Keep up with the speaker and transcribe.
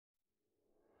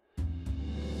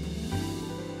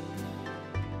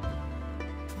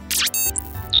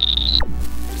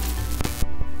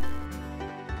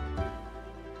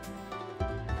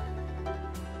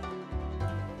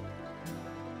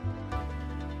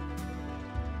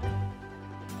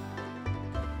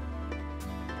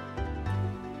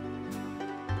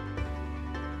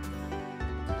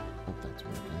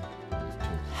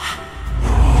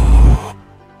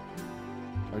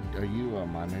you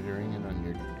monitoring it on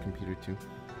your computer too?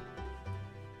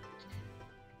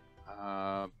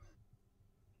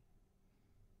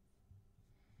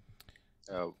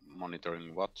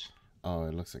 Monitoring what? Oh,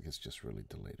 it looks like it's just really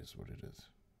delayed is what it is.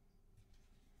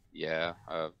 Yeah,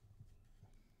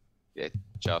 it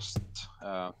just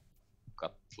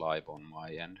got live on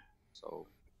my end, so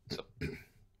it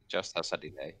just has a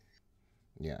delay.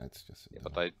 Yeah, it's just. Yeah,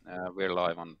 but we're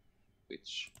live on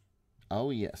Twitch. Oh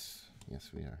yes,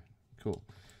 yes we are. Cool.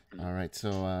 All right.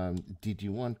 So, did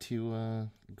you want to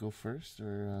go first,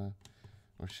 or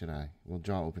should I? We'll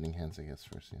draw opening hands, I guess,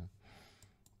 first. Yeah.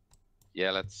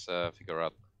 Yeah, let's figure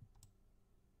out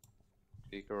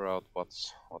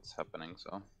what's happening.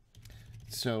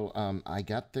 So, I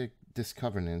got this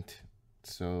covenant,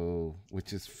 so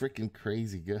which is freaking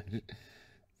crazy good.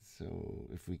 So,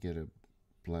 if we get a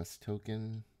blessed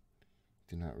token,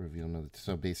 do not reveal another.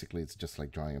 So basically, it's just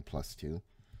like drawing a +2.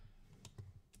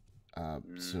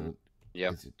 So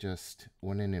yeah, is it just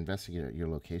when an investigator at your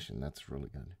location? That's really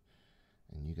good.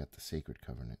 And you got the sacred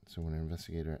covenant. So when an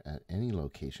investigator at any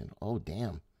location, oh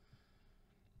damn,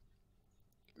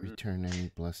 return any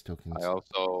blessed tokens.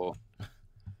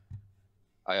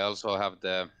 I also have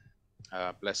the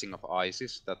blessing of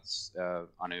Isis. That's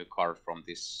a new card from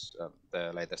this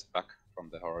the latest pack from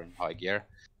the Horror in High Gear.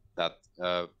 That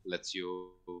lets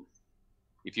you,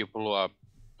 if you pull a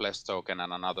blessed token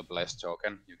and another blessed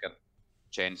token, you can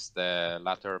change the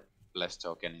latter blessed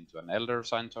token into an elder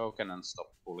sign token and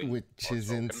stop pulling. Which is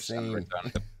insane.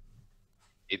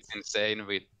 It's insane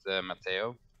with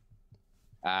Mateo.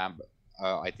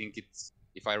 I think it's,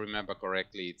 if I remember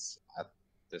correctly, it's at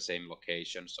the same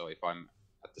location. So if I'm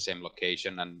at the same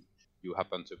location and you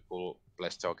happen to pull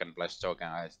blessed token,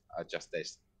 I just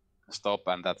stop,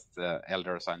 and that's the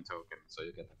elder sign token. So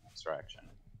you get an extra action.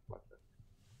 Like that.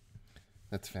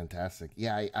 That's fantastic.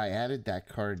 Yeah, I added that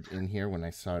card in here when I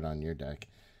saw it on your deck,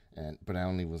 but I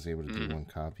only was able to do one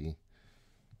copy.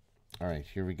 All right,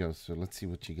 here we go. So let's see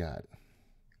what you got.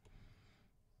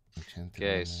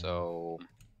 Okay, so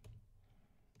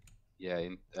yeah,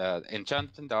 in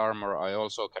enchanted armor, I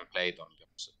also can play it on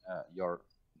your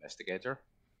investigator.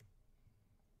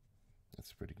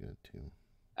 That's pretty good too.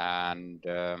 And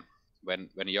when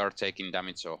you're taking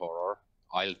damage or horror,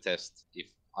 I'll test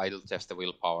the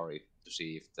willpower to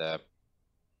see if the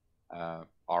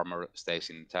armor stays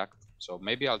intact. So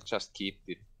maybe I'll just keep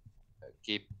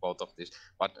both of these.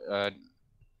 But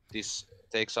this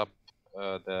takes up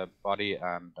the body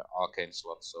and arcane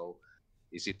slot. So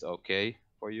is it okay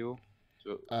for you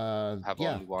to have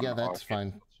only one? Yeah, that's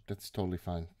fine. Slot? That's totally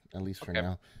fine, at least for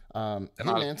now. Hey,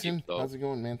 Manson, how's it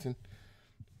going, Manson?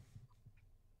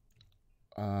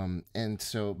 And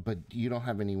so, but you don't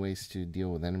have any ways to deal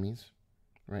with enemies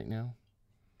right now?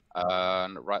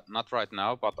 Not right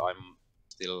now, but I'm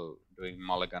still doing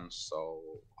mulligans, so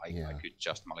I could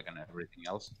just mulligan everything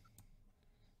else.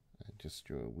 I just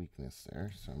drew a weakness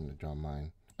there, so I'm going to draw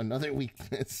mine. Another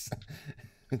weakness.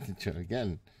 Draw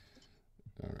again.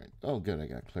 All right. Oh, good. I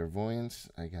got clairvoyance.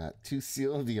 I got 2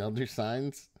 Seal of the Elder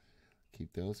Signs.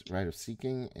 Keep those. Rite of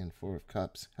Seeking and 4 of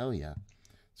Cups. Hell yeah.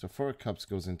 So 4 of Cups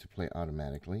goes into play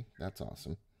automatically. That's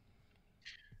awesome.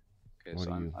 Okay,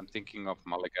 so I'm thinking of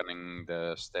mulliganing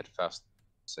the Steadfast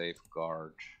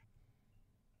Safeguard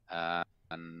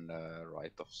and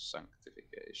Rite of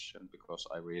Sanctification, because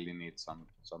I really need some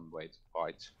way to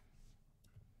fight.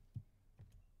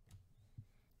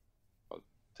 I'll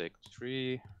take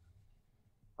 3.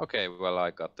 Okay, well,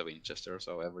 I got the Winchester,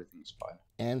 so everything's fine.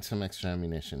 And some extra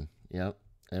ammunition. Yep,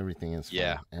 everything is fine.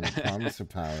 Yeah. And a Promise of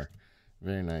Power.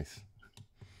 Very nice.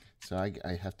 So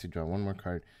I have to draw one more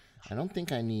card. I don't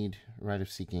think I need Rite of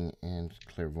Seeking and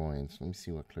Clairvoyance. Let me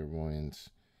see what Clairvoyance.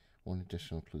 1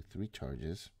 additional clue, 3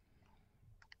 charges.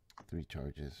 3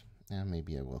 charges. Yeah,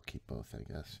 maybe I will keep both, I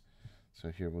guess.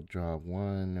 So here we'll draw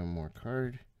one more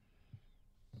card.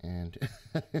 And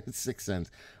 6 cents.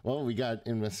 Well, we got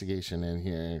investigation in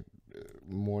here.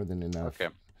 More than enough.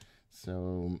 Okay.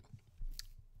 So,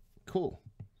 cool.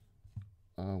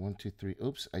 1, 2, 3.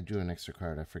 Oops, I drew an extra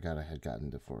card. I forgot I had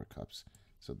gotten the 4 of Cups.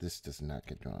 So this does not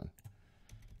get drawn.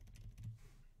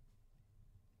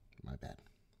 My bad.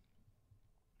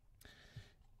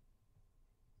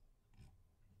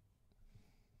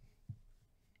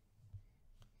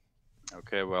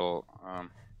 Okay, well,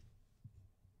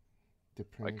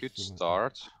 I could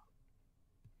start.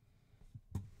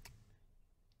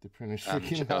 The printer's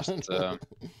freaking out.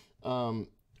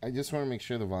 I just want to make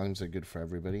sure the volumes are good for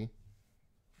everybody.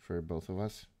 For both of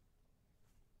us.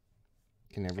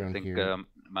 Can everyone hear? I think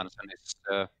Manson is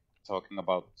talking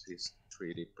about his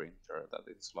 3D printer, that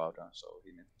it's louder, so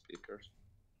he needs speakers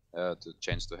to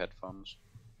change to headphones.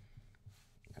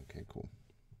 Okay, cool.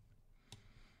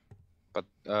 But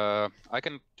I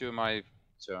can do my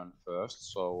turn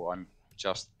first, so I'm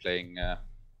just playing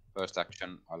first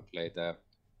action. I'll play the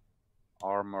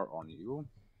armor on you.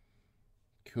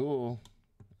 Cool.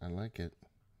 I like it.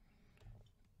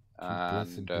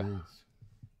 And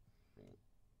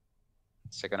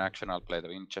second action, I'll play the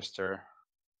Winchester.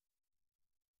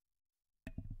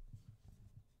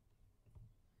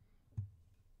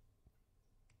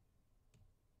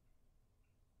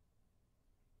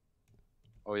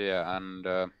 Oh yeah,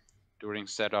 and during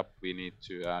setup, we need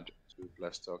to add 2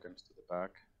 bless tokens to the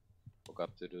back.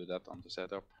 Forgot to do that on the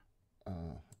setup.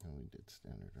 And we did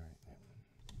standard, right?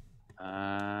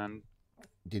 And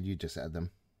did you just add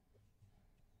them?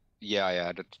 Yeah, I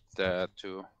added the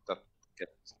 2 that get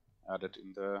added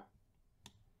in the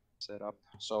setup.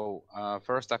 So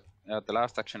the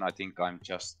last action, I think I'm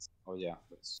just. Oh yeah,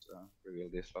 let's reveal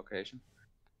this location.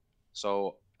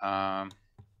 So I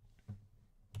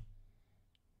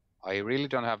really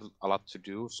don't have a lot to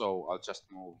do, so I'll just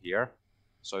move here.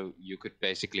 So you could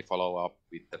basically follow up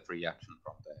with the free action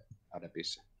from the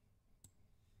Abbess.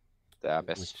 The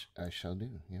Abbess. Which I shall do,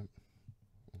 yep.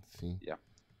 Let's see. Yeah.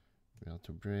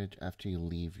 Realtor Bridge. After you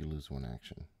leave, you lose 1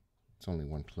 action. It's only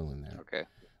 1 clue in there. Okay.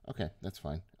 Okay, that's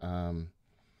fine.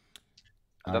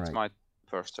 That's my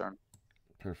first turn.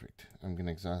 Perfect. I'm going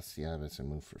to exhaust the Abbess and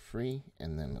move for free,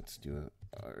 and then let's do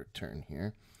our turn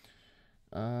here.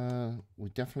 We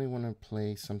definitely want to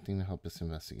play something to help us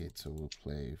investigate, so we'll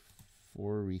play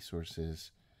 4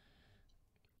 resources.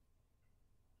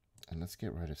 And let's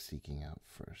get rid of Seeking Out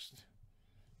first,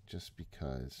 just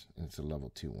because it's a level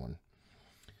 2 one.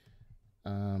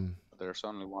 There's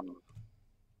only one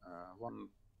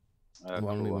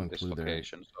only one this clue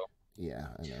location. there. So. Yeah,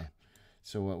 I know.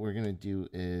 So what we're gonna do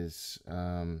is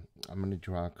I'm gonna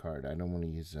draw a card. I don't want to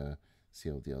use a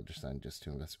Seal of the Elder Sign just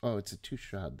to invest. Oh, it's a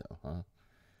 2-shot though, huh?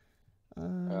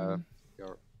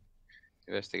 Your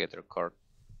investigator card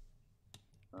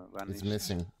it's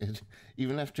missing.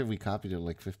 Even after we copied it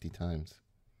like 50 times.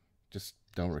 Just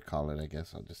don't recall it, I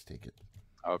guess. I'll just take it.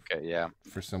 Okay, yeah.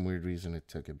 For some weird reason, it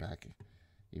took it back,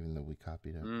 even though we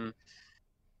copied it.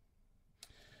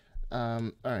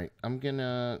 All right, I'm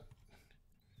gonna.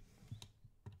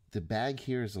 The bag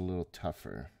here is a little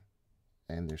tougher,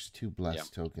 and there's 2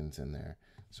 blessed tokens in there,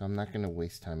 so I'm not gonna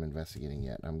waste time investigating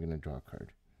yet. I'm gonna draw a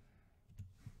card.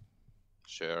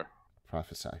 Sure.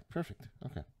 Prophesy. Perfect.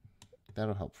 Okay,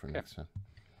 that'll help for next time.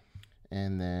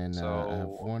 And then I have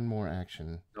 1 more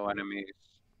action. No enemies.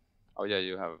 Oh yeah,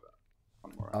 you have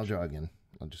 1 more action. I'll draw again.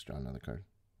 I'll just draw another card.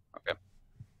 Okay.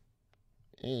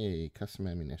 Hey, custom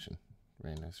ammunition.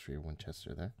 Very nice for your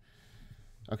Winchester there.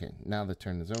 Okay, now the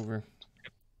turn is over.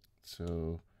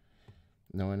 So,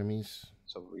 no enemies.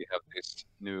 So we have this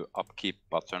new upkeep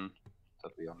button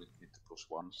that we only need to push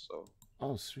once. So.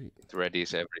 Oh, sweet. It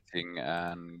readies everything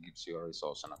and gives you a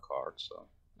resource and a card. So.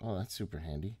 Oh, that's super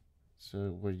handy.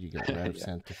 So what did you get? Rite of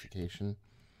Sanctification.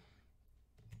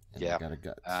 And yeah. I got a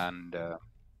Guts. And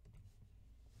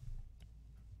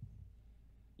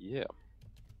yeah.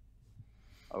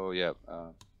 Oh yeah.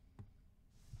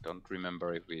 Don't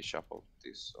remember if we shuffled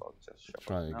this or just shuffle.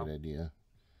 Probably a good idea.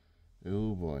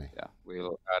 Oh boy. Yeah,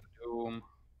 we'll add Doom.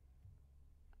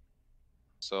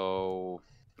 So,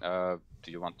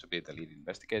 do you want to be the lead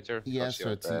investigator? Yeah,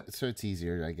 so it's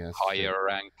easier, I guess. Higher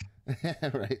rank.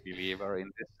 Right. Believer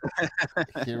in this.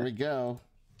 Here we go.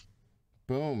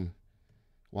 Boom.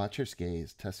 Watcher's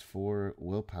Gaze. Test 4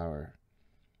 willpower.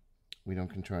 We don't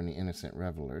control any innocent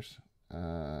revelers.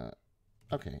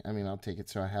 Okay, I mean, I'll take it.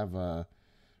 So I have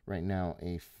right now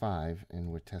a 5, and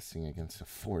we're testing against a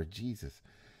 4. Jesus,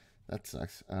 that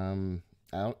sucks. I'm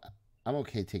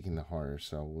okay taking the horror,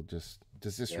 so we'll just.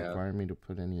 Does this require me to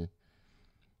put any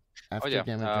after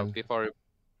damage on? Before you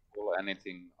pull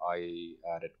anything, I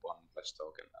added 1 bless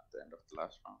token at the end of the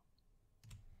last round.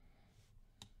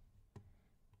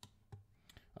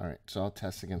 All right, so I'll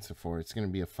test against a 4. It's going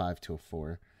to be a 5 to a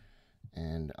 4,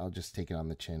 and I'll just take it on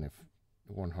the chin if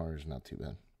 1 horror is not too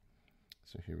bad.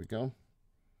 So here we go.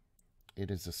 It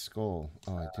is a skull.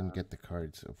 Oh, I didn't get the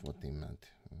cards of what they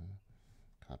meant.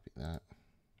 Copy that.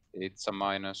 It's a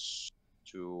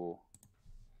 -2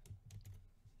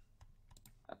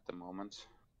 at the moment.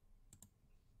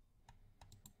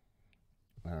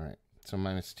 All right, so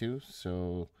 -2.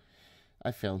 So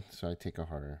I failed, so I take a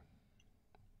horror.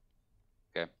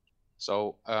 Okay,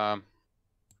 so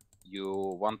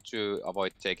you want to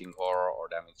avoid taking horror or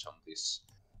damage on this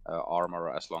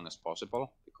armor as long as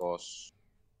possible, because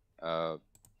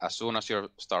as soon as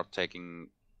you start taking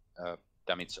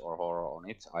damage or horror on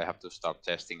it, I have to start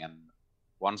testing, and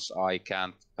once I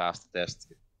can't pass the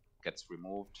test gets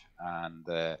removed, and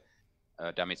the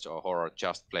damage or horror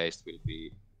just placed will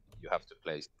be, you have to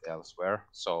place it elsewhere.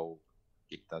 So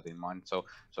keep that in mind. So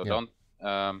don't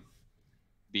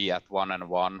be at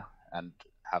 1-1 and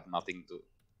have nothing to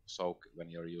soak when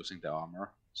you're using the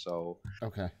armor. So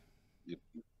okay.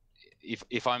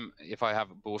 If I have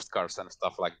boost cards and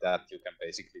stuff like that, you can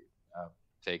basically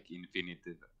take infinite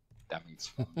damage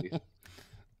from this.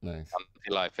 Nice.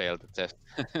 Until I fail the test.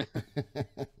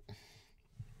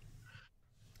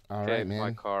 All right, man.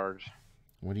 My card.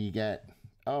 What do you get?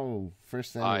 Oh,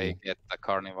 first enemy. I get the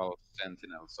Carnivale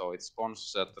Sentinel. So it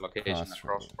spawns at the location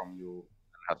across from you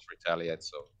and has retaliate,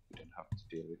 so you don't have to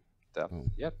deal with that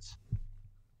yet.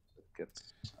 It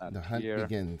gets the hunt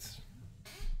begins.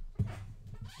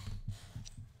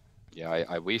 Yeah,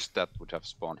 I wish that would have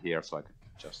spawned here so I could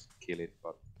just kill it,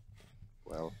 but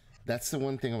well. That's the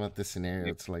one thing about this scenario.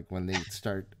 It's like when they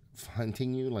start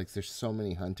hunting you, like there's so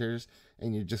many hunters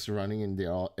and you're just running and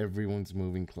everyone's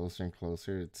moving closer and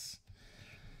closer. It's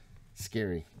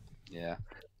scary. Yeah.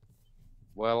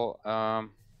 Well,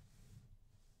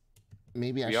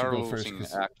 maybe I should go first. We are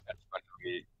losing action when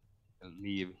we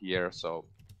leave here, so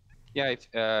yeah,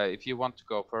 if you want to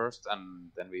go first, and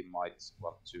then we might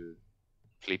want to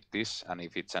flip this, and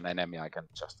if it's an enemy, I can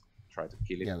just try to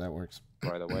kill it. Yeah, that works.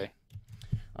 Right away.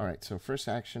 All right, so first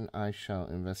action, I shall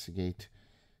investigate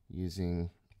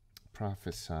using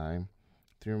Prophesy.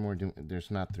 3 or more doom.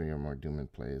 There's not 3 or more doom in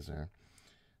play, is there?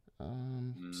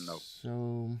 No.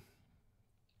 So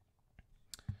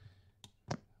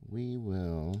we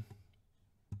will.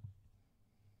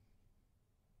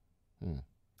 Well,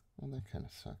 that kind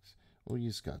of sucks. We'll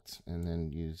use Guts, and then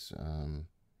use. No,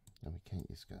 we can't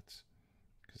use Guts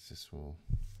because this will.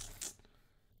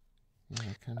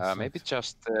 Yeah, kind of maybe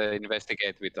just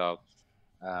investigate without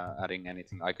adding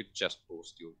anything. I could just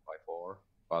boost you by 4,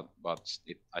 but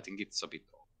I think it's a bit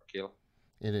overkill.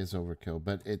 It is overkill,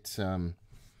 but it's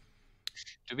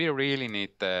Do we really need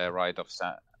the Rite of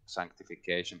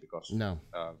Sanctification? Because no,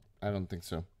 I don't think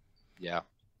so. Yeah,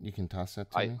 you can toss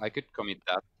that to me. I could commit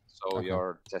that. So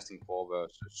you're testing 4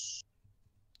 versus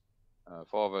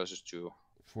 2.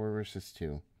 4 versus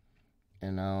 2,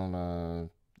 and I'll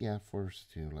 4 versus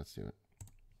 2. Let's do it.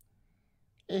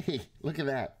 Hey, look at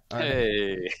that! All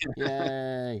hey, right.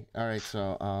 Yay! All right,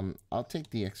 so I'll take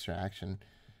the extra action,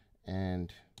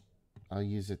 and I'll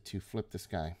use it to flip this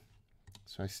guy.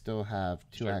 So I still have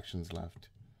 2 actions left.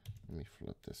 Let me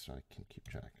flip this so I can keep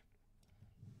track.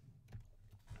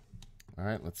 All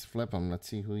right, let's flip him. Let's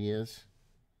see who he is.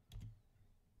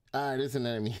 Ah, it is an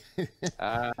enemy.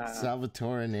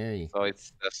 Salvatore Neri.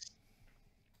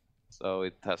 So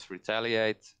it has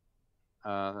retaliate.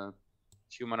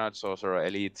 Humanoid sorcerer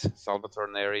elite. Salvatore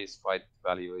Neri's fight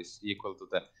value is equal to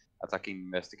the attacking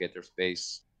investigator's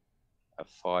base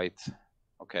fight.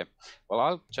 Okay. Well,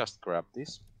 I'll just grab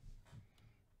this.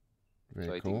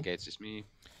 Very cool. It engages me.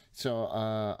 So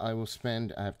I will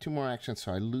spend. I have 2 more actions,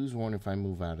 so I lose 1 if I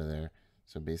move out of there.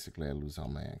 So basically, I lose all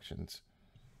my actions.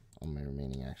 All my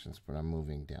remaining actions, but I'm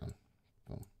moving down.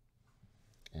 Boom.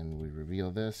 And we reveal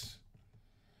this.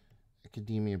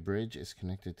 Academia Bridge is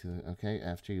connected to... Okay,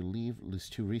 after you leave, lose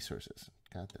 2 resources.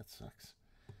 God, that sucks.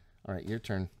 All right, your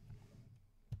turn.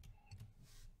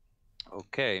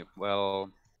 Okay, well...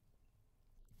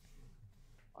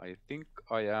 I think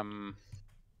I am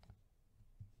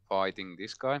fighting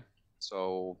this guy,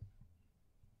 so...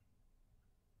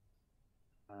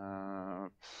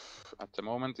 at the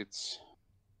moment it's...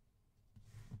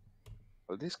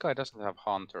 Well, this guy doesn't have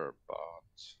Hunter, but...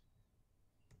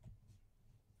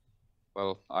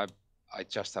 Well, I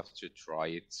just have to try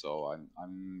it, so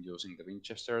I'm using the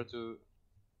Winchester to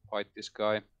fight this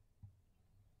guy.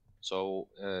 So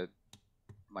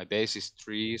my base is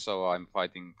 3, so I'm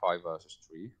fighting 5 versus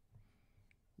 3.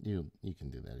 You can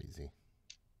do that easy.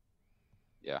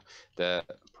 Yeah, the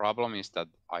problem is that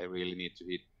I really need to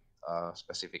hit a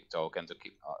specific token to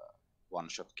keep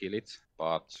one-shot kill it,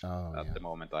 but at the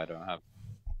moment I don't have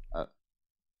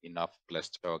enough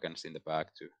blessed tokens in the bag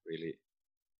to really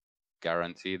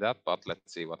guarantee that, but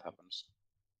let's see what happens.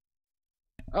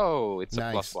 Oh, it's a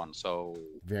 +1, so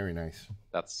very nice.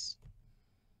 That's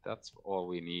all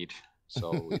we need.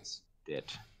 So it's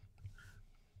dead.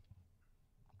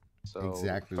 So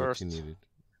exactly first what you needed.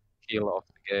 Kill of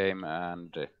the game,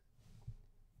 and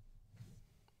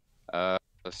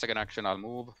the second action I'll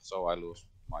move, so I lose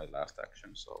my last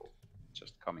action. So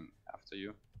just coming after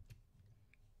you.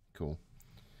 Cool.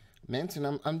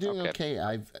 Manson, I'm doing okay.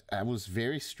 I was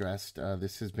very stressed.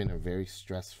 This has been a very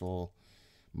stressful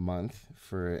month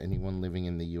for anyone living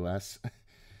in the U.S.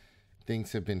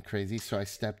 things have been crazy. So I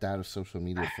stepped out of social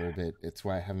media for a bit. It's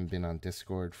why I haven't been on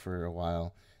Discord for a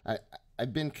while.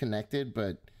 I've been connected,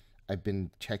 but I've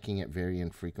been checking it very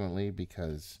infrequently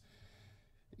because,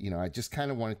 you know, I just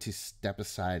kind of wanted to step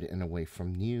aside and away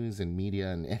from news and media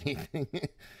and anything.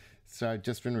 So I've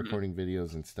just been recording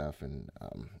videos and stuff, and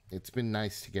it's been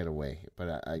nice to get away.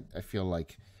 But I feel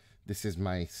like this is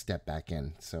my step back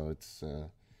in. So it's,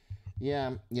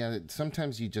 yeah.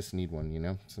 Sometimes you just need one, you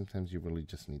know? Sometimes you really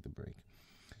just need the break.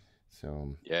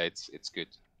 So yeah, it's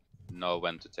good to know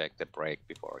when to take the break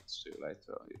before it's too late,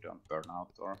 so you don't burn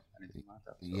out or anything like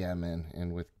that. So. Yeah, man.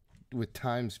 And with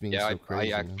times being so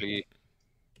crazy. I actually,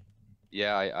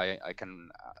 I can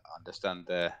understand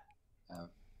the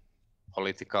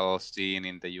political scene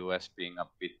in the US being a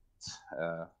bit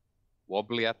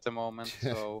wobbly at the moment.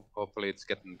 So hopefully it's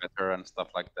getting better and stuff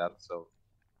like that. So.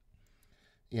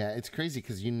 Yeah, it's crazy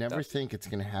because you never think it's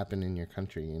going to happen in your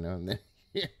country, you know,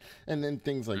 and then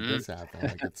things like this happen.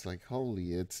 Like it's like,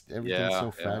 holy, everything's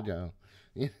so fragile.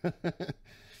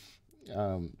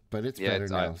 But it's better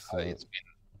now. So. It's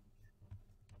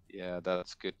been,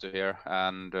 that's good to hear.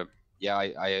 And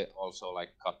I also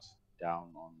like cut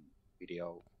down on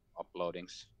video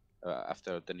uploadings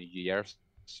after the New Year's.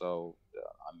 So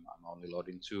I'm only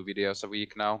loading 2 videos a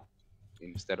week now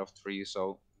instead of 3.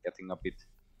 So getting a bit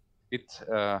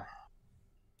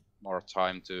more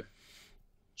time to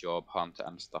job hunt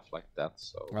and stuff like that.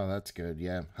 So that's good.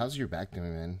 Yeah, how's your back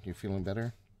doing, man? You feeling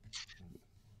better?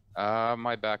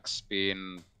 My back's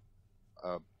been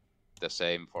the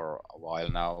same for a while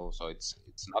now, so it's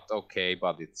not okay,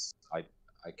 but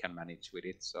I can manage with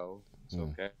it, so it's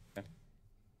okay.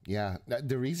 Yeah,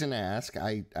 the reason I ask,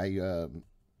 I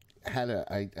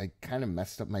kind of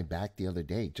messed up my back the other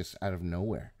day just out of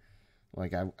nowhere.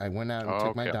 Like I went out and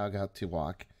took my dog out to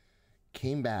walk,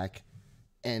 came back,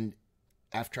 and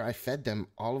after I fed them,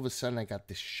 all of a sudden I got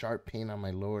this sharp pain on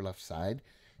my lower left side,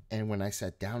 and when I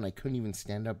sat down, I couldn't even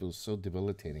stand up. It was so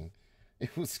debilitating.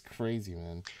 It was crazy,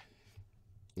 man.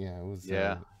 Yeah, it was.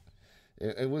 Yeah.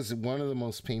 It was one of the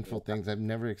most painful things. I've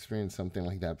never experienced something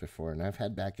like that before, and I've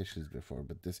had back issues before,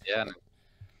 but this. Yeah.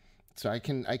 So I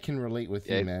can relate with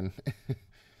you, man.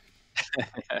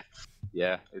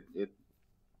 Yeah,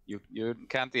 you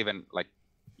can't even like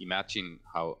imagine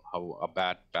how a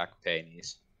bad back pain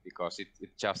is, because it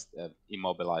just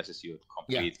immobilizes you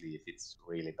completely if it's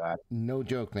really bad. No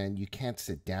joke, man. You can't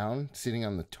sit down. Sitting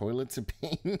on the toilet's a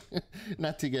pain.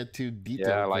 Not to get too detailed.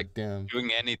 Yeah, like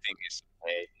doing anything is a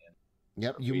pain.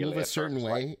 Yep, you really move a certain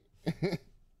way,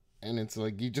 and it's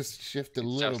like you just shift a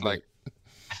little bit. Like,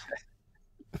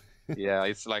 yeah,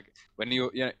 it's like when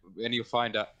you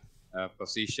find a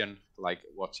position like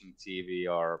watching TV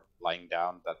or lying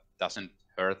down that doesn't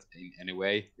hurt in any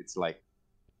way. It's like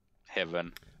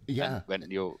heaven. Yeah. And when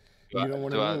you don't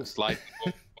want to slight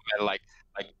like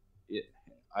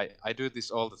I do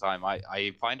this all the time.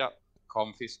 I find a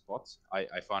comfy spot.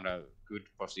 I find a good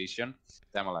position.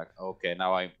 Then I'm like, okay,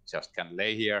 now I just can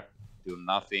lay here, do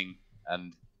nothing,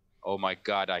 and oh my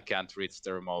god, I can't reach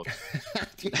the remote.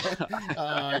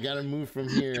 I gotta move from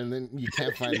here, and then you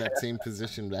can't find that same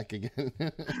position back again.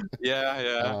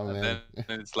 Yeah. Oh, and then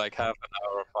it's like half an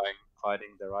hour finding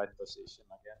the right position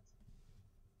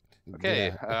again.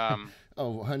 Okay. Yeah.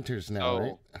 Hunters now,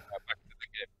 right? Back to the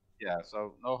game. Yeah.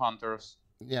 So no hunters.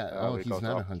 Yeah. He's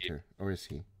not a hunter, or is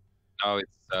he? No,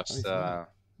 it's just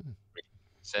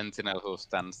sentinel who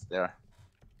stands there.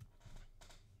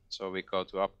 So we go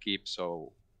to upkeep.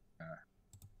 So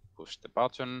push the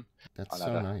button. That's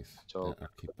so nice. So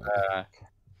back.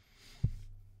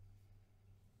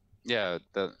 Yeah,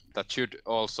 that should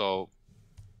also,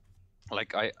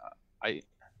 like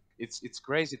it's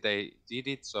crazy they did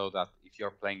it so that if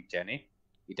you're playing Jenny,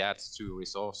 it adds 2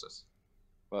 resources.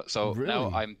 But so really?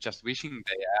 Now I'm just wishing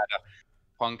they add a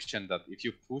function that if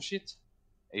you push it,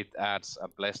 it adds a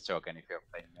blessed token if you're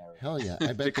playing Mary. Hell yeah,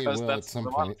 I bet they will at some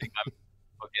point. One thing I'm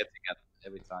forgetting at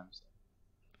every time. So.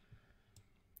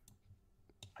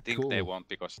 I think they won't,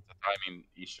 because it's a timing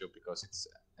issue, because it's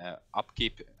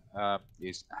upkeep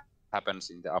happens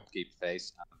in the upkeep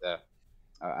phase, and the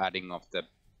adding of the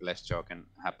blessed token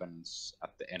happens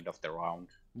at the end of the round.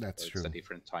 That's true. It's a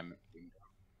different time window.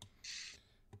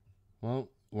 Well,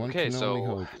 one can only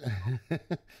hope.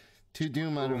 2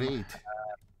 doom out of 8.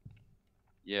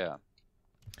 Yeah.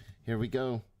 Here we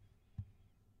go.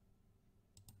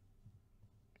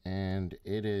 And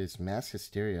it is Mass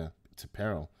Hysteria. It's a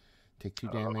peril. Take 2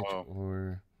 damage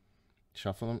or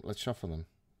shuffle them. Let's shuffle them.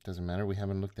 Doesn't matter. We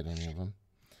haven't looked at any of them.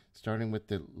 Starting with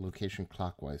the location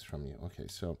clockwise from you. Okay,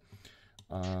 so...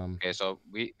 okay, so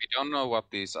we don't know what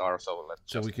these are, so let's...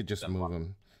 So we could just move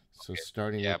them. So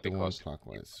starting with the one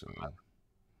clockwise. So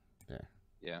there.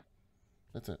 Yeah.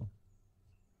 That's it.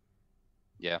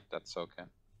 Yeah, that's okay.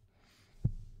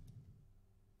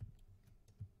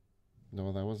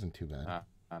 No, that wasn't too bad.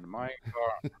 And my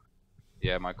card,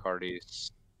 yeah, my card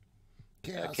is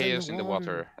Chaos in the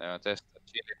Water. Test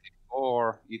agility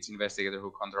 4. Each investigator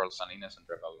who controls an innocent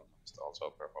rebel must also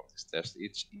perform this test.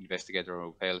 Each investigator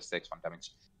who fails takes 1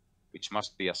 damage, which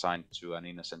must be assigned to an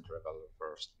innocent rebel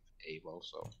first if able.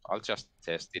 So I'll just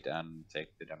test it and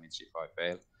take the damage if I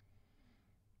fail.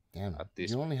 Damn,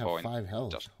 you only have 5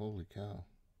 health. Holy cow.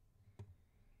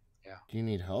 Yeah. Do you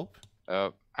need help?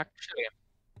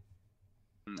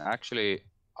 Actually,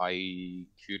 I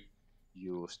could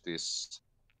use this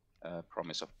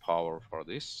Promise of Power for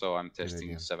this. So I'm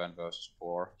testing 7 versus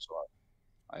 4. So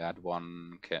I add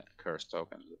 1 curse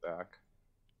token to the back.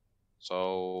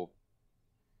 So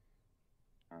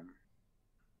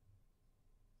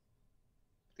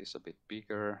this a bit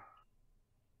bigger.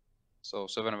 So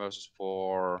 7 versus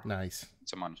 4. Nice.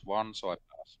 It's a -1, so I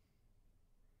pass.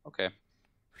 Okay.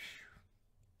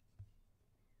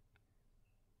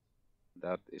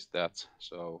 That is that.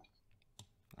 So.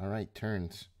 All right,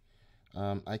 turns.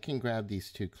 I can grab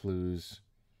these 2 clues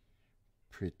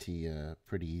pretty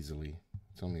easily.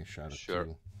 It's only a shot of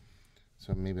 2.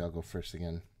 So maybe I'll go first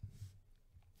again.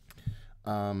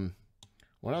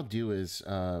 What I'll do is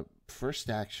first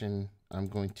action, I'm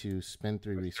going to spend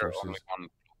 3 resources. Only 1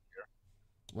 clue here.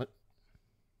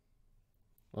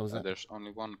 What was that? There's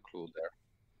only 1 clue there.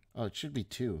 Oh, it should be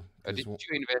 2. Did you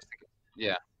investigate?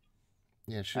 Yeah.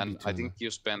 Yeah, it should be 2. I think you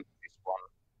spent this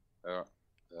one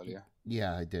earlier.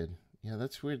 Yeah, I did. Yeah,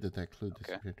 that's weird that clue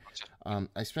disappeared.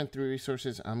 I spent 3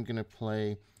 resources. I'm going to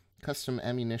play custom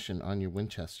ammunition on your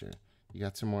Winchester. You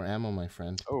got some more ammo, my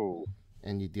friend. Oh.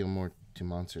 And you deal more to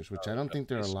monsters, which I don't think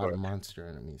there are a lot of monster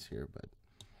enemies here, but...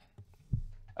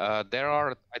 there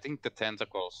are, I think, the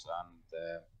tentacles and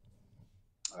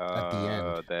at the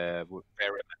end. The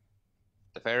ferrymen.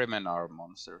 The ferrymen are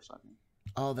monsters, I think.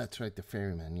 Oh, that's right, the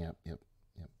ferrymen. Yep.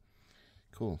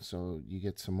 Cool. So you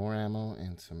get some more ammo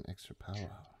and some extra power.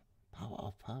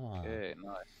 Power. Okay,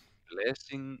 nice.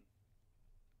 Blessing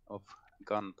of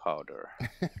gunpowder.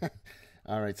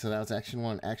 All right, so that was action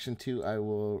 1. Action 2, I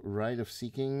will Rite of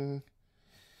Seeking.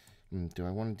 Do I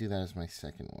want to do that as my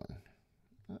second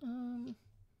one?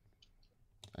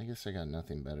 I guess I got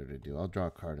nothing better to do. I'll draw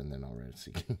a card and then I'll Rite of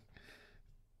Seeking.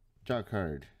 Draw a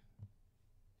card.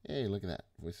 Hey, look at that.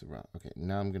 Voice of Ra. Okay,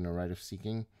 now I'm going to Rite of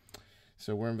Seeking.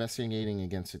 So we're investigating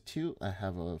against a 2. I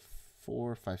have a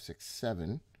 4, 5, 6,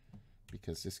 7.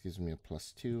 Because this gives me a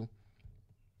 +2.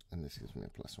 And this gives me a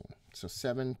 +1. So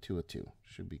 7 to a 2.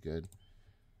 Should be good.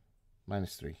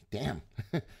 -3. Damn.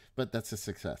 But that's a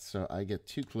success. So I get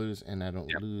 2 clues and I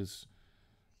don't lose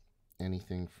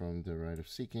anything from the Rite of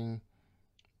Seeking.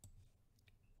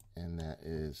 And that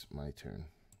is my turn.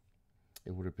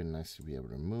 It would have been nice to be able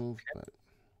to move, but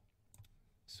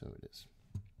so it is.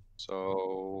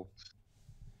 So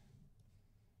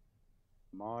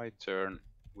my turn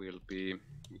will be,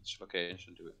 which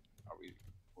location are we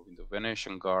moving to?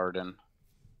 Venetian Garden.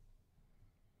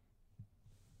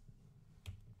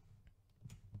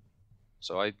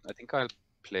 So I think I'll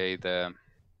play the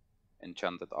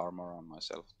Enchanted Armor on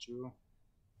myself too.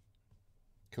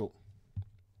 Cool.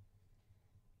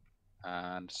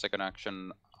 And second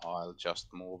action, I'll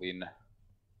just move in.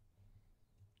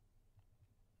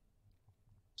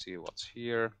 See what's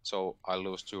here. So I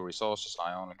lose 2 resources.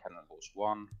 I only can lose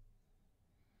 1.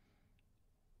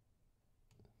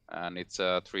 And it's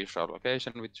a 3-shot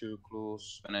location with 2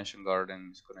 clues. Venetian Garden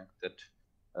is connected.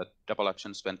 Double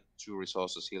action, spend 2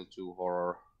 resources, heal 2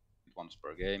 horror once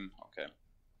per game. Okay.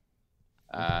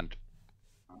 And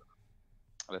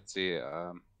let's see.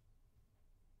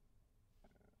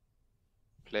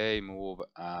 Play, move,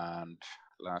 and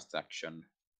last action.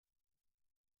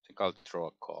 I think I'll draw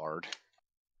a card.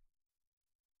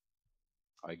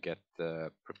 I get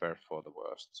prepared for the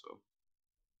worst, so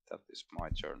that is my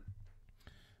turn.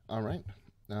 All right.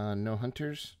 No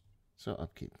hunters, so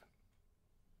upkeep.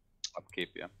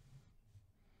 Upkeep, yeah.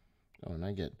 Oh, and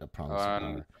I get a promise of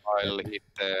power. I'll hit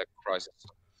the Crisis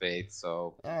of Fate,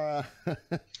 so...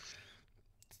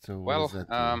 so what does that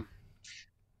do?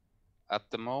 At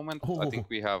the moment, I think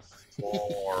we have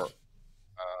 4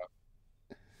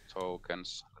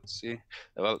 tokens. Let's see.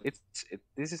 Well,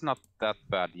 this is not that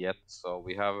bad yet, so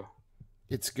we have...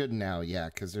 It's good now, yeah,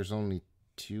 because there's only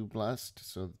 2 blessed,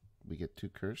 so we get 2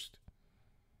 cursed.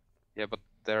 Yeah, but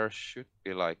there should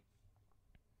be like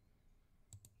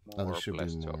more there should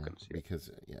blessed be more, tokens here.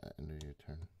 Because, yeah, end of your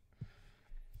turn.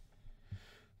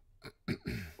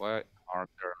 Why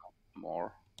aren't there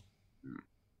more?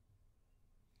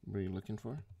 What are you looking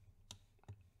for?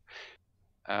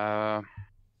 I'm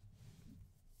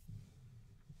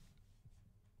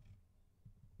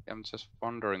just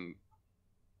wondering.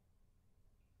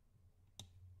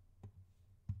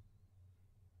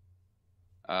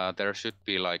 There should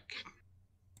be like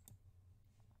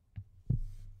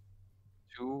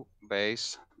 2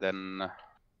 base, then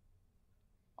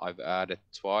I've added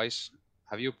twice.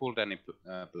 Have you pulled any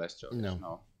blessed jokers?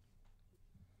 No.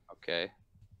 Okay.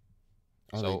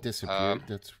 Oh, so, they disappeared?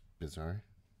 That's bizarre.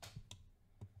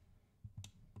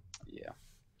 Yeah.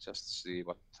 Just see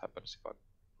what happens if I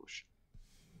push.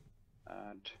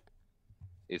 And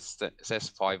it says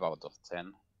 5 out of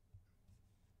 10.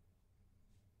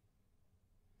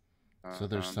 So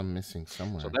there's some missing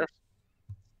somewhere. So there's...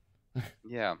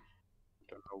 yeah. I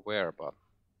don't know where, but...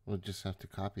 We'll just have to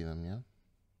copy them, yeah?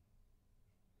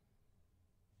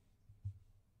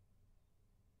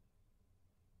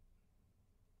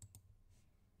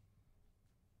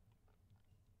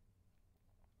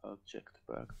 I'll check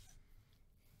the bag.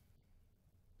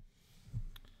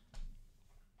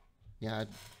 Yeah,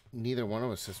 neither one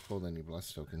of us has pulled any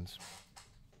blessed tokens.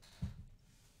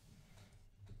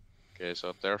 Okay,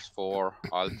 so there's 4.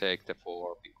 I'll take the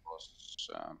 4 because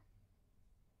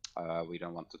we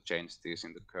don't want to change these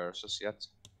into curses yet.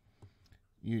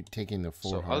 You taking the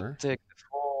 4 so horror? I'll take the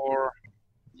 4.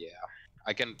 Yeah,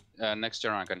 I can. Next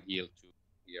turn I can heal 2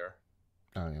 here.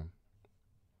 Oh yeah.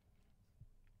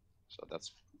 So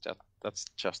that's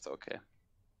just okay.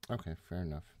 Okay, fair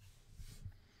enough.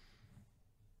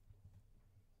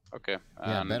 Okay.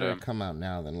 Yeah, and, better come out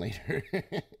now than later.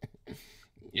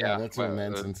 Yeah, that's what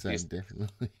Manson said,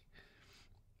 definitely.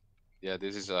 Yeah,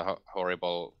 this is a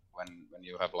horrible when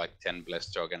you have like 10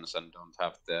 blessed tokens and don't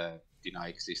have the deny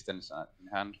existence in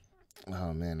hand.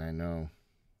 Oh man, I know.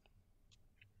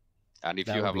 And if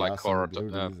you have like core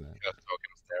tokens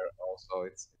there also,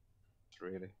 it's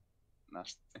really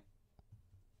nasty.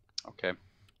 Okay.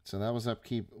 So that was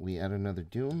upkeep. We add another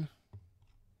Doom.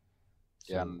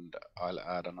 So yeah, and I'll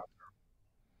add another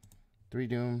 3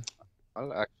 Doom.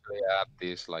 I'll actually add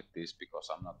these like this because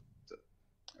I'm not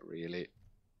really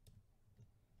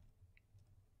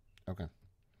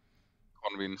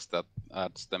convinced that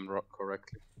adds them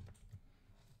correctly.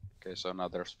 Okay, so now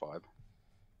there's 5.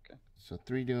 Okay. So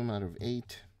 3 Doom out of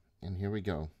 8, and here we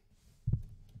go.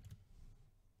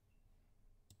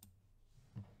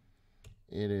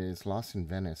 It is Lost in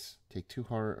Venice. Take 2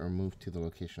 horror or move to the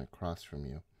location across from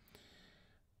you.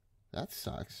 That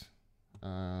sucks.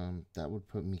 That would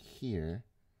put me here,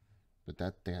 but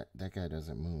that guy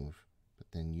doesn't move.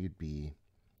 But then you'd be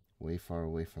way far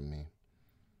away from me.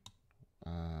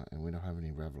 And we don't have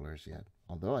any revelers yet.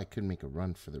 Although I could make a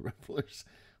run for the revelers.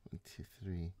 1, 2,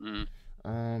 3.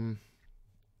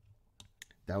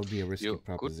 That would be a risky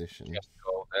proposition. You could just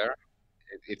go there.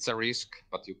 It's a risk,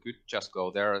 but you could just go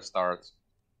there and start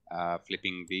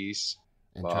flipping these.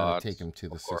 And try to take them to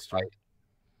the sister.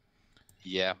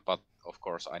 Yeah, but of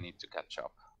course I need to catch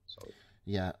up. So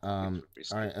yeah. All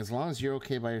right. As long as you're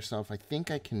okay by yourself, I think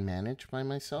I can manage by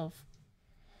myself.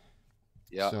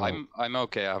 Yeah, so, I'm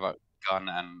okay. I have a gun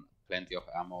and plenty of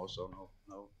ammo, so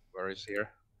no worries here.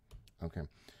 Okay.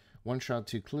 1 shot,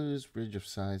 2 clues. Bridge of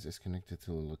size is connected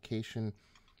to the location.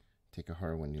 Take a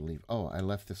horror when you leave. Oh, I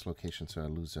left this location, so I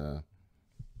lose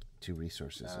 2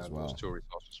 resources as well. Lose 2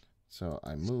 resources. So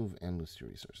I move and lose 2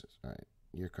 resources. All right,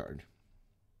 your card.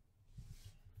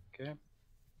 Okay.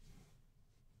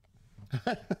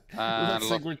 Looks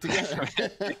like we're together.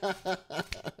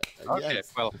 Okay,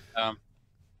 yes. Well,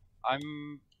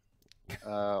 I'm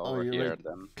over here right.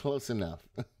 Then. Close enough.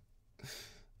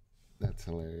 That's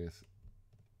hilarious.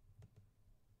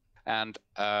 And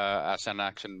as an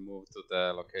action, move to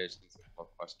the location to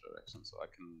clockwise direction, so I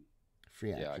can.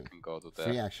 Free action. Yeah, I can go to the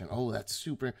free action. Oh, that's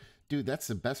super, dude. That's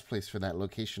the best place for that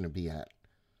location to be at.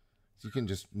 So you can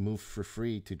just move for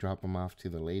free to drop them off to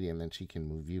the lady, and then she can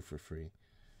move you for free.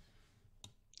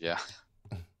 Yeah.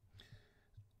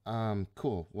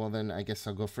 Cool. Well, then I guess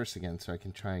I'll go first again, so I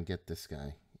can try and get this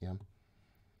guy. Yeah.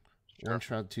 Sure. 1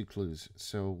 shroud, 2 clues.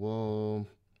 So we'll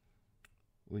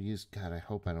use. God, I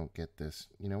hope I don't get this.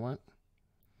 You know what?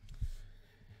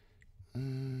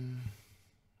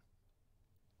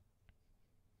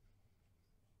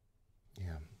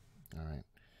 Yeah. All right.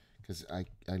 Because I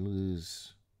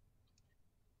lose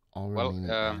all remaining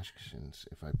actions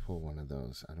if I pull one of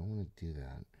those. I don't want to do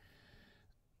that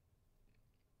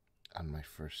on my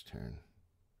first turn.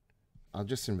 I'll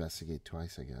just investigate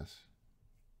twice, I guess.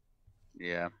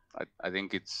 Yeah, I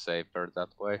think it's safer that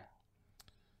way.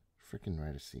 Freaking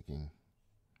right of seeking.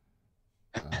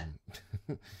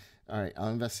 All right, I'll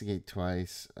investigate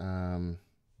twice.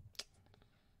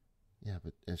 Yeah,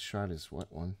 but a shard is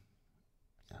what, 1?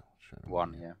 Yeah, shard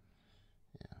 1, yeah.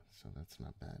 Yeah, so that's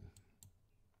not bad.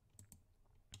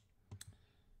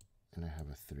 And I have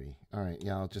a 3. All right,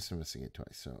 yeah, I'll just investigate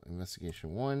twice. So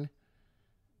investigation 1,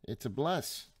 it's a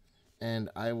bless, and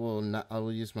I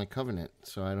will use my covenant,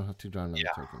 so I don't have to draw another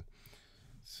token.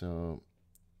 So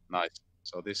nice.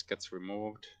 So this gets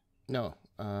removed. No,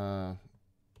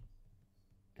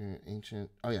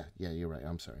 ancient. Oh yeah, you're right.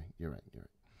 I'm sorry. You're right.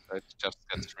 So it just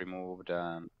gets removed,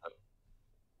 and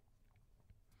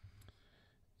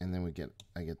then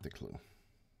I get the clue.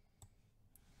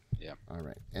 Yeah. All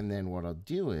right, and then what I'll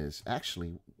do is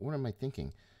actually, what am I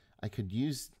thinking? I could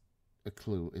use a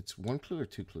clue. It's 1 clue or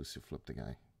 2 clues to flip the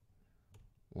guy.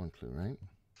 1 clue, right?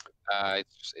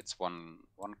 It's one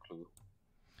clue.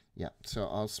 Yeah. So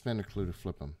I'll spend a clue to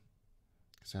flip him.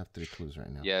 Because I have 3 clues right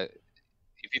now. Yeah.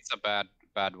 If it's a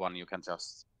bad one, you can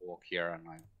just walk here, and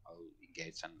I'll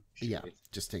engage and shoot it.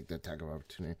 Just take the attack of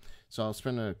opportunity. So I'll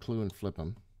spend a clue and flip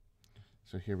him.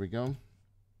 So here we go.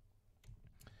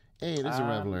 Hey, it is a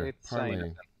Reveler.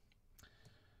 Parlay.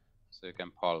 So you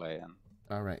can parlay.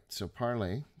 All right, so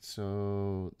parlay.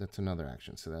 So that's another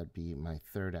action. So that'd be my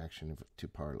 3rd action to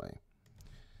parlay.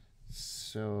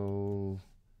 So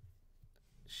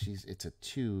it's a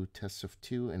 2, test of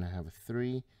 2, and I have a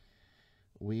 3.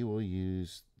 We will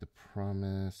use the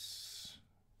promise.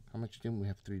 How much doom? We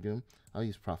have 3 doom. I'll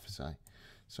use prophesy.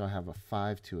 So I have a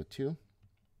 5 to a 2.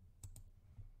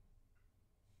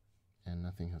 And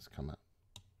nothing has come up.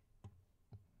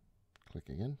 Click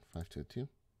again. 5 to a 2.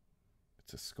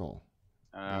 It's a skull.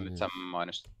 And it's a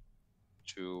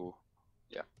 -2.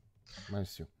 Yeah.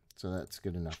 -2. So that's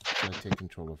good enough. So I take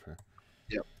control of her.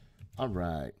 Yep. All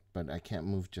right. But I can't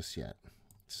move just yet.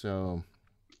 So.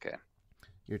 Okay.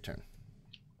 Your turn.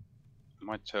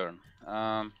 My turn.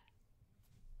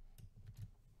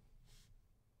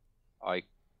 I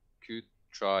could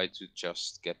try to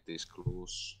just get these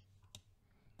clues.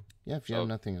 Yeah, if you have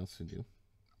nothing else to do.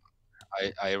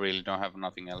 I really don't have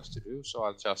nothing else to do, so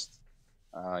I'll just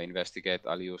investigate.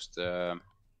 I'll use the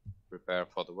prepare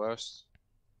for the worst.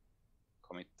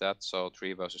 Commit that, so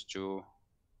 3 versus 2.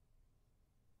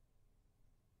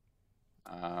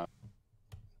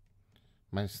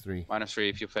 -3. -3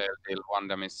 if you fail, deal 1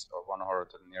 damage or 1 horror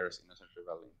to the nearest innocent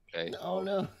rival in play. Oh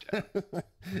no.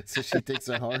 So she takes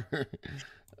a horror.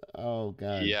 Oh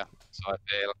god. Yeah, so I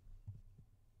fail.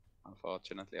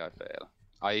 Unfortunately, I fail.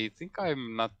 I think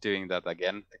I'm not doing that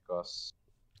again because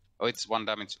it's 1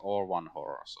 damage or 1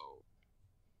 horror, so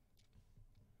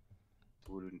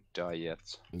wouldn't die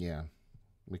yet. Yeah,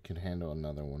 we can handle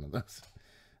another one of those.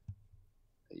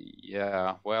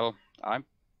 Yeah, well, I'm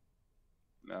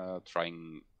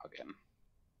trying again.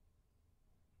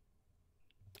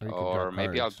 Or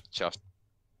maybe I'll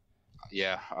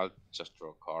just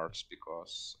draw cards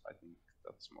because I think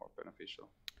that's more beneficial.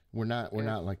 We're not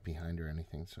like behind or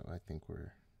anything, so I think we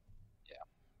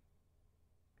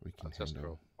can just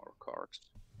draw more cards.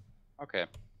 Okay,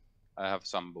 I have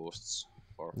some boosts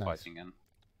for fighting and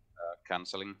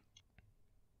canceling.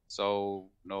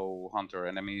 So no hunter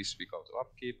enemies. We go to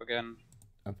upkeep again.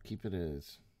 Upkeep it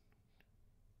is.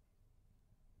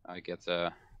 I get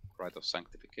a Rite of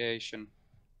Sanctification.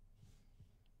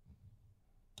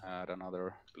 Add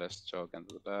another blessed token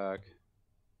to the bag.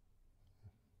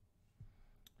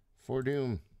 4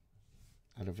 doom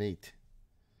out of 8.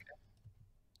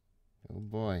 Oh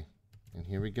boy. And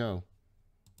here we go.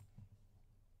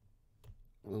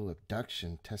 Ooh,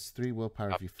 abduction. Test 3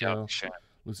 willpower if you fail.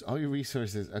 Lose all your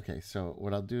resources. Okay, so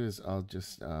what I'll do is I'll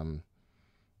just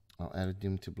I'll add a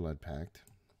doom to Blood Pact.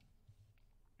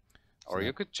 Or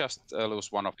you could just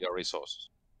lose 1 of your resources.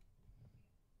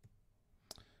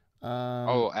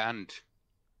 Or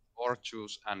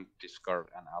choose and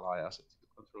discard an ally asset you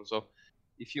control. So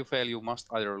if you fail, you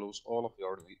must either lose all of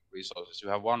your resources. You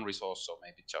have 1 resource, so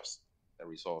maybe just the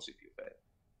resource if you fail.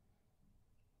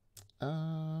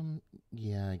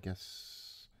 Yeah, I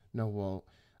guess. No, well,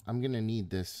 I'm gonna need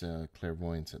this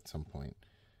clairvoyance at some point.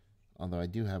 Although I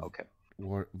do have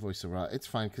voice of Ra. It's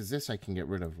fine because this I can get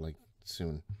rid of like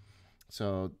soon.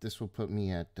 So this will put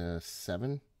me at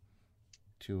 7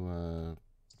 to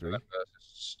 3. 7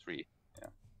 versus 3.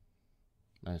 Yeah.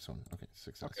 -1. Okay,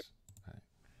 success. Okay. All right.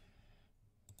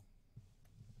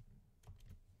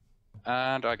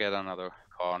 And I get another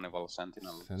Carnivale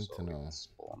Sentinel. So it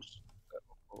spawns the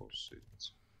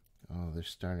opposite. Oh, they're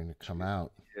starting to come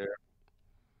out. Here.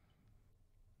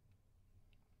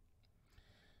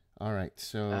 All right,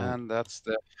 so. And that's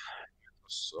the.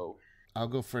 So. I'll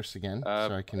go first again,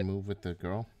 so I can move with the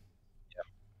girl. Yeah.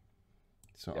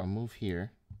 So I'll move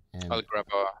here, and I'll grab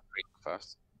a drink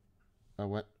first. A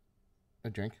what? A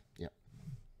drink? Yeah.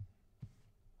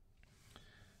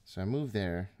 So I move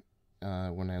there.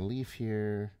 When I leave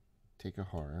here, take a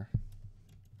horror.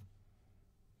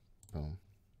 Boom.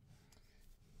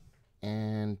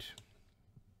 And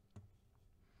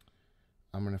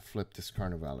I'm going to flip this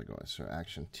Carnivale guy. So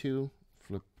action 2,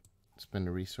 flip, spend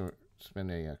a resource,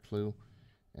 spend a clue,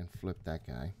 and flip that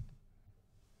guy.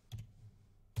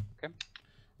 Okay.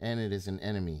 And it is an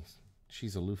enemy.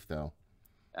 She's aloof though.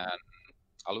 And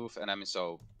aloof enemy,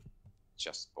 so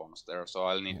just spawns there. So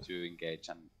I'll need to engage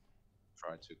and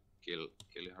try to kill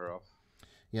her off.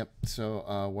 Yep.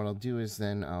 So what I'll do is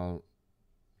then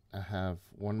I have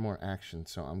one more action.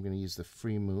 So I'm going to use the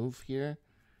free move here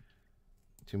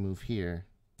to move here,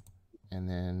 and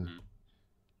then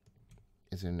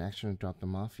is it an action to drop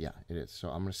them off? Yeah, it is. So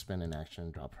I'm going to spend an action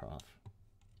and drop her off.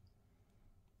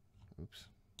 Oops.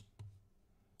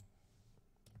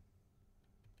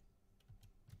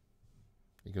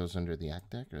 It goes under the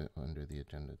act deck or under the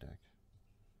agenda deck?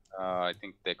 I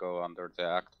think they go under the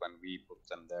act when we put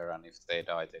them there, and if they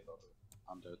die, they go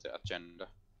under the agenda.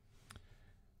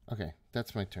 Okay,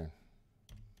 that's my turn.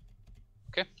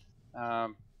 Okay.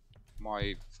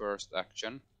 My first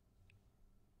action,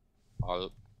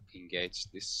 I'll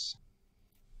engage this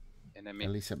enemy.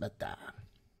 Elisabetta.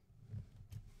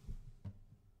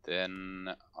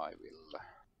 Then I will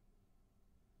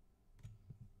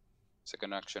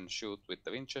second action, shoot with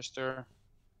the Winchester.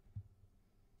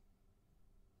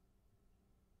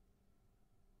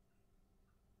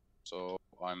 So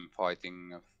I'm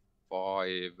fighting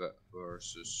 5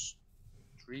 versus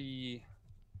 3.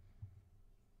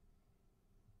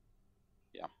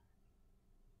 Yeah.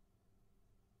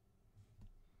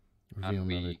 Reveal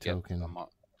another token. Oh,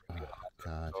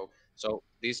 God. So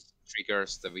this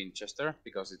triggers the Winchester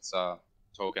because it's a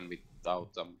token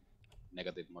without a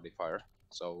negative modifier.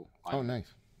 So I'm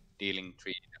nice. dealing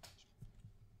 3 damage.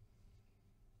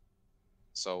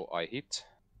 So I hit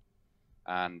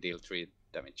and deal 3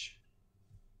 damage.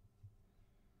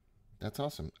 That's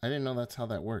awesome. I didn't know that's how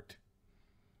that worked.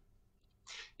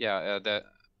 Yeah,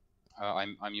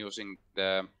 I'm using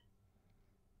the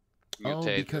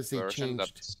mutated because they version.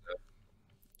 changed.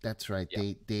 That's right.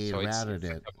 Yeah. They so errated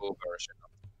it's it. a taboo version.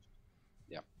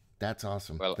 Yeah. That's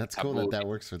awesome. Well, that's cool that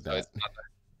works with that.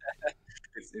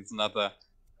 It's not a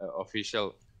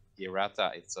official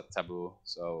errata. It's a taboo.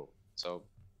 So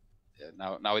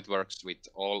now it works with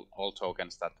all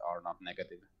tokens that are not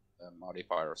negative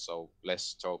modifiers. So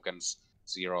less tokens,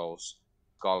 zeros,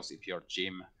 skulls if you're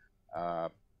Jim,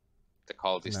 the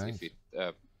cultist if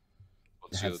it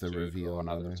puts you the reveal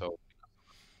another token.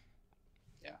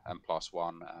 Yeah, and +1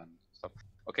 and stuff.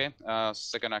 Okay,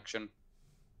 second action.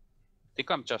 I think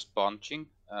I'm just punching,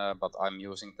 but I'm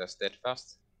using the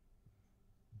steadfast.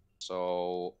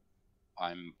 So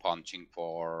I'm punching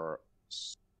for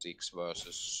 6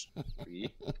 versus 3.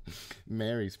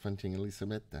 Mary's punching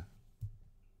Elisabetta.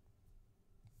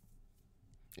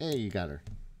 Hey, you got her.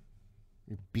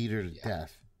 You beat her to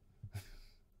death.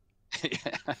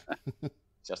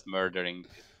 Just murdering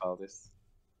all this.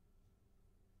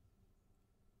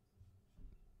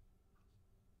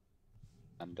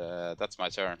 And that's my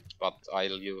turn, but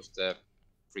I'll use the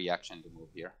free action to move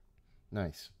here.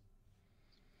 Nice.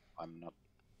 I'm not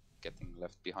getting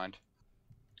left behind.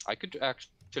 I could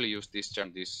actually use this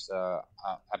turn, this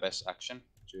Abbess action,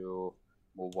 to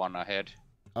move 1 ahead.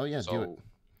 Oh yeah, do it.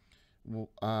 Well,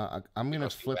 I'm gonna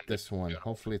flip this one.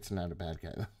 Hopefully, it's not a bad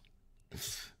guy.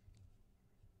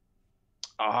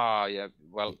 Yeah.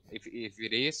 Well, if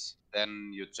it is,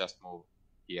 then you just move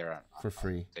here and for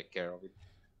free. I'll take care of it.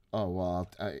 Oh well,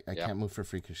 I can't move for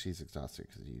free because she's exhausted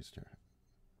because you used her.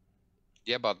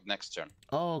 Yeah, but next turn.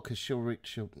 Oh, because she'll.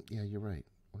 Yeah, you're right.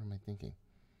 What am I thinking?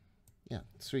 Yeah,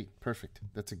 sweet, perfect.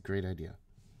 That's a great idea.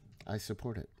 I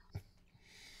support it.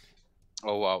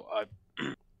 Oh wow!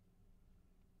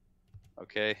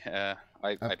 Okay,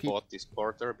 I bought this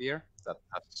porter beer that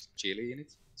has chili in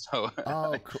it, so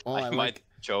cool. I might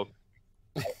choke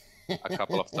a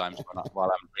couple of times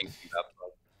while I'm drinking that.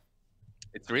 But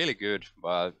it's really good,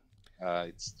 but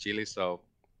it's chili, so.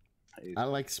 I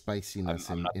like spiciness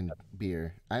in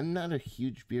beer. I'm not a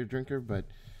huge beer drinker, but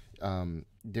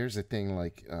there's a thing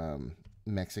like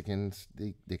Mexicans,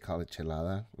 they call it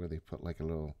chelada, where they put like a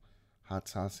little hot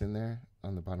sauce in there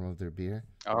on the bottom of their beer.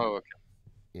 Oh, okay.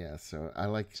 Yeah, so I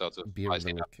like beer with a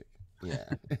little kick.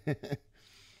 Yeah.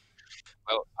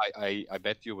 Well, I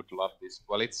bet you would love this.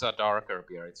 Well, it's a darker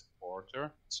beer. It's a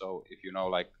porter. So if you know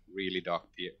like really dark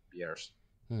beers.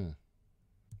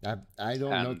 I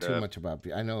don't know too much about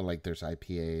beer. I know like there's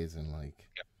IPAs and like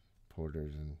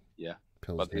porters and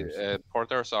pilsners. But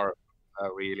porters are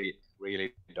really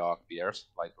dark beers.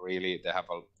 Like really, they have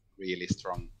a really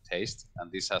strong taste. And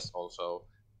this has also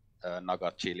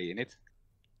naga chili in it.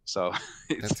 So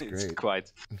it's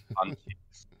quite punchy.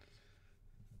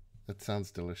 That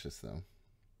sounds delicious, though.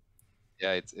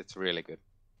 Yeah, it's really good.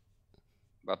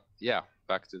 But yeah,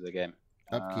 back to the game.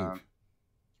 Upkeep.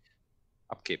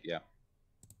 Upkeep, yeah.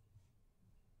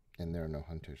 And there are no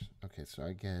hunters. Okay, so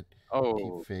I get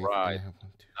keep faith. Right. I have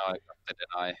one, two. Now I got the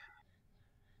deny.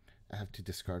 I have to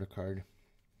discard a card.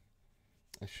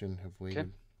 I shouldn't have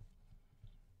waited.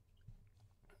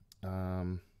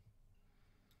 Okay.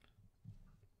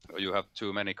 You have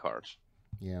too many cards.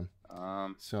 Yeah.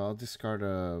 So I'll discard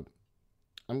a.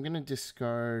 I'm gonna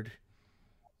discard.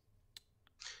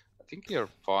 I think you're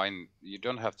fine. You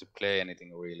don't have to play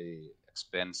anything really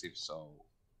expensive, so.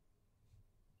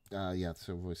 Yeah.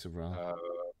 So Voice of Ra. Maybe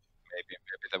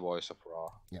the Voice of Ra.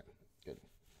 Yeah. Good.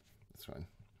 That's fine.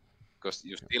 Because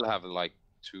you still have like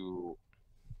 2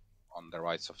 on the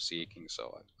Rites of Seeking,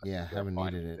 so I haven't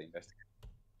needed it.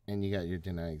 And you got your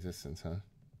Deny Existence, huh?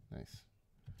 Nice.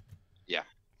 Yeah,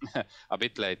 a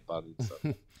bit late, but it's.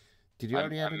 Did you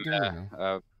already have it done?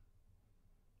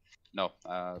 No,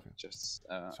 just.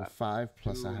 So 5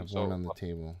 plus I have 1 on the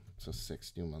table, so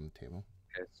 6 doom on the table.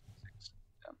 Okay, 6.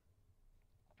 Yeah.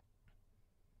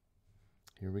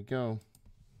 Here we go.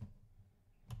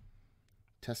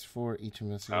 Test 4, each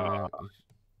investigator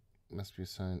must be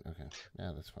assigned. Okay,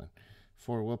 yeah, that's fine.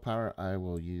 For willpower, I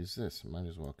will use this. Might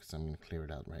as well, because I'm going to clear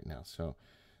it out right now. So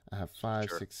I have 5,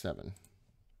 6, 7.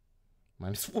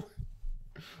 -4.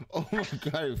 Oh my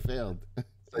god, it failed.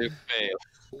 So you failed.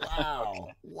 Wow.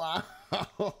 Okay. Wow.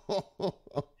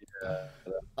 Yeah,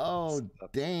 oh,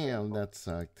 damn, that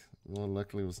sucked. Well,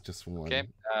 luckily it was just 1. Okay,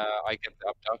 I get the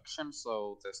abduction,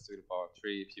 so test willpower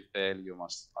 3. If you fail, you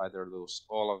must either lose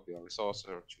all of your resources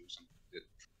or choose it.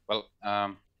 Well,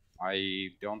 I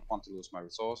don't want to lose my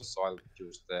resources, so I'll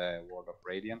choose the Word of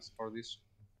Radiance for this.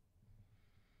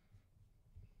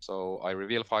 So I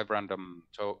reveal 5 random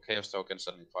chaos tokens,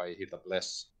 and if I hit a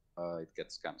bless, it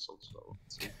gets cancelled. So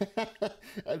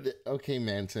okay,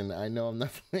 Manson, I know I'm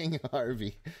not playing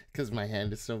Harvey because my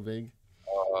hand is so big.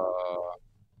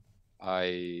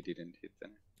 I didn't hit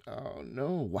any. Oh no!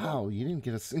 Wow, you didn't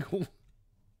get a single.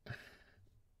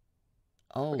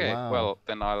 Oh okay, wow. Well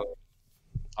then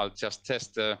I'll just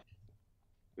test the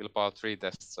willpower 3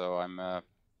 test. So I'm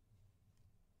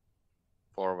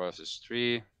 4 versus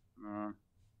 3.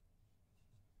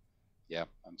 Yeah,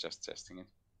 I'm just testing it.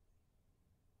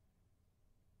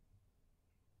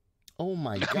 Oh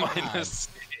my god.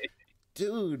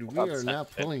 Dude, we are not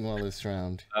pulling well this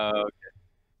round. Okay.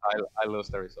 I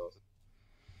lost the resources.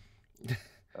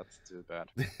 That's too bad.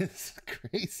 It's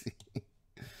crazy.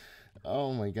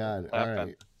 Oh my god. All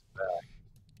right.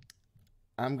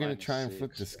 I'm going to try and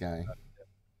flip this guy.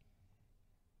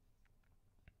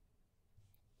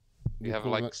 We have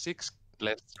like 6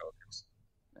 bless tokens.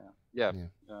 Yeah,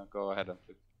 go ahead and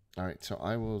flip. All right, so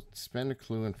I will spend a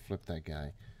clue and flip that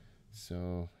guy.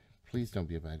 So please don't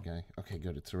be a bad guy. Okay,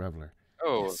 good. It's a Reveler.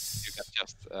 Oh, yes. You can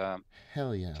just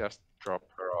hell yeah. Just drop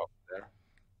her off there.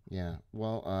 Yeah.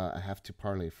 Well, I have to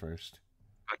parlay first.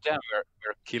 Again,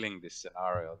 we're killing this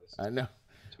scenario. I know.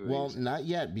 Well, easy. Not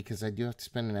yet, because I do have to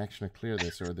spend an action to clear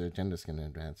this, or the agenda's going to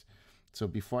advance. So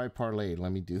before I parlay,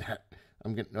 let me do that.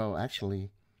 I'm gonna. No,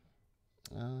 actually.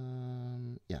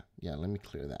 Yeah. Let me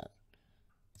clear that.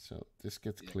 So this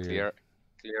gets cleared.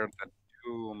 Clear the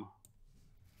tomb.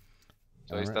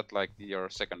 So is that like your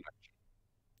second action?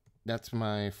 That's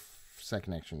my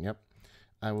second action. Yep.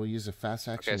 I will use a fast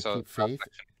action to keep faith.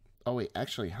 Oh wait,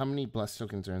 actually, how many blessed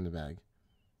tokens are in the bag?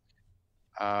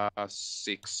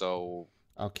 6. So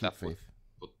I'll keep faith.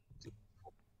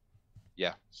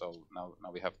 Yeah. So now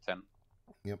we have 10.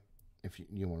 Yep. If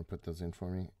you want to put those in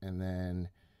for me, and then.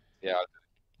 Yeah.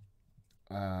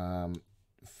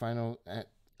 Final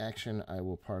action, I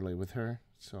will parlay with her.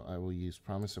 So I will use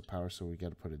Promise of Power. So we got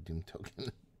to put a Doom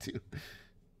token too.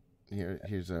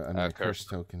 Here's a curse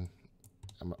token.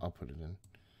 I'll put it in.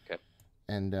 Okay.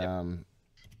 And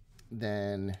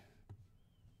then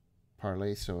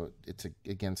parlay. So it's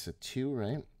against a 2,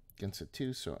 right? Against a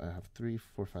 2. So I have 3,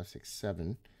 4, 5, 6,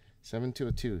 7. 7 to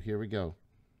a 2. Here we go.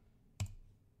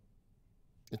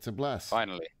 It's a bless.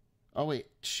 Finally. Oh wait,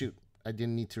 shoot! I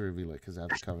didn't need to reveal it because I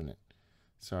have a covenant.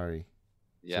 Sorry.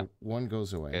 Yeah. So 1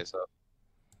 goes away. Okay, so.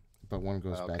 But 1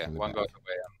 goes back in the 1 bag. goes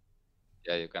away.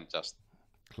 Yeah, you can just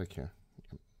click here.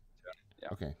 Yeah.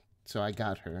 Okay, so I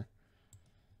got her.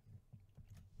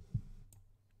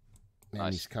 Man,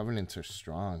 nice. These covenants are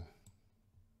strong.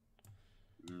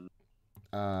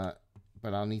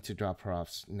 But I'll need to drop her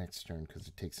off next turn because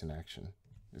it takes an action.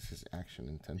 This is action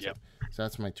intensive. Yep. So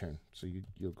that's my turn. So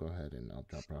you'll go ahead and I'll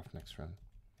drop her off next round.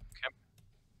 Okay.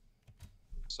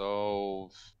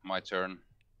 So my turn.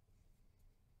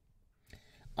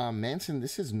 Manson,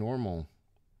 this is normal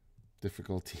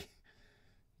difficulty.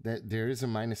 That there is a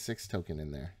 -6 token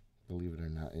in there, believe it or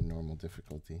not, in normal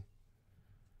difficulty.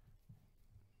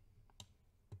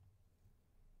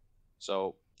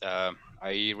 So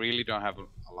I really don't have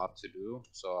a lot to do,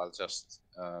 so I'll just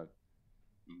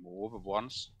move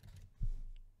once.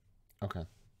 Okay.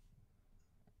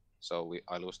 So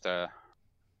I lose the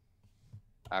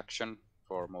action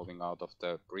for moving out of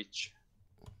the bridge.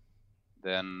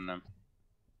 Then I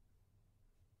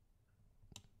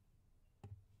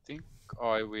think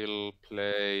I will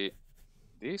play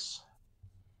this.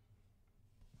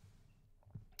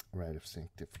 Rite of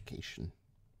Sanctification.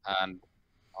 And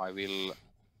I will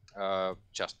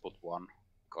just put one,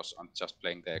 because I'm just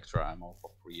playing the extra ammo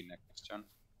for free next turn.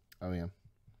 Oh, yeah.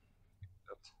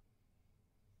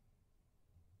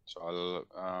 So I'll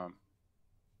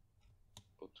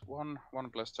put one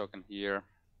plus token here.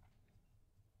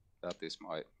 That is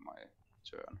my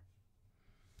turn.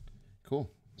 Cool.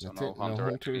 So that's no it. hunter No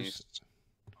hunters.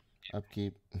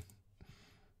 Upkeep.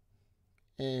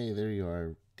 Hey, there you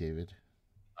are, David.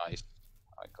 Nice.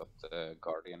 I got the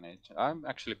Guardian Angel. I'm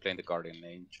actually playing the Guardian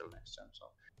Angel next turn.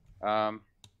 So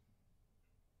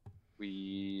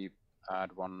we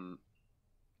add one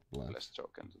less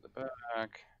token to the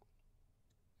back.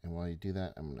 And while you do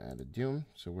that, I'm going to add a Doom.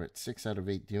 So we're at 6 out of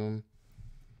 8 Doom.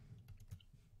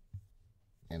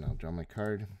 And I'll draw my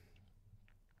card.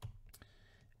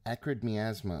 Acrid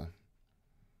Miasma.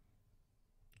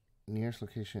 Nearest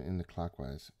location in the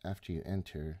clockwise. After you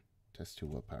enter, test 2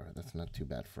 willpower. That's not too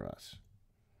bad for us.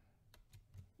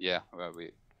 Yeah, well,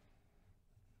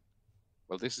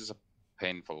 this is a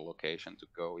painful location to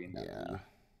go in. Yeah.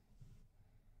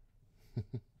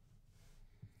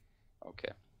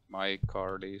 Okay, my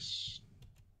card is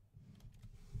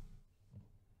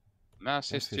Mass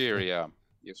Hysteria.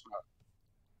 Use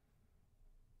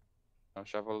now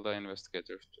shuffle the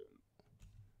investigators to.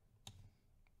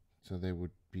 So they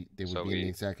would be in the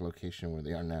exact location where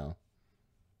they are now.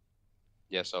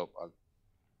 Yeah, so I'll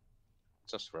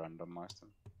just randomize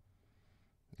them.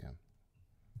 Yeah.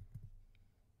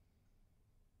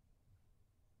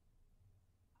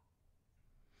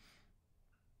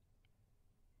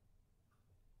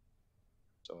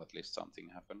 So at least something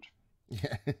happened.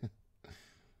 Yeah.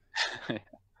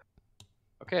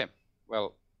 Okay,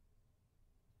 well.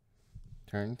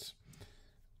 Turns.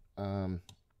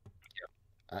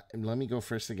 Let me go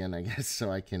first again, I guess, so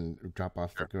I can drop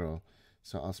off the girl.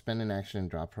 So I'll spend an action and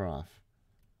drop her off.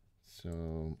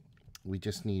 So we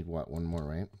just need what? One more,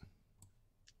 right?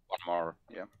 One more,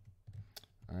 yeah.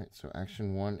 All right, so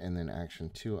action 1 and then action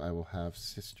 2, I will have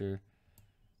Sister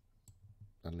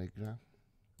Allegra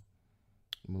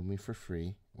move me for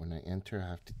free. When I enter, I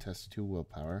have to test 2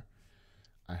 willpower.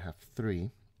 I have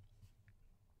 3.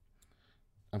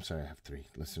 I'm sorry, I have 3.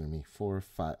 Listen to me. 4,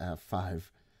 5. I have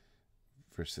 5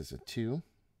 versus a 2.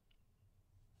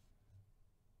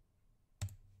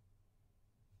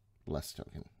 Less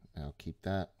token. I'll keep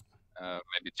that.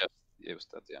 Maybe just use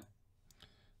that, yeah.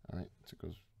 All right, so it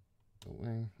goes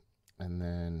away. And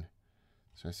then,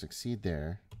 so I succeed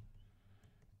there.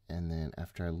 And then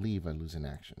after I leave, I lose an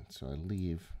action. So I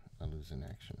leave, I lose an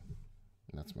action.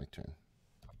 And that's my turn.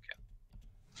 Okay.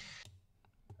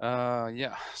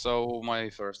 Yeah, so my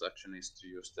first action is to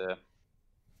use the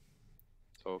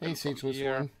token. Hey, Sageless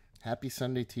One. Happy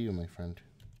Sunday to you, my friend.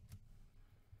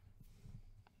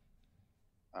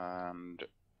 And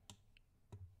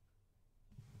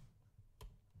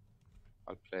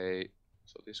I'll play,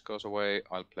 so this goes away,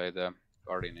 I'll play the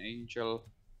Guardian Angel.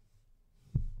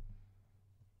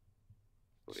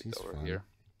 Put it over here.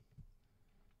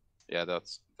 Yeah,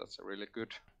 that's a really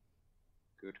good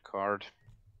card.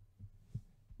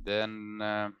 Then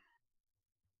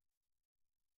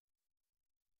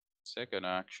second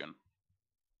action.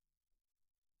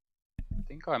 I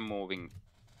think I'm moving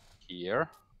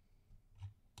here.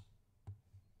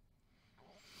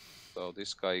 So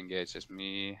this guy engages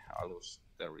me, I lose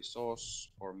the resource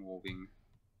for moving.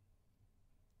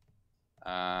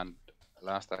 And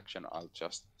last action, I'll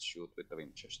just shoot with the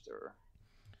Winchester.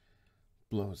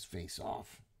 Blow his face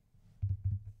off.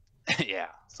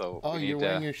 Yeah, so... Oh, you're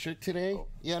wearing your shirt today? Oh.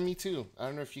 Yeah, me too. I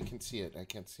don't know if you can see it. I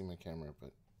can't see my camera,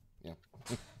 but yeah.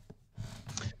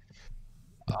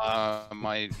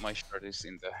 My shirt is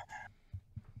in the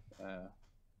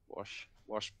wash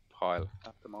pile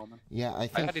at the moment. Yeah, I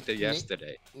think I had it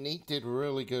yesterday. Nate did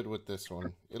really good with this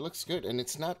one. It looks good, and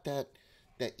it's not that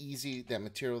easy, that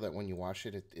material that when you wash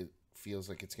it, it feels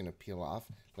like it's gonna peel off.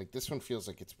 Like this one feels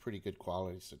like it's pretty good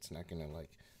quality, so it's not gonna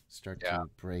like start to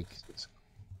break.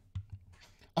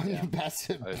 On your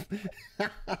passive.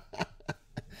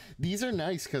 These are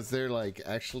nice because they're like,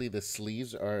 actually the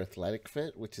sleeves are athletic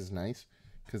fit, which is nice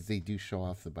because they do show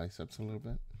off the biceps a little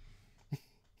bit.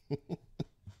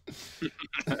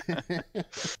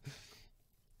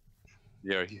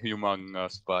 Your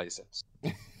humongous biceps.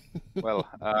 Well,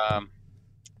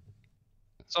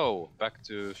 so back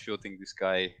to shooting this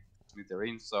guy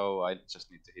smithereens. So I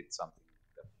just need to hit something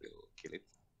that will kill it.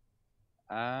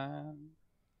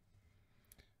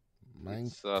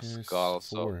 It's a skull, 4.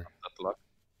 So not that luck.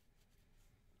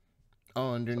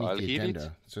 Oh, underneath so the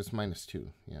agenda. So it's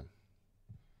 -2, yeah.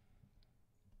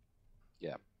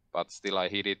 Yeah, but still I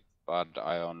hit it, but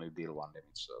I only deal 1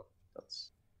 damage, so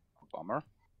that's a bummer.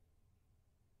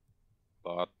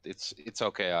 But it's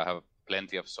okay, I have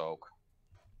plenty of soak.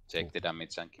 Take the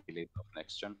damage and kill it off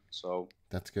next turn. So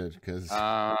that's good, because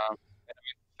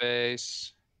enemy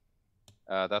face.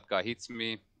 That guy hits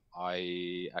me.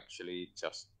 I actually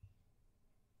just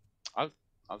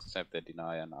I'll save the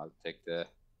deny and I'll take the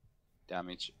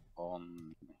damage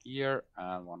on here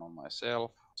and 1 on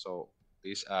myself. So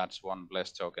this adds 1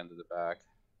 blessed token to the bag.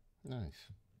 Nice.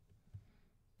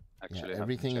 Actually, yeah,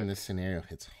 everything in this scenario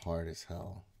hits hard as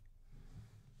hell.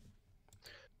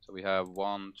 So we have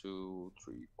 1, 2,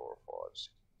 3, 4, 5,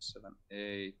 6, 7,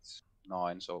 8,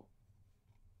 9. So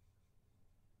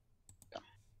yeah.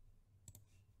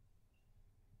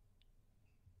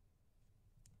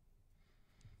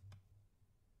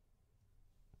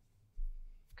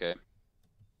 Okay.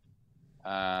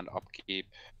 And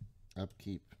upkeep.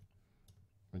 Upkeep.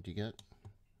 What'd you get?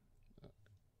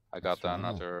 I got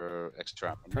another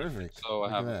extra. Perfect. So I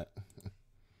have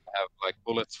like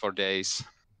bullets for days.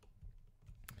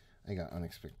 I got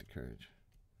unexpected courage.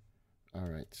 All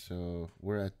right, so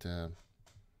we're at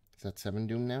is that 7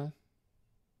 doom now?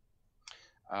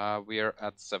 We are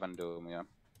at 7 doom, yeah.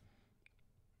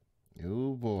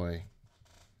 Oh boy,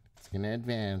 it's gonna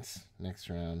advance next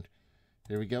round.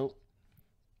 Here we go.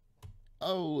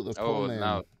 Oh, the Pullman.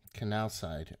 Now Canal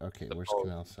side. Okay, where's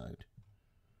Canal side?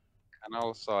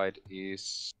 Canal side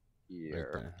is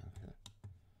here. Right there. Okay.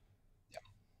 Yeah.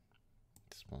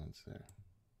 It spawns there.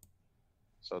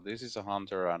 So this is a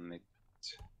hunter and it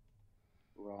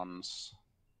runs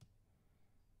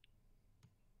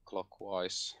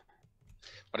clockwise.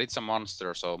 But it's a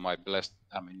monster, so my blessed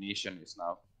ammunition is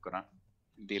now gonna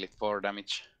deal it 4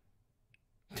 damage.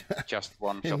 Just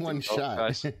 1 shot. In 1 shot.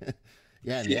 Guys.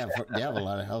 Yeah, and they have a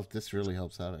lot of health. This really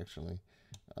helps out, actually.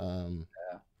 Yeah.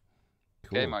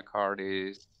 Cool. Okay, my card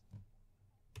is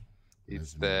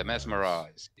the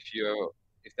Mesmerize.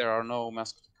 If there are no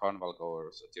masked carnival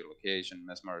goers at your location,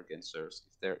 mesmerize gangsters.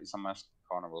 If there is a masked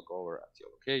carnival goer at your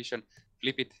location,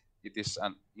 flip it. It is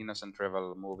an innocent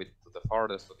travel. Move it to the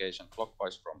farthest location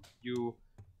clockwise from you.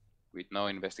 With no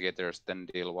investigators, then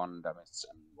deal 1 damage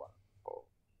and 1 horror.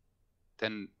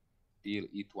 10 deal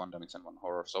it 1 damage and 1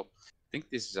 horror. So I think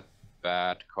this is a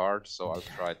bad card. So I'll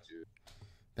try to.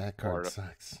 That card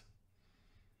sucks.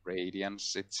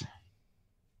 Radiance it.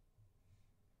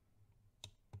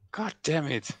 God damn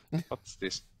it! What's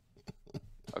this?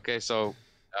 Okay, so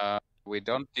we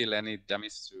don't deal any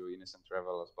damage to innocent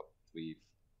travelers, but we.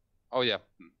 Oh yeah,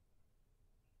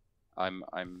 I'm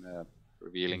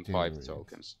revealing 5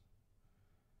 tokens.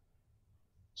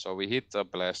 So we hit a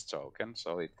blessed token,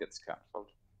 so it gets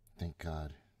cancelled. Thank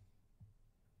God.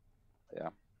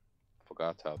 Yeah,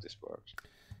 forgot how this works.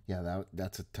 Yeah,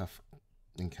 that's a tough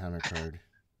encounter card.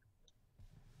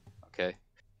 Okay,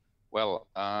 well,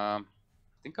 I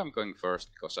think I'm going first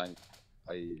because I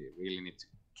really need to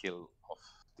kill off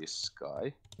this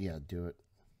guy. Yeah, do it.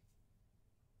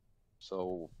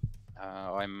 So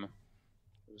I'm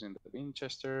using the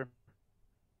Winchester.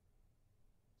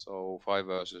 So 5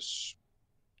 versus.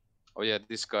 Oh yeah,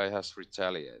 this guy has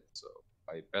retaliate, so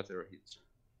I better hit.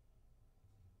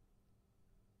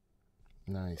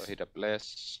 Nice. So I hit a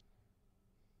bless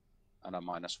and a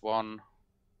 -1.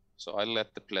 So I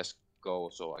let the bless go,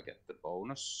 so I get the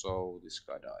bonus. So this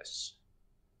guy dies.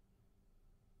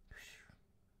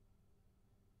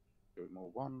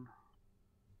 Remove 1.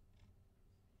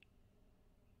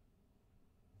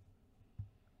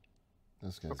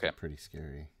 Those guys are pretty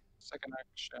scary. Second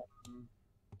action.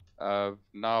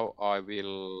 Now I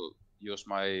will use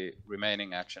my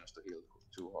remaining actions to heal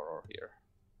 2 horror here.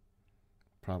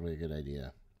 Probably a good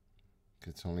idea.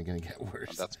 It's only going to get worse.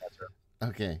 And that's my turn.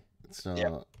 Okay,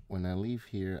 so when I leave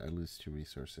here, I lose 2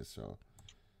 resources. So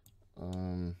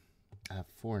I have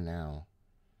 4 now.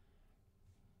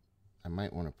 I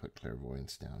might want to put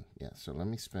Clairvoyance down. Yeah, so let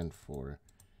me spend 4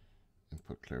 and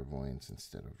put Clairvoyance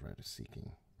instead of Rite of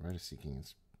Seeking. Rite of Seeking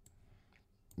is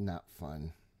not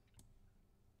fun.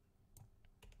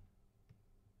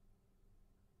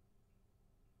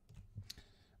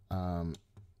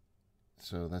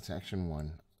 So that's action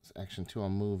 1. Action 2, I'll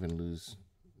move and lose.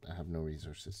 I have no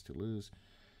resources to lose.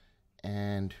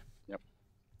 And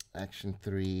action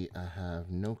 3, I have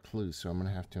no clue, so I'm going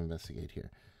to have to investigate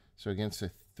here. So against a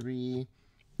 3,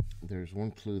 there's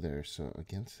 1 clue there. So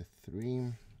against a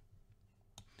 3,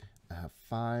 I have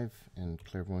 5, and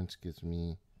clairvoyance gives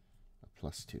me a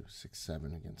 +2, 6,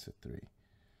 7 against a 3.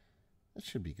 That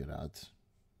should be good odds.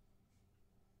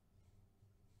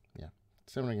 Yeah,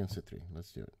 7 against a 3.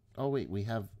 Let's do it. Oh wait, we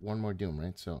have 1 more doom,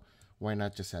 right? So why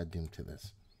not just add doom to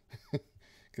this?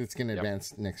 Because it's going to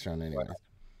advance next round anyway.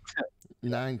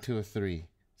 9 to a 3.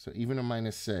 So even a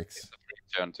 -6. It's a free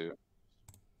turn too.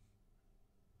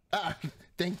 Ah,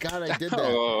 thank God I did that.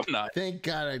 Oh, nice. Thank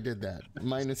God I did that.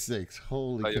 -6.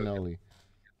 Holy cannoli.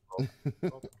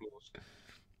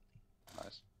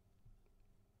 Nice.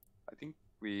 I think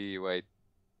we wait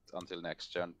until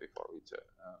next turn before we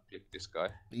flip this guy.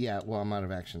 Yeah, well, I'm out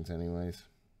of actions anyways.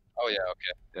 Oh yeah,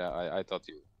 okay. Yeah, I thought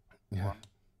you won.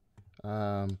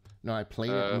 No, I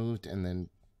played it, moved, and then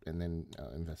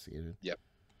investigated. Yep.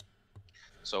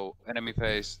 So enemy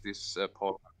phase, this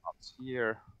Paul comes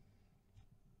here.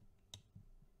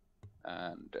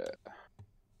 And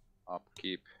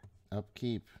upkeep.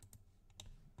 Upkeep.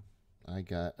 I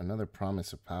got another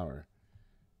promise of power.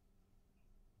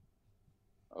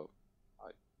 Oh,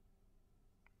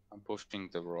 I'm pushing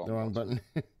the wrong button.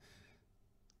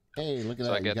 Hey, look at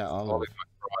so that! I get you got all of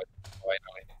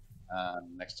finally.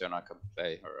 And next turn I can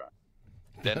play her.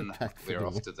 Then we're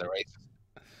off to the race.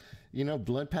 You know,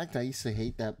 Blood Pact, I used to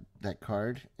hate that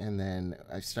card, and then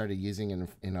I started using it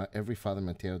in every Father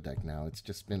Mateo deck now. It's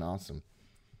just been awesome.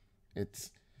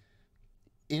 It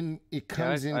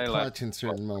comes in clutch in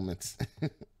certain moments.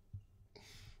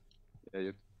 Yeah,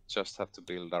 you just have to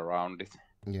build around it.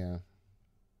 Yeah.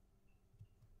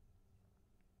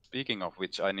 Speaking of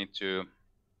which, I need to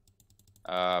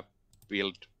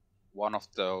build one of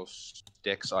those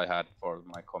decks I had for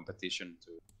my competition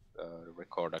to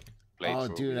record a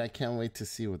playthrough. Oh, dude, I can't wait to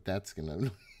see what that's gonna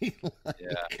be like.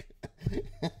 Yeah.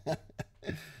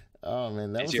 Oh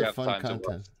man, that was a fun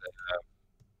content.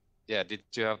 Did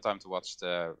you have time to watch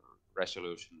the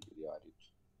resolution video I did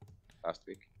last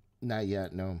week? Not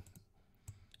yet, no.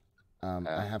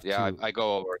 I have to. Yeah, I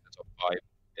go over the top 5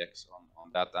 decks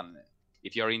on that, and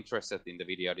if you're interested in the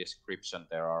video description,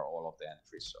 there are all of the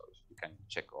entries, so you can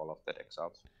check all of the decks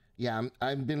out. Yeah,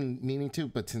 I've been meaning to,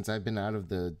 but since I've been out of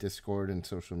the Discord and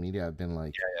social media, I've been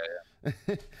like,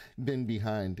 been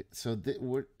behind. So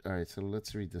all right. So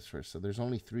let's read this first. So there's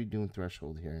only 3 Doom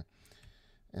Threshold here,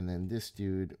 and then this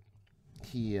dude,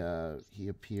 he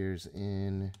appears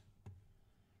in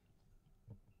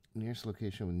nearest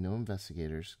location with no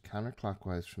investigators,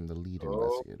 counterclockwise from the lead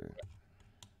investigator.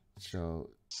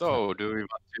 So do we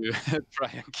want to try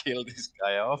and kill this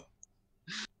guy off?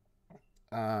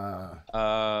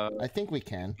 I think we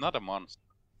can. Not a monster.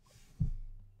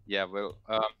 Yeah, well,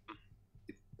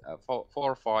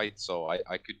 4 fights, so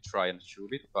I could try and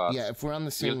shoot it, but yeah, if we're on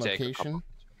the same location,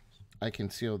 I can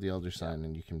seal the Elder Sign,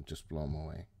 and you can just blow him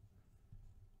away.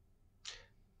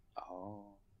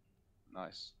 Oh,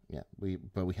 nice. Yeah,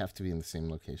 but we have to be in the same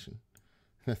location.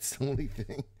 That's the only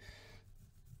thing.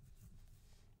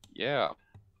 Yeah,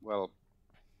 well,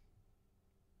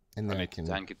 and then I need to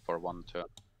tank it for 1 turn.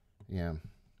 Yeah.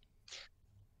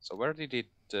 So where did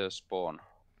it spawn?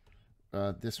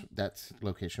 That's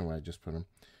location where I just put him.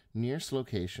 Nearest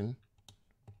location.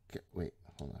 Wait,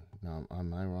 hold on. No,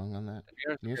 am I wrong on that?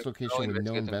 Nearest location with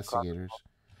no investigators.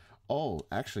 Oh,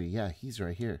 actually, yeah, he's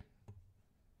right here.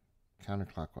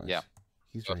 Counterclockwise. Yeah,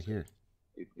 he's right here.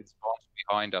 It spawns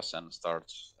behind us and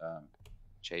starts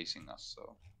chasing us.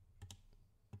 So.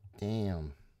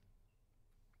 Damn.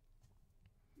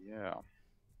 Yeah,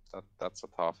 that's a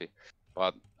toughie,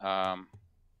 but I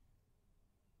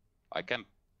can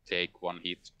take 1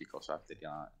 hit because I have the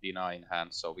deny in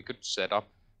hand. So we could set up,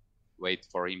 wait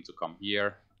for him to come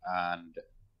here, and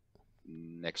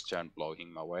next turn blow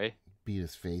him away. Beat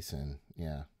his face in,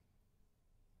 yeah.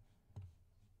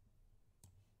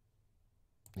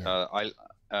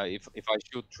 If I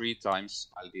shoot 3 times,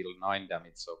 I'll deal 9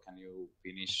 damage. So can you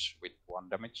finish with 1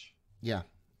 damage? Yeah,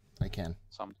 I can.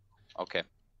 Okay,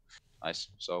 nice.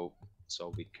 So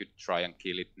we could try and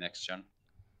kill it next turn.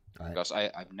 Right. Because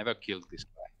I've never killed this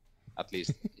guy, at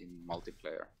least in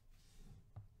multiplayer.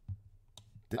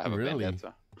 I have a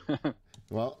vendetta.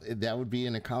 Well, that would be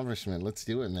an accomplishment. Let's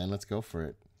do it, man. Let's go for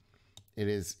it. It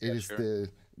is sure. the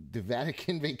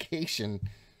Vatican vacation.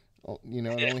 You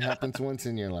know, it only happens once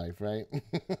in your life, right?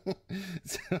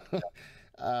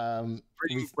 Spring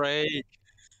break.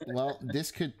 Well,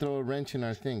 this could throw a wrench in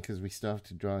our thing because we still have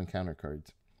to draw encounter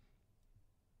cards.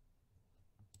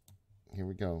 here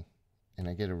we go. And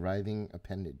I get a writhing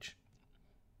appendage.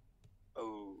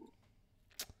 Oh.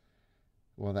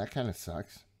 Well, that kind of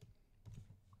sucks.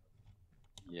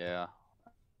 Yeah.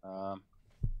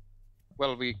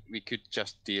 Well, we could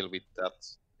just deal with that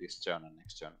this turn and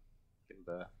next turn. Kill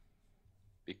the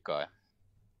big guy.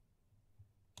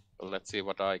 Well, let's see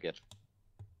what I get.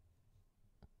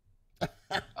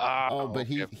 Oh, but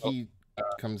okay. he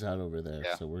comes out over there,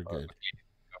 yeah. So we're good.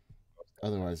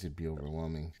 Otherwise, it'd be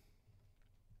overwhelming.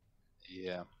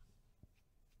 Yeah.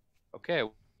 Okay.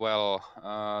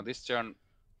 Well, this turn,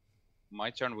 my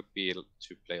turn would be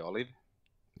to play Olive.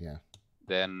 Yeah.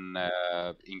 Then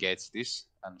engage this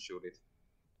and shoot it.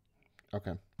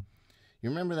 Okay. You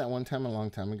remember that one time a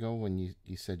long time ago when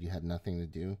you said you had nothing to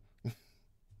do?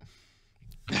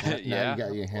 now yeah. You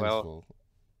got your hands full.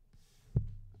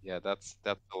 Yeah, that's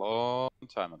a long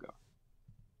time ago.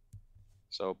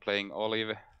 So playing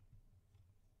Olive,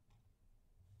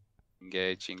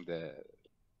 engaging the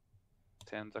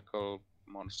tentacle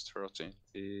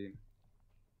monstrosity,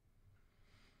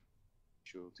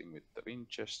 shooting with the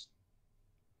Winchester.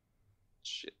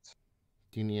 Shit.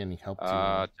 Do you need any help?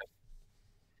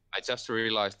 I just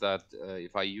realized that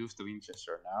if I use the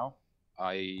Winchester now,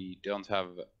 I don't have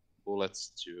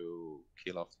bullets to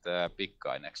kill off the big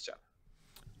guy next turn.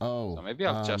 Oh. So maybe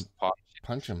I'll just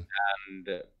punch him.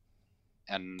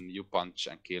 And you punch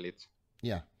and kill it.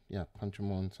 Yeah. Punch him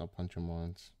once. I'll punch him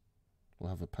once. We'll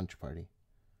have a punch party.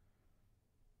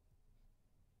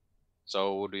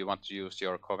 So do you want to use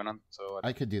your Covenant? So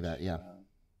I could do that. Yeah.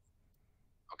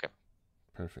 Okay.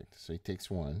 Perfect. So he takes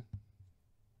 1.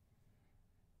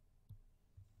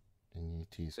 Then you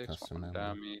need to use custom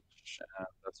damage.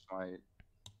 That's my.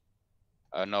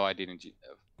 No, I didn't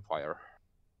fire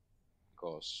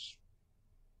because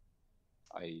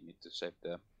I need to save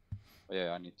the. Oh,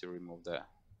 yeah, I need to remove the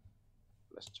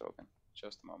less token.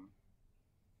 Just a moment.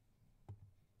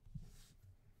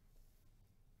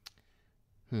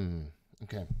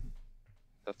 Okay.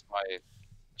 That's my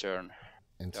turn.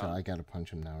 And so I gotta punch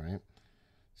him now, right?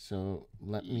 So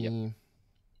let me.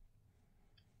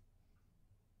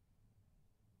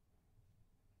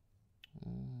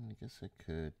 I guess I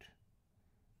could.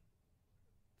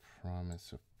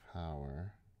 Promise of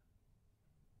Power.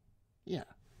 Yeah.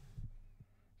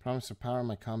 Promise of Power,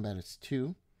 my combat is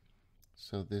 2.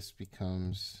 So this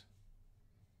becomes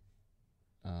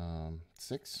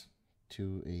 6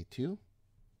 to a 2.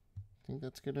 I think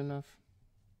that's good enough.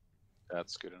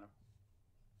 That's good enough.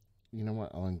 You know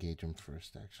what? I'll engage him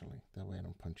first, actually. That way I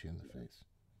don't punch you in the face.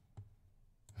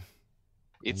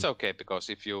 It's okay, because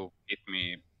if you hit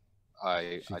me,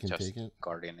 I just take it?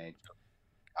 Guardian Angel.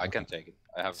 I can take it.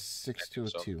 I have 6 to a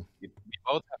 2. We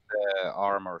both have the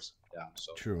armors down,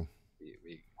 so true.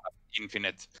 We have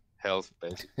infinite health,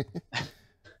 basically.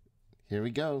 Here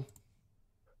we go.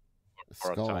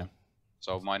 For a time.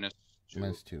 So -2.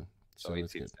 -2. So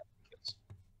it's good. Kills.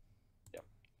 Yeah.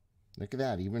 Look at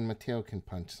that. Even Mateo can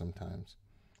punch sometimes.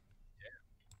 Yeah.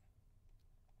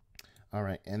 All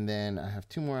right, and then I have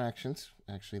 2 more actions.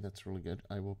 Actually, that's really good.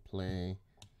 I will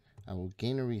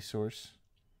gain a resource.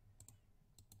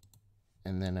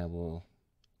 And then I will...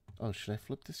 Oh, should I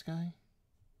flip this guy?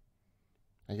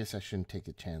 I guess I shouldn't take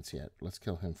a chance yet. Let's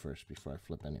kill him first before I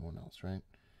flip anyone else, right?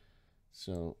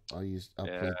 So I'll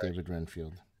play David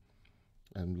Renfield.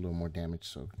 And a little more damage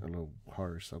soak, a little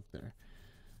horror soak there.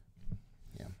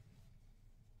 Yeah.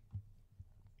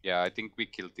 Yeah, I think we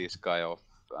killed this guy off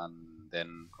and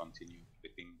then continue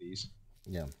flipping these.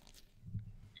 Yeah.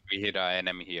 If we hit an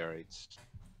enemy here,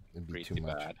 it'd be pretty too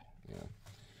much. bad. Yeah.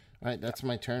 All right, that's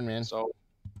my turn, man. So,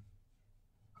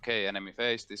 okay, enemy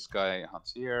face. This guy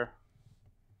hunts here.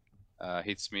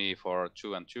 Hits me for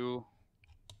 2 and 2.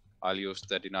 I'll use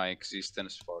the deny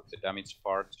existence for the damage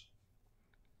part.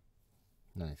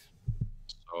 Nice.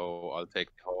 So I'll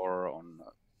take the horror on.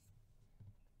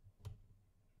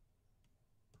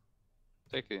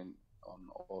 Take it on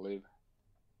Olive.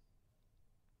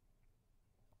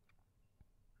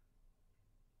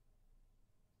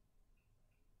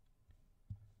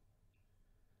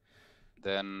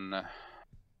 Then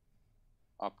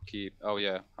upkeep. Oh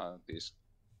yeah, this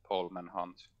poleman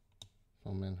hunt.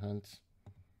 Poleman hunts.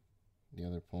 The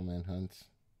other poleman hunts.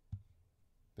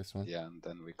 This one. Yeah, and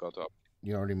then we go to.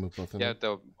 You already moved both of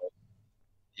them.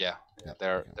 Yeah,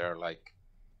 they're like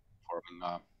forming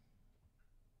a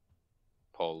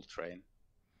pole train.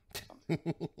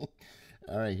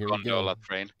 All right, here we go. Gondola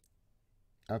train.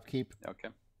 Upkeep. Okay.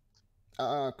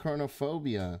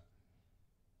 Chronophobia.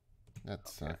 That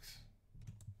sucks.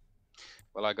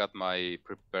 Well, I got my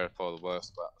prepare for the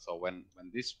worst. So when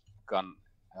this gun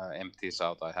empties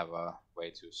out, I have a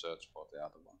way to search for the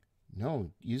other one.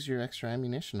 No, use your extra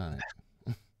ammunition on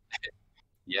it.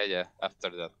 Yeah, after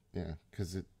that. Yeah,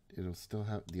 because it'll still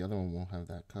have, the other one won't have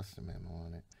that custom ammo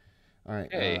on it. All right.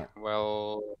 Okay,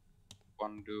 well,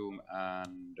 one doom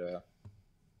and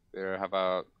we have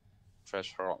a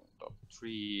threshold of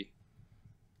 3.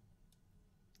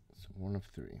 So 1 of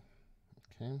 3.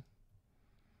 Okay.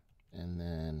 And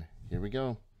then here we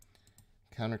go.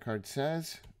 Counter card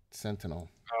says Sentinel.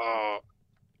 Oh,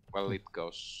 well, it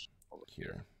goes over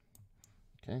here.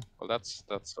 Okay. Well, that's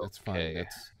okay. Fine.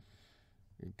 That's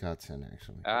godsend,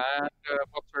 actually. And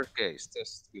what's case?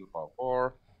 Test willpower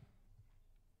 4.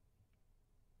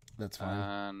 That's fine.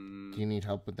 And do you need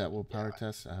help with that willpower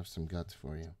test? I have some guts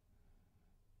for you.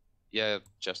 Yeah,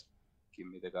 just give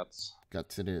me the guts.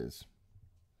 Guts it is.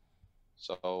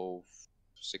 So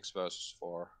 6 versus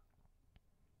 4.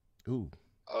 Ooh.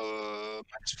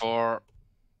 Max 4.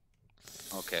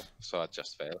 Okay, so I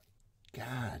just failed.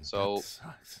 God, so that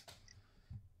sucks.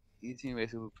 Each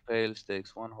invasion who fails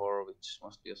takes 1 horror, which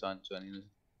must be assigned to an.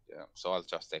 Yeah, so I'll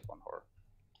just take 1 horror.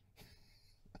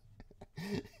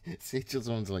 Sachel's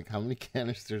one's like, how many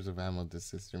canisters of ammo does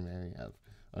Sister Mary have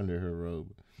under her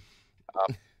robe?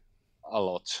 A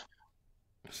lot.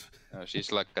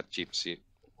 She's like a gypsy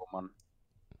woman.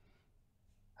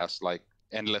 Has like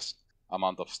endless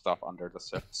amount of stuff under the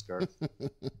skirt.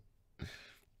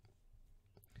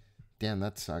 Damn,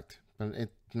 that sucked. But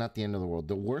it's not the end of the world.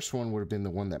 The worst one would have been the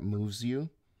one that moves you.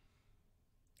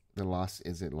 The Lost,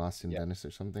 is it Lost in Venice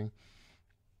or something?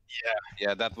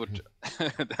 Yeah, that would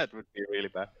that would be really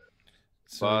bad.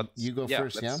 So but you go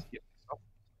first, yeah?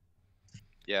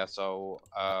 Yeah, so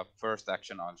first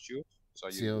action I'll shoot. So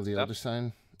you seal the other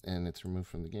sign, and it's removed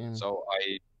from the game. So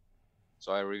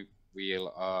I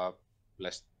reveal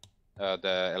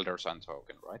the Elder Sign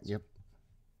token, right? Yep.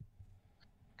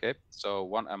 Okay, so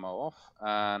 1 ammo off,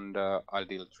 and I'll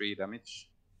deal 3 damage.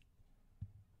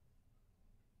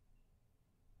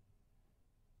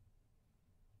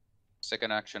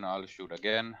 Second action, I'll shoot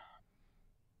again.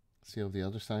 Seal the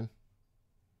other sign.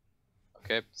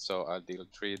 Okay, so I'll deal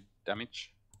 3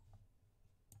 damage.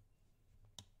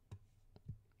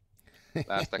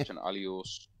 Last action, I'll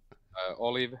use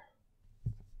Olive.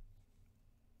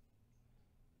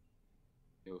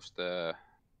 Use the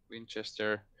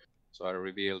Winchester. So I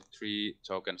reveal 3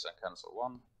 tokens and cancel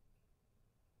 1.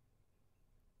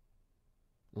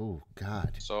 Oh,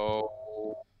 God. So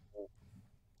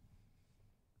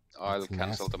I'll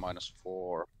cancel the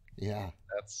 -4. Yeah.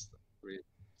 That's really.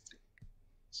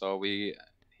 So we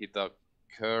hit a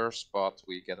curse, but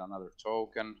we get another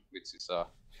token, which is a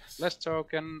bless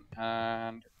token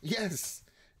and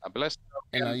a bless token.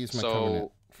 And I'll use my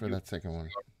covenant for that second one.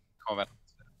 Covenant.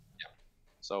 Yeah.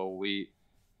 So we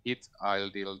hit.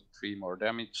 I'll deal 3 more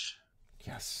damage.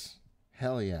 Yes.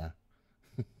 Hell yeah.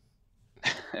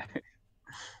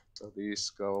 So these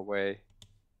go away.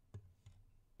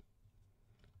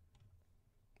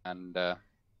 And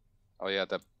oh yeah,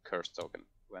 the curse token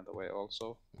went away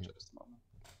also. Just a moment.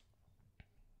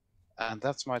 And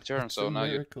that's my turn. So now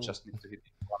you just need to hit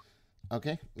 1.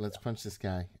 Okay, let's punch this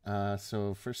guy.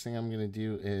 So first thing I'm gonna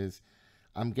do is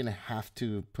I'm gonna have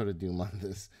to put a doom on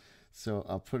this. So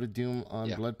I'll put a doom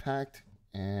on Blood Pact,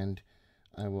 and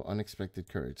I will unexpected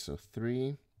courage. So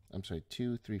 2,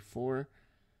 3, 4,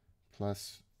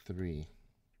 plus 3.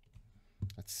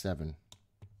 That's 7,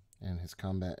 and his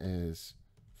combat is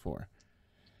 4.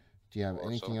 Do you have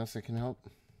anything else that can help?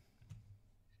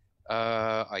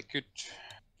 I could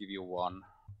give you 1.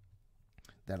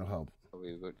 That'll help. So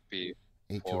we would be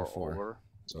 8 4 to 4. Over.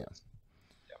 So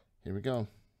yeah. Here we go.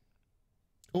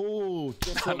 Oh,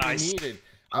 just what we needed.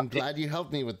 I'm glad you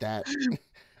helped me with that.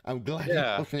 I'm glad you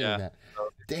helped me with that. So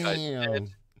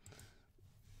damn.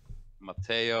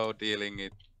 Mateo dealing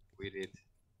with it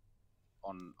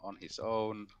on his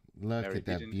own. Look at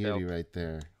that beauty right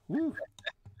there. Woo.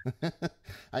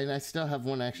 I still have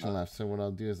 1 action left, so what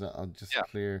I'll do is I'll just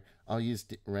clear. I'll use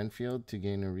Renfield to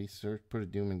gain a resource, put a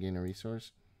doom and gain a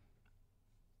resource.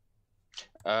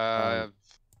 And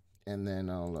then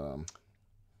I'll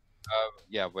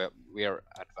yeah, we are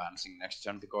advancing next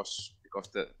turn because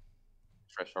the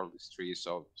threshold is 3.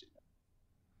 So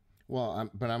well,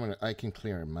 I can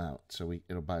clear him out, so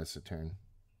it'll buy us a turn.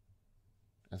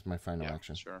 That's my final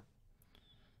action. Sure.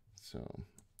 So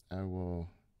I will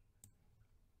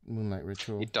Moonlight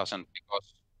Ritual. It doesn't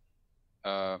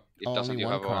because it doesn't. You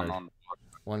have card. 1 on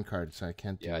 1 card, so I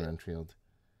can't do Renfield.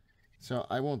 So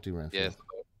I won't do Renfield.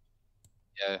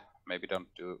 Yeah, maybe don't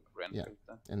do Renfield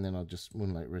then. And then I'll just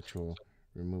Moonlight Ritual,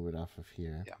 remove it off of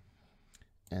here. Yeah.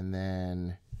 And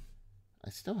then I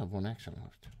still have 1 action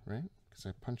left, right? Because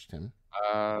I punched him.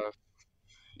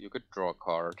 You could draw a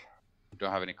card. You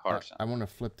don't have any cards. I want to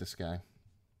flip this guy.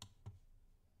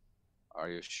 Are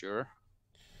you sure?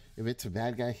 If it's a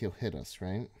bad guy, he'll hit us,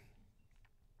 right?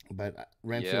 But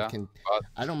Renfield can. But,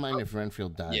 I don't mind if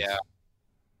Renfield dies. Yeah.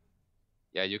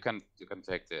 Yeah, you can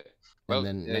take the. Well,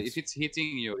 if it's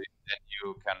hitting you, then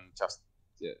you can just,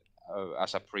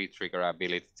 as a pre-trigger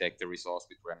ability, take the resource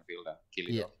with Renfield and kill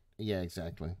it off. Yeah,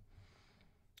 exactly.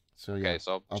 So yeah,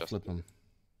 so I'll flip him.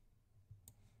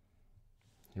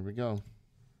 Here we go.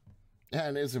 Yeah,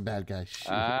 it is a bad guy.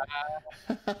 Bad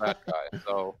guy.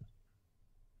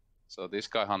 So this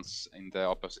guy hunts in the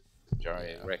opposite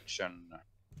direction.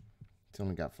 It's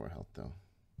only got 4 health though.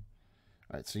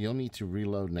 All right, so you'll need to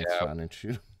reload next round and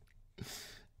shoot.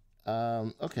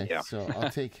 Okay, so I'll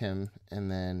take him,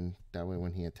 and then that way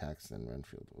when he attacks, then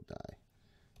Renfield will die.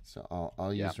 So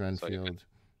I'll use Renfield,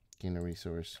 gain a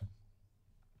resource,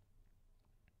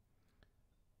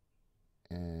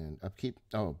 and upkeep.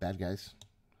 Oh, bad guys.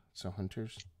 So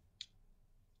hunters.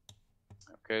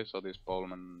 Okay, so this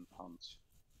bowman hunts.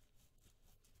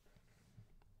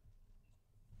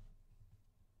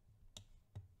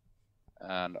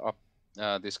 And up.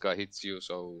 This guy hits you,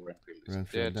 so Renfield is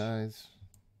dead. Dies.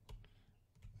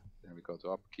 Then we go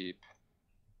to upkeep.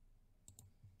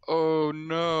 Oh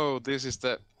no! This is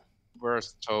the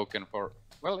worst token for.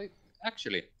 Well,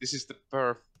 actually, this is the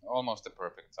almost the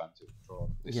perfect time to draw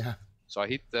this. Yeah. So I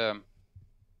hit the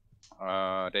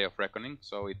Day of Reckoning,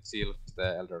 so it seals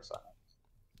the Elder Sign.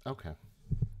 Okay,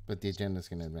 but the agenda's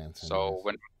gonna advance. So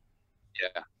when,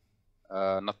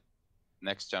 not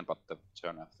next turn, but the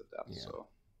turn after that. Yeah.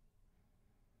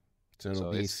 So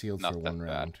it'll be sealed for 1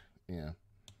 round. Yeah,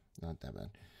 not that bad.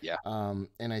 Yeah.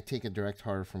 And I take a direct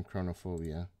horror from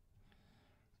Chronophobia.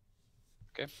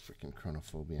 Okay. Freaking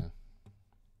Chronophobia.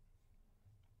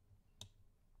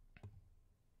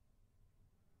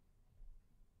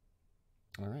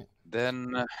 All right.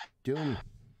 Then Doom.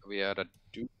 We add a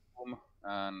Doom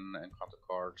and encounter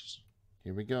cards.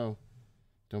 Here we go.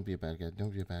 Don't be a bad guy.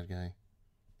 Don't be a bad guy.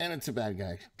 And it's a bad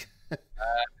guy. It's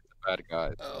a bad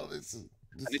guy. Oh, this is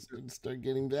going to start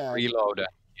getting bad. Reload.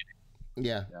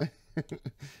 Yeah.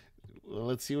 Well,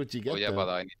 let's see what you get. Oh yeah, though. But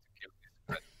I need to kill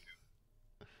this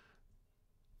guy.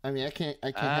 I mean, I can't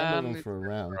handle him for a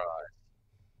round. Right.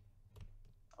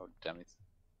 Oh damn it!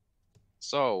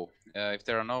 So if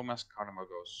there are no mass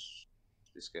Carnivagos,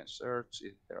 this can search.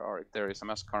 If there is a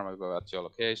mass Carnivago at your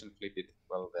location, flip it.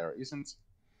 Well, there isn't.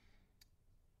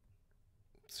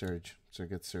 Surge. So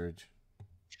get surge.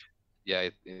 Yeah,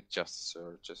 it just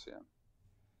surges. Yeah.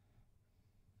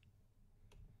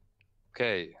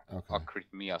 Okay. Acrid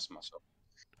miasma. So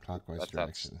clockwise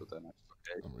direction. To the next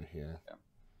Over here. Yeah.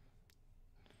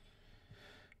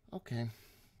 Okay.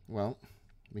 Well,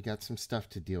 we got some stuff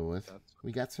to deal with.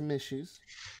 We got some issues.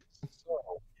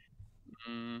 So,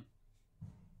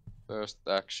 first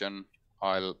action,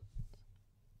 I'll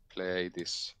play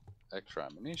this extra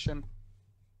ammunition.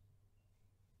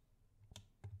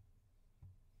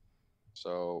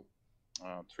 So,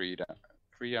 3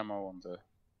 ammo on the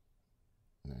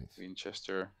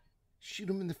Winchester. Shoot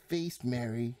him in the face,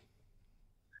 Mary.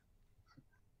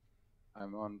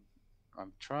 I'm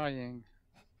trying.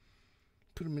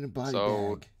 Put him in a body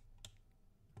bag.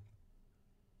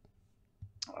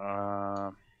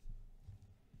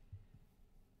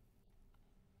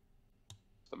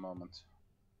 The moment.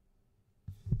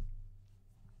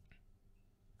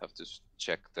 Have to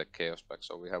check the chaos pack.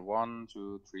 So we have 1,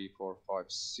 2, 3, 4, 5,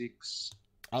 6.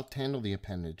 I'll handle the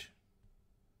appendage.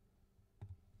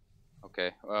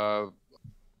 Okay.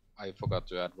 I forgot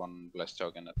to add 1 blessed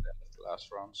token at the end of the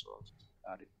last round, so I'll just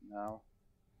add it now.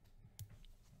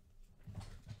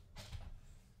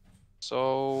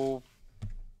 So,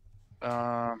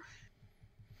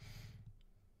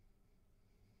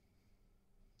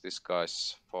 this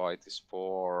guy's fight is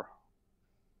 4.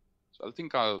 So I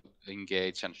think I'll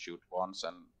engage and shoot once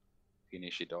and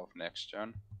finish it off next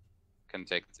turn. Can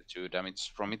take the 2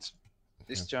 damage from it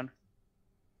this turn.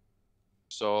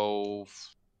 So,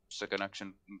 second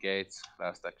action engage,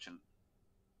 last action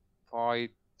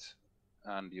fight,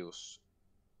 and use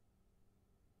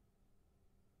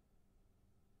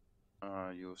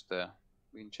the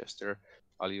Winchester.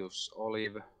 I'll use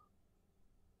Olive.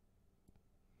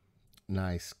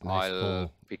 Nice.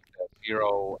 I'll pick the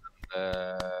 0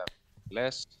 and the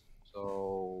Bless.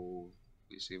 So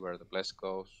we see where the Bless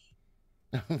goes.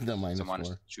 The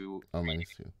 -4. -2. Oh,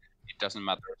 -2. It doesn't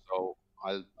matter. So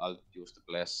I'll use the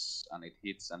Bless, and it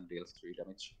hits and deals 3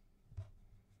 damage.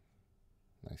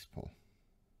 Nice pull.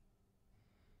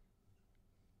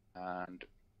 And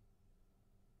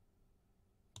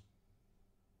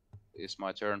it's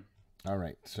my turn. All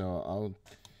right, so I'll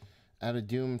add a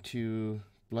Doom to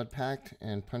Blood Pact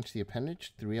and punch the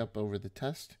appendage. 3 up over the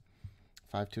test.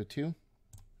 5 to a 2.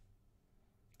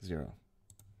 0.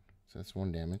 So that's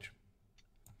 1 damage.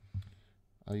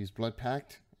 I'll use Blood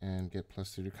Pact and get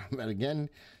 +2 to combat again.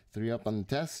 3 up on the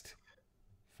test.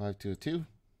 5 to a 2.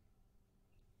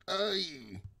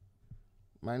 -3.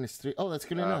 Oh, that's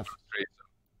good enough. 3, so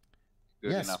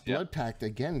good yes, enough, Blood Pact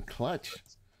again, clutch.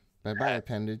 Bye-bye,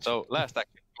 appendage. So last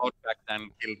action, Blood Pact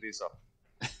and kill this off.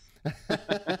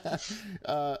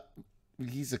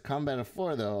 He's a combat of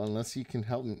 4 though, unless you can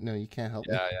help me. No, you can't help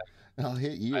me. Yeah. I'll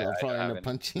hit you. I'll probably end up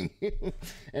punching you.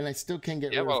 And I still can't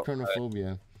get rid of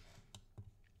Chronophobia.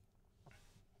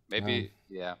 Maybe,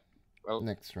 yeah. Well,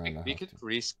 next round we could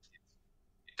risk it.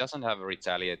 It doesn't have a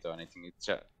retaliate or anything. It's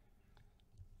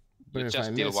but if I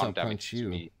miss, I'll punch you.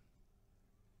 Me.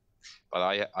 But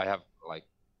I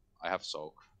have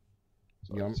soak.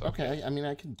 So yeah, okay. I mean,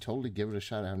 I can totally give it a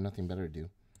shot. I have nothing better to do.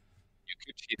 You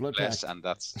could hit Blood less, Pact. And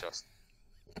that's just...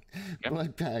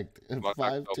 Blood Pact.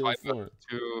 5 to a 4.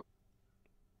 2.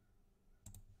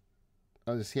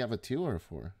 Oh, does he have a 2 or a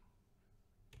 4?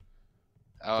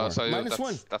 Oh, so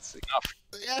 -1. That's enough.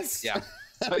 Yes! Yeah.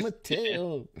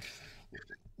 Mateo!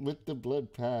 With the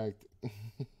Blood Pact.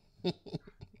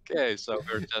 Okay, so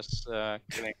we're just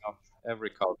killing off every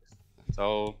cultist.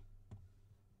 So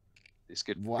this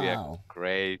could be a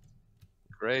great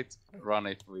run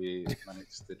if we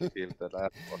manage to defeat the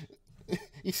last one.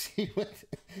 You see what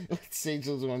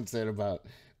Sagel's once said about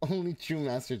only true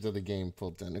masters of the game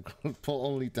pull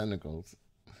only tentacles.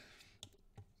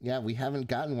 Yeah, we haven't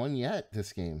gotten one yet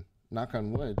this game. Knock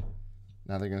on wood.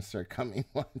 Now they're gonna start coming.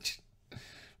 Watch.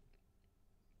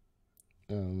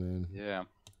 Oh man. Yeah.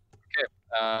 Okay.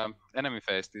 Enemy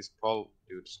phase. These pole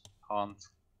dudes can't.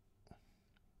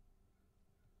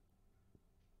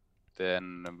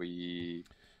 Then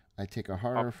I take a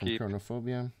horror from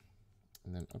Chronophobia,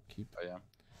 and then upkeep. Oh yeah.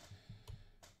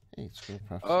 Hey, scroll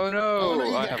prophecy. Oh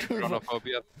no! I have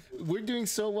Chronophobia. We're doing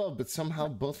so well, but somehow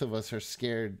both of us are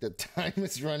scared that time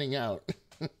is running out.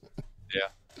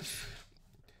 Yeah.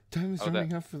 Time is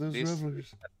running out for those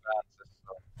revelers.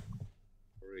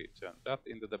 Return that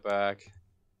into the bag.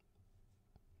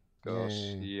 Goes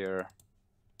here.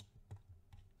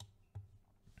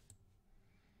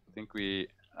 I think we.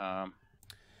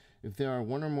 If there are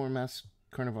 1 or more mass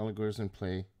Carnivale Gores in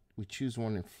play, we choose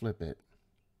one and flip it.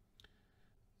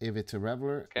 If it's a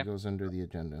reveler, it goes under the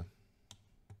agenda.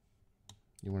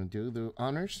 You want to do the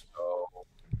honors? So,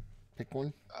 pick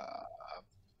one.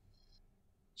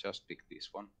 Just pick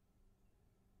this one.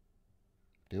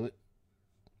 Do it.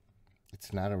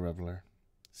 It's not a reveler.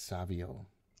 Savio.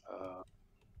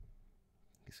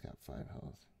 He's got 5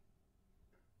 health.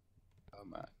 Oh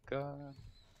my god.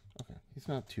 Okay, he's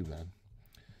not too bad.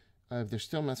 If there's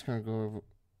still mass Carnivale,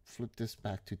 flip this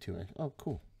back to 2A. Oh,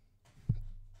 cool.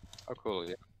 Oh, cool.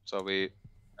 Yeah. So we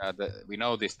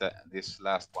know this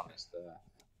last one is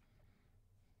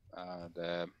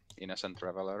the innocent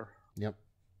reveler. Yep.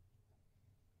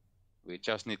 We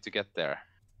just need to get there.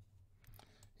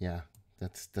 Yeah,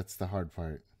 that's the hard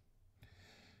part.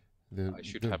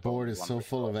 The board is so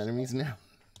full of enemies now.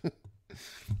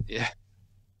 Yeah.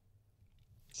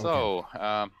 So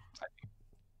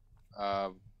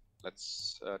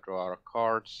let's draw our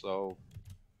card. So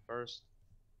first,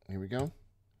 here we go.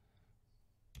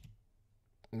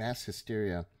 Mass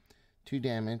Hysteria, 2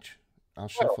 damage. I'll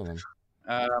shuffle them.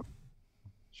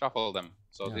 Shuffle them.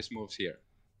 So this moves here.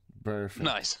 Perfect.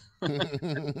 Nice.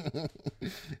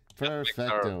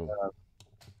 Perfecto.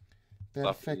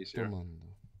 Perfecto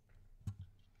mundo.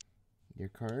 Your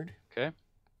card? Okay.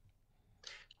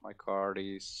 My card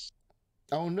is...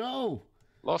 Oh no!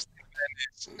 Lost in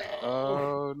Venice. No.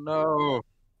 Oh no!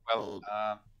 Well,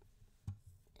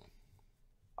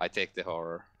 I take the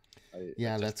horror.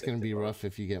 Yeah, that's going to be rough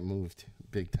if you get moved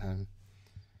big time.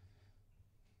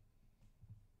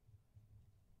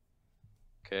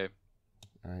 Okay.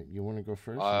 All right, you want to go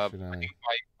first? Or should I?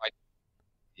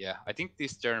 Yeah, I think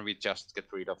this turn we just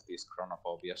get rid of these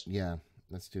Chronophobias. Yeah,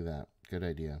 let's do that. Good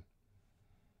idea.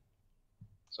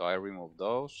 So I remove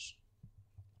those.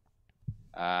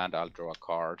 And I'll draw a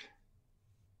card.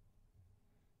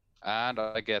 And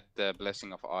I get the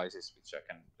Blessing of Isis, which I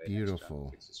can play Beautiful. Next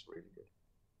turn, which is really good.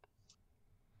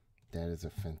 That is a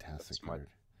fantastic card.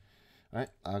 All right,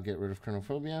 I'll get rid of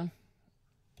Chronophobia.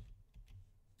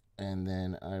 And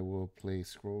then I will play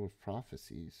Scroll of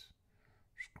Prophecies.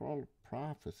 Scroll of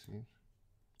Prophecies.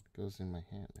 It goes in my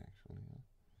hand, actually.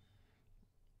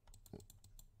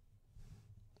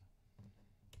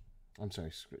 I'm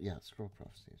sorry. Yeah, Scroll of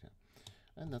Prophecies. Yeah.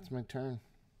 And that's my turn.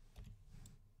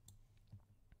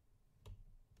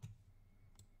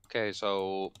 Okay,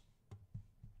 so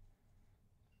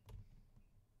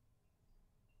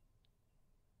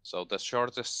So the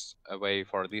shortest way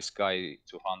for this guy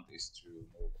to hunt is to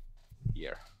move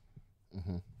here.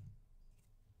 Mm-hmm.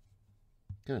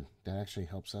 Good. That actually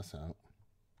helps us out.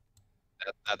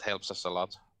 That helps us a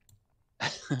lot.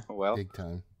 Well, big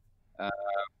time.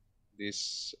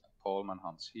 This Coleman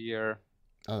hunts here.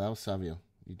 Oh, that was Savio.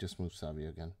 You just moved Savio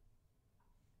again.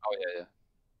 Oh yeah.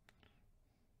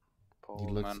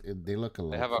 Coleman. They look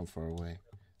alike from far away.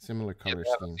 Similar color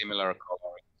scheme. Similar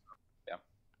color. Yeah.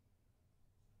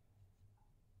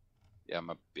 Yeah, I'm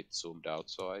a bit zoomed out,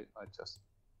 so I just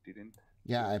didn't.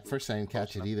 Yeah, at first I didn't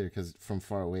catch it either because from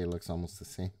far away it looks almost the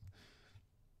same.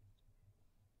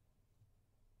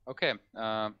 Okay.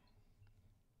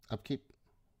 Upkeep.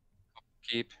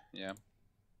 Upkeep, yeah.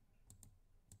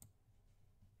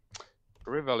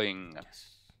 Riveling. Yes.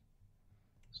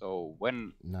 So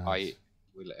when I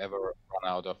will ever run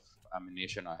out of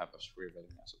ammunition, I have a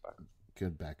Riveling as a backup.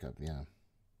 Good backup, yeah.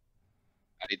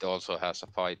 And it also has a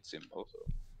fight symbol, so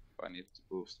if I need to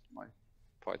boost my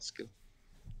fight skill.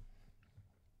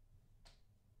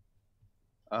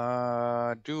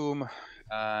 Doom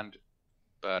and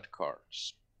bad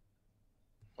cards.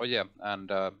 Oh yeah,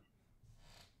 and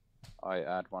I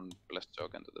add one blessed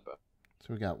token to the back.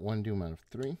 So we got one Doom out of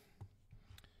 3.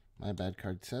 My bad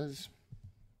card says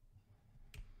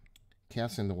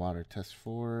Chaos in the water, test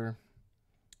 4,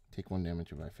 take 1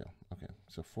 damage if I fail. Okay,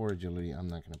 so 4 agility, I'm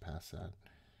not going to pass that.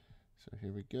 So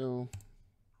here we go.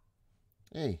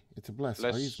 Hey, it's a bless.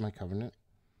 I'll use my covenant.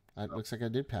 It looks like I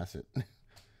did pass it.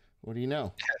 What do you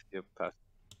know? You passed.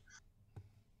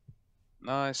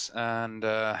 Nice, and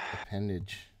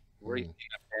appendage. Reading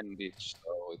appendage,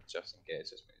 so it just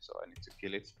engages me, so I need to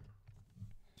kill it.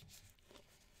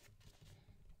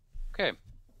 Okay.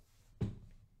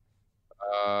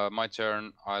 My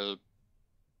turn. I'll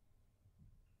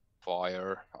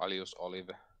fire. I'll use Olive.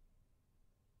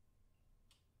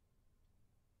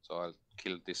 So I'll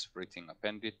kill this breathing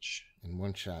appendage. In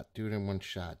one shot. Do it in one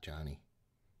shot, Johnny.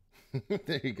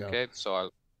 There you go. Okay, so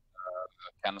I'll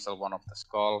cancel one of the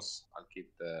skulls. I'll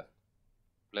keep the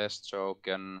blessed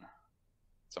token.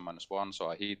 It's a -1, so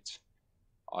I hit.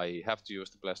 I have to use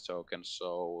the blessed token,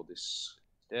 so this is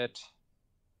dead.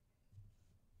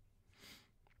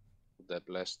 The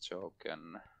blessed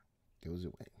token goes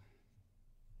away.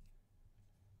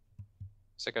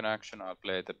 Second action, I'll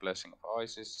play the Blessing of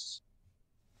Isis.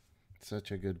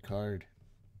 Such a good card.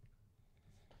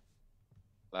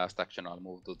 Last action, I'll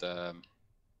move to the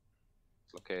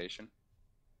location.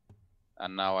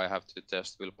 And now I have to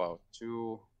test Willpower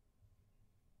 2.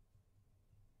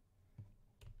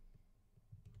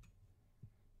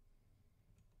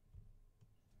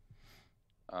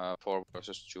 4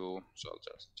 versus 2, so I'll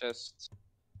just test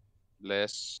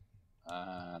less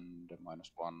and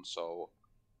 -1, so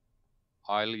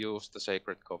I'll use the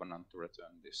Sacred Covenant to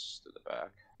return this to the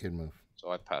back. Good move.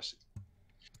 So I pass it.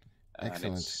 And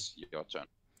excellent. It's your turn.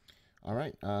 All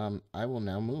right. I will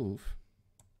now move.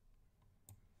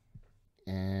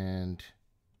 And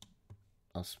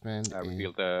I'll spend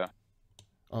reveal the...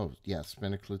 Oh, yeah.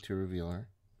 Spend a clue to reveal her.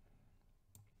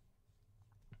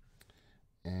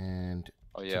 And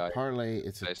to parlay,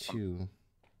 it's a 2.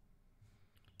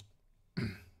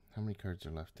 How many cards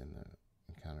are left in the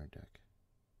encounter deck?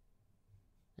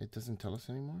 It doesn't tell us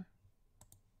anymore?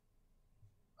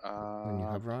 When you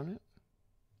hover on it?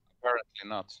 Apparently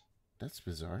not. That's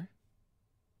bizarre.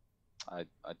 I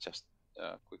just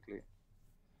quickly...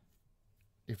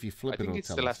 If you flip it, it'll tell us. I think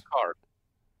it's the last card.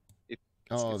 It's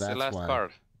that's the last why.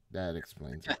 card. That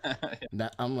explains it.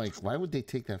 Now, I'm like, why would they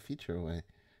take that feature away?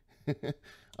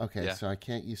 Okay, so I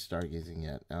can't use stargazing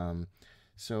yet.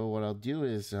 So what I'll do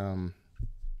is I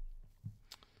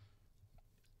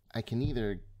can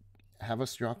either have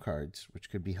us draw cards, which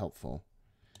could be helpful,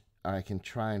 or I can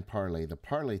try and parlay. The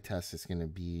parlay test is going to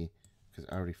be, because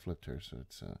I already flipped her, so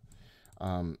it's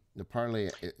the parlay,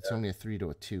 it's only a 3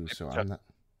 to a 2, so I'm not...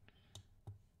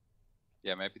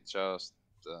 Yeah, maybe just...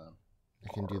 I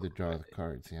can do the draw of the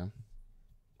cards, yeah?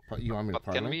 You want me to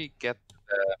parlay? Can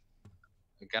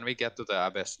we get to the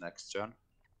Abbess next turn?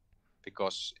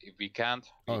 Because if we can't...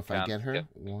 if I get her?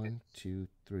 1, 2,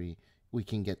 3... We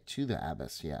can get to the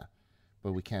Abbess, yeah.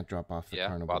 But we can't drop off the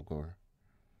Carnivale Gore.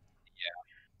 Yeah,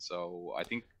 so I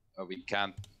think we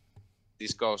can't...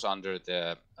 This goes under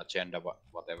the agenda,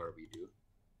 whatever we do.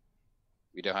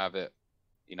 We don't have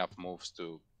enough moves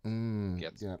to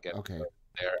get there.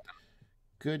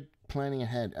 Good planning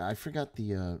ahead. I forgot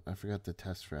the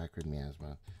test for acrid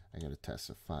miasma. I got a test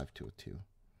of 5 to a 2.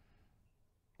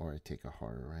 Or I take a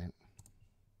horror, right?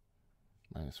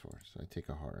 -4. So I take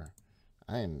a horror.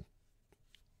 I am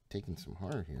taking some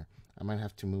horror here. I might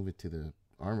have to move it to the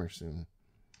armor soon.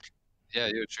 Yeah,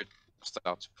 you should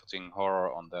start putting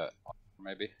horror on the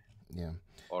maybe. Yeah.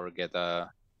 Or get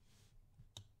a.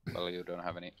 Well, you don't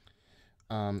have any.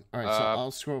 All right, so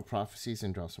I'll scroll prophecies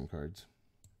and draw some cards.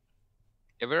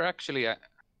 Yeah, we're actually.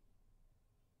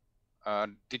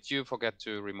 Did you forget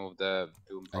to remove the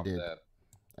doom from the?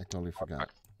 I totally forgot.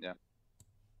 Yeah.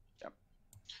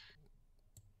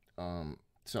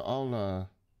 So I'll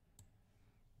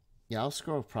I'll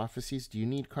scroll prophecies. Do you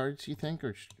need cards? You think,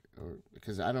 or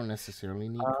because I don't necessarily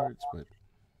need cards, but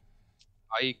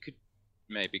I could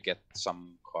maybe get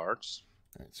some cards.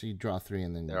 All right, so you draw 3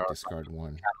 and then you discard 1.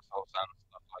 Cancels and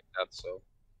stuff like that.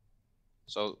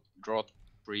 So draw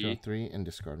 3. Draw 3 and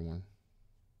discard 1.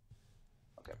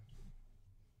 Okay.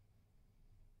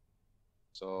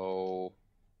 So.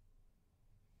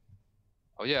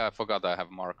 Oh yeah, I forgot I have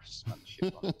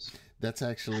marksmanship on this. That's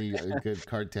actually a good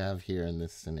card to have here in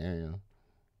this scenario.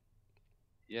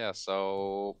 Yeah,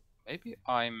 so maybe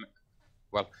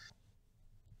well.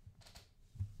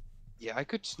 Yeah, I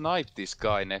could snipe this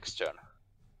guy next turn.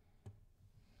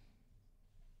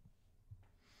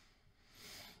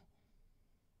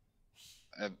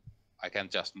 I can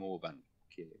just move and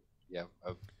kill him. Yeah.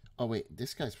 Oh wait,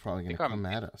 this guy's probably gonna come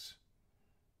at us.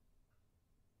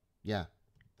 Yeah,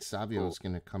 Savio is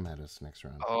gonna come at us next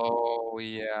round. Oh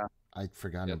yeah. I'd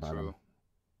forgotten about him.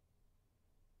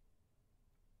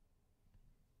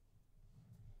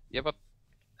 Yeah, but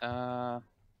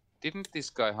didn't this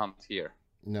guy hunt here?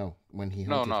 No, when he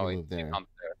hunted, he moved there. Hunt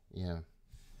there. Yeah.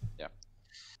 Yeah.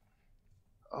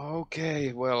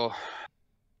 Okay, well,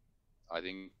 I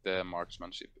think the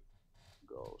marksmanship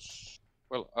goes.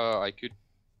 Well, I'll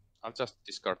just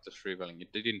discard the shriveling.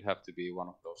 It didn't have to be one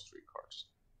of those 3 cards.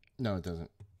 No, it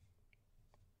doesn't.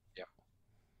 Yeah.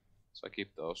 So I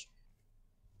keep those.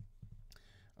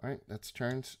 All right, that's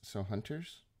turns. So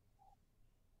hunters.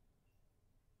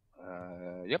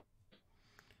 Yep.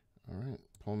 All right,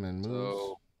 Pullman moves.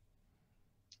 So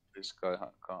this guy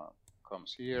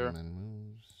comes here. Pullman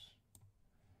moves.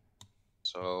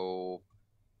 So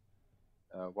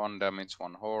 1 damage,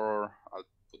 1 horror. I'll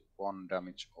put 1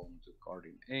 damage onto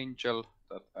Guardian Angel.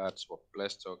 That adds what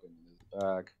blessed token in the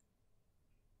bag.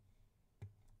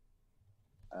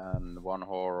 And 1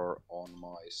 horror on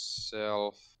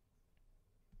myself.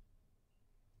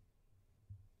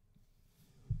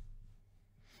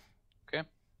 Okay.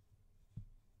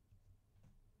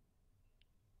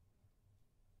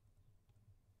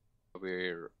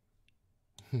 We're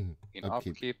in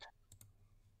upkeep.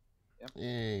 Yep.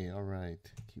 Yay, all right.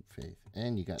 Keep faith.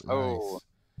 And you got nice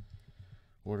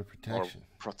ward of protection.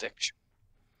 Protection.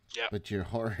 Yeah. But your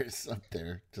horror is up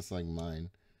there, just like mine.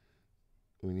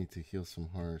 We need to heal some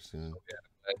horror soon. So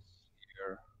yeah,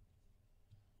 here.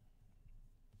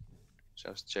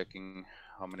 Just checking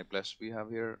how many bless we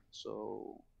have here.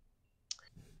 So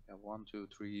we have 1, 2,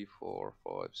 3, 4,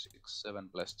 5, 6, 7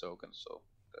 bless tokens. So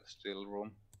there's still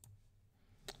room.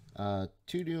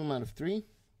 2 doom out of 3.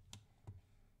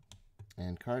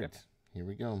 And cards. Yep. Here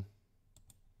we go.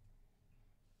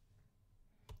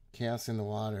 Chaos in the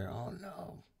water. Oh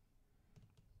no.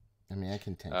 I mean, I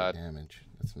can take the damage.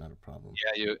 That's not a problem.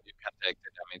 Yeah, you can take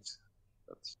the damage.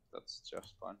 That's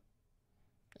just fine.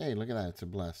 Hey, look at that. It's a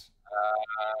bless.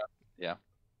 Yeah.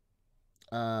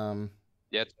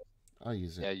 Yeah. I'll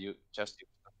use it. Yeah, you just use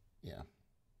it. Yeah.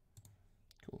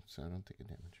 Cool. So I don't take a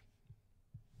damage.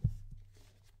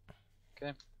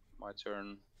 Okay, my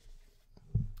turn.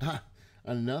 Ha!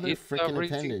 Another freaking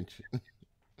appendage.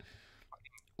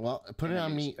 Well, put it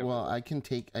on me. Well, I can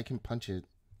punch it.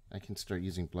 I can start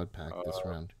using Blood Pact this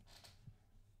round.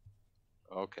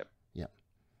 Okay. Yeah.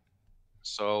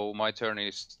 So my turn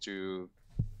is to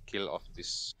kill off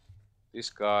this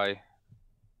guy.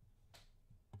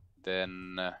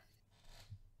 Then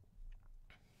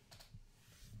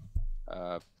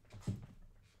I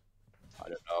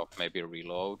don't know, maybe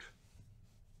reload.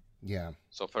 Yeah.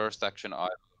 So first action,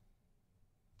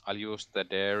 I'll use the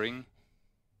daring.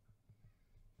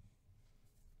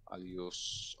 I'll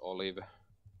use olive.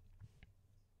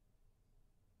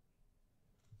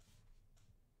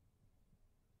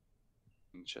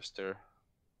 Winchester.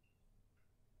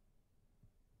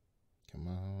 Come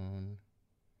on.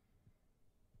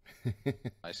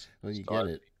 Nice. Well, you get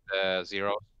it.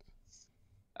 0.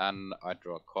 And I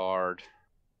draw a card.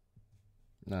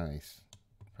 Nice.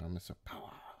 Promise of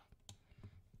power.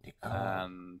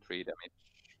 And 3 damage.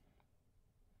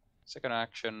 Second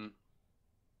action,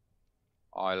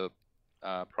 I'll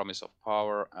promise of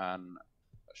power and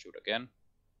shoot again.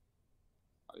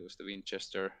 I'll use the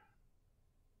Winchester.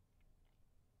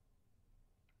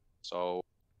 So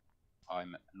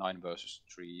I'm 9 versus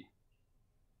 3.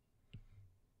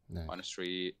 Nice. Minus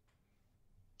 3.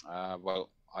 Well,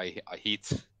 I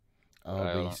hit. Oh,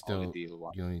 but you still only deal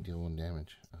 1. You only deal 1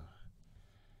 damage. Oh.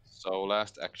 So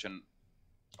last action.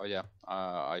 Oh yeah,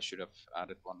 I should have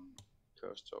added 1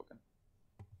 curse token.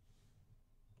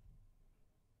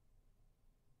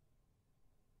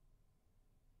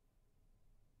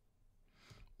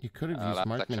 You could have used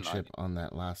marksmanship on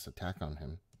that last attack on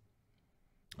him.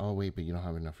 Oh wait, but you don't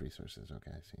have enough resources.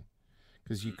 Okay, I see.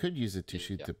 Because you could use it to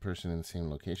shoot the person in the same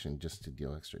location just to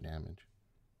deal extra damage.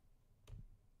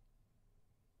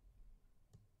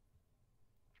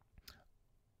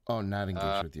 Oh, not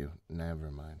engage with you. Never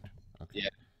mind. Okay.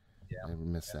 Yeah. I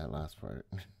missed that last part.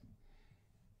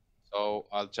 So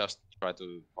I'll just try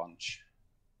to punch.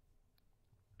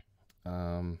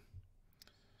 So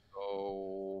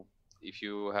if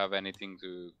you have anything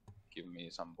to give me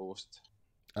some boost.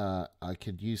 I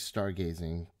could use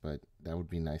stargazing, but that would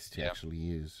be nice to actually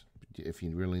use. If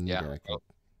you really need it, I could.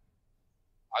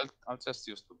 I'll just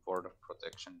use the Board of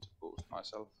Protection to boost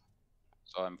myself.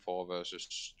 So I'm 4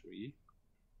 versus 3.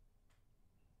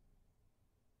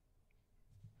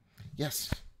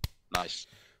 Yes. Nice.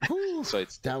 So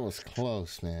that was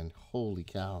close, man. Holy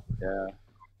cow. Yeah.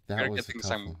 That was getting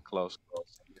some close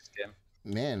in this game.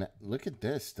 Man, look at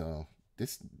this though.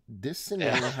 This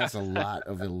scenario has a lot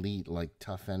of elite, like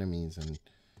tough enemies, and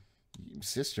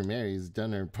Sister Mary's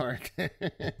done her part.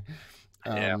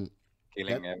 Killing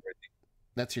everything.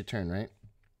 That's your turn, right?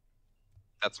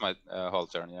 That's my whole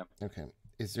turn, yeah. Okay.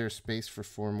 Is there space for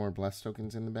 4 more blast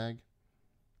tokens in the bag?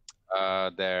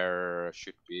 There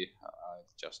should be. I'll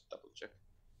just double check.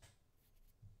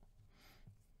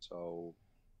 So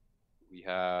we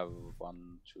have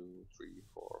 1, 2, 3,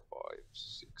 4, 5,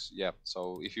 6. Yeah.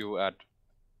 So if you add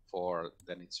 4,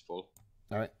 then it's full.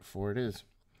 All right, 4 it is.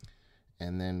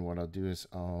 And then what I'll do is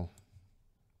I'll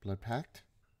Blood Pact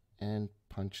and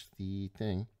punch the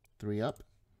thing. 3 up.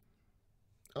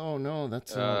 Oh no,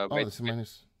 that's that's a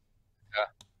minus. Yeah.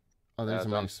 Oh, there's a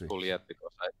minus 3. Pull yet because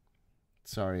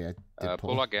Sorry, I did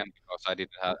pull again because I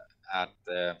didn't add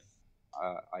the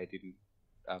I didn't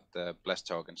add the blessed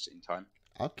tokens in time.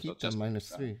 I'll keep the minus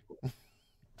 3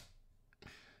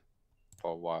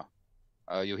 for a while.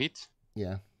 You hit?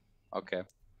 Yeah. Okay.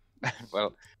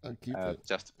 Well, I'll keep it.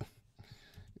 Just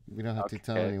we don't have to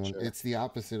tell anyone. Sure. It's the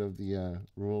opposite of the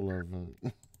rule of.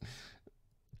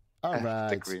 All right.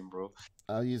 The green rule.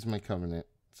 I'll use my covenant,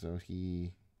 so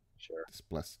he. Sure. Just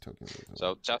bless the token.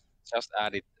 So just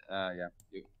add it. Yeah.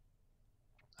 You.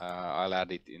 I'll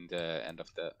add it in the end of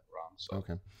the round. So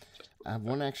okay. I have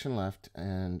 1 action left,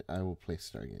 and I will play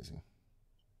Stargazing.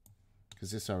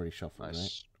 Because this already shuffled,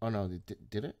 right? Oh no,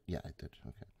 did it? Yeah, it did.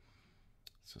 Okay.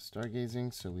 So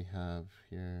Stargazing. So we have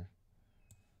here.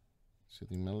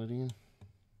 Soothing Melody.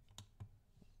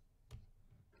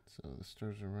 So the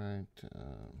stars are right.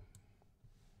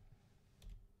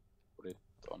 Put it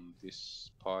on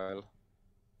this pile.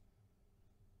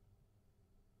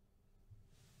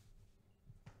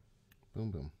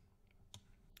 Boom, boom.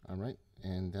 All right,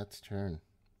 and that's turn.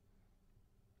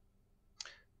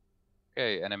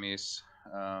 Okay, enemies.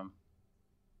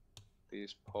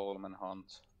 These Pullman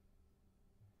hunt.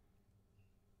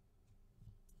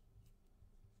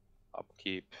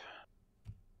 Upkeep.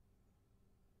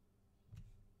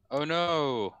 Oh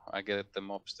no! I get the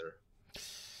mobster.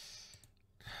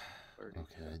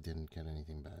 Okay, I didn't get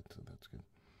anything bad, so that's good.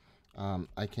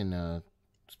 I can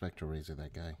Spectral Razor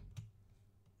that guy.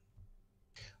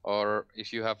 Or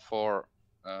if you have 4,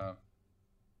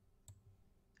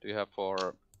 do you have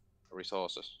 4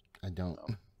 resources? I don't.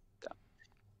 No.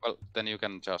 Well, then you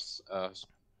can just I'll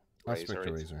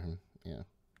Spectral Razor him. Yeah.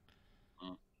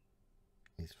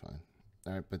 He's fine.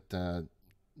 All right, but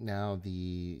now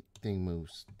the thing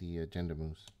moves. The agenda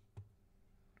moves.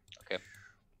 Okay.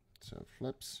 So it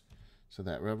flips. So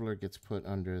that Reveler gets put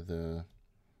under the...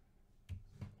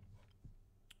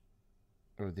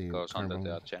 Or the... Goes under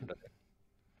the agenda.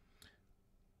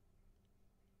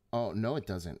 Oh, no it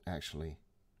doesn't, actually.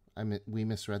 We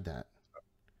misread that.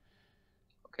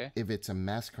 Okay. If it's a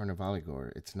mass Carnivale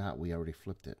gore, it's not. We already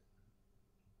flipped it.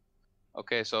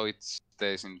 Okay, so it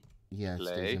stays in play. Yeah, it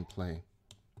stays in play.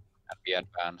 And we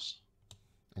advance.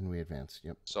 And we advance,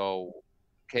 yep. So,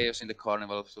 Chaos in the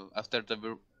Carnival. So after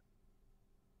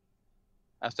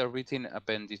within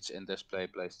appendage in this play,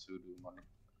 place 2 do money.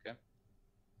 Okay.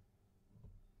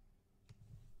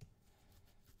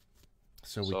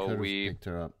 So we could have picked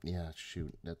her up. Yeah,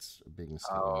 shoot. That's a big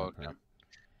mistake. Oh, okay.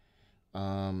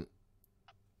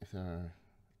 If there are a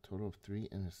total of 3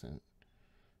 innocent,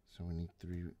 so we need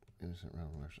 3 innocent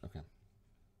revelers. Okay.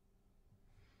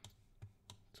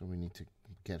 So we need to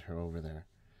get her over there.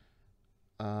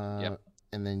 Yep.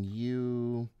 And then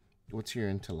you, what's your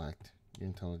intellect? Your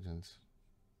intelligence?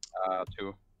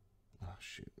 2. Oh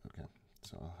shoot. Okay,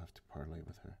 so I'll have to parlay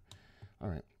with her. All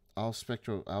right. I'll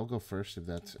spectral. I'll go first if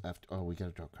that's after. Oh, we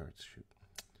gotta draw cards. Shoot.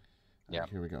 All Yeah. right,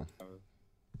 here we go.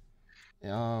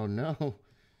 Oh no.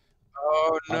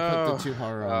 Oh no. I'll put the 2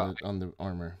 horror on the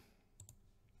armor.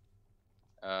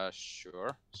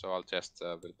 Sure. So I'll test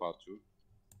willpower 2.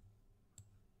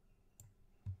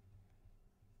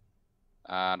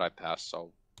 And I pass,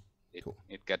 so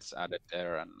it gets added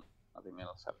there and nothing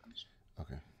else happens.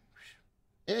 Okay.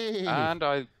 Hey! And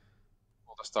all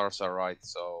the stars are right,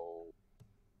 so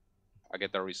I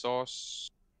get a resource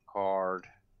card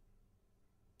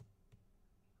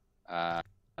and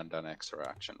an extra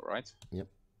action, right? Yep.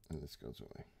 And this goes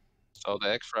away. So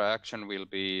the extra action will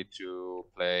be to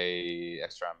play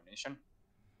extra ammunition.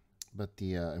 But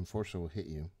the enforcer will hit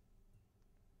you.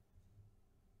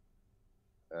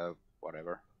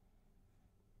 Whatever.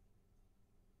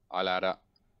 I'll add a...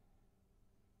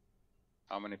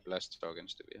 How many blessed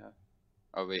tokens do we have?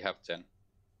 Oh, we have 10.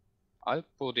 I'll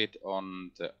put it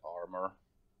on the armor.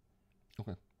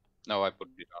 Okay. No, I put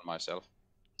it on myself.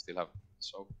 Still have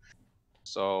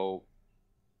so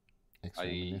Extra I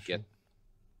ammunition. get,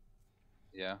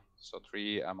 yeah, so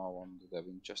 3 ammo on the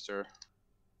Winchester.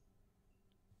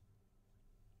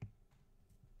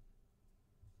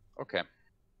 Okay.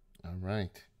 All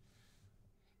right.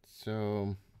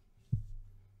 So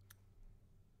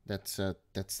that's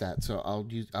that. So I'll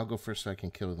go first so I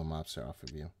can kill the mobster off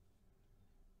of you.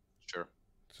 Sure.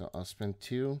 So I'll spend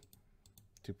 2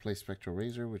 to play Spectral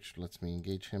Razor, which lets me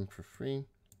engage him for free.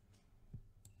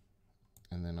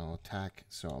 And then I'll attack.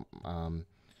 So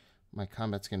my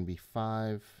combat's going to be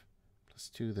 5 plus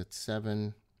 2, that's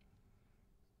 7.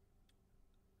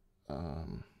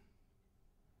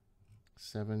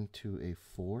 7 to a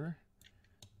 4.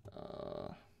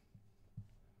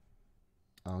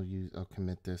 I'll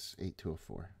commit this 8 to a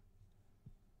 4.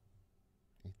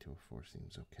 8 to a 4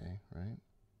 seems okay, right?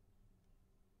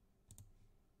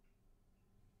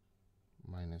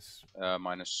 Minus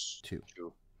 2.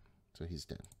 So he's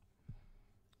dead.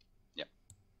 Yeah.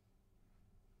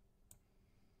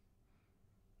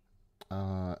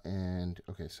 And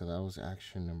okay, so that was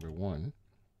action number 1.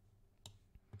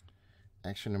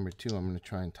 Action number 2, I'm going to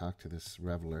try and talk to this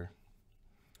reveler.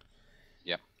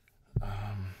 Yeah.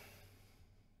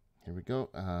 Here we go.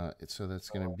 So that's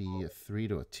going to be a 3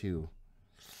 to a 2.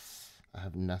 I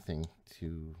have nothing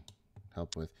to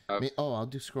help with. I'll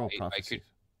do Scroll of Prophecy.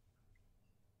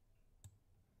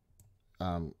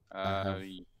 Yeah.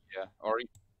 Or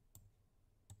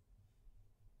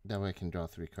that way I can draw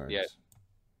 3 cards. Yeah.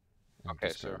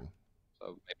 Okay, sure. So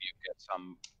maybe you get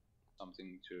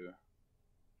something to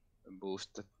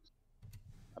boost the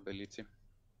ability.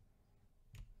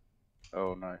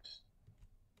 Oh, nice.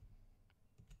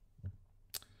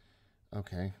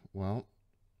 Okay, well,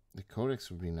 the Codex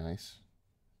would be nice,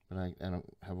 but I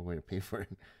don't have a way to pay for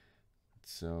it.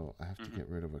 So I have to get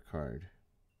rid of a card.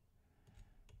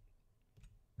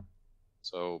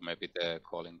 So maybe the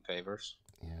Calling Favors.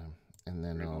 Yeah, and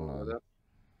then I'll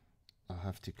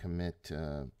have to commit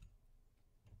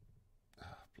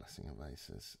Blessing of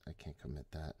Isis. I can't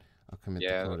commit that. I'll commit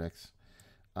the Codex.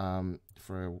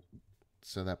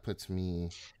 So that puts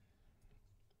me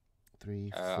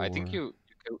 3, 4. I think you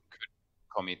could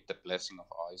commit the Blessing of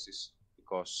Isis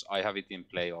because I have it in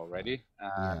play already,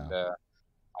 and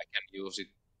I can use it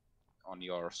on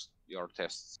your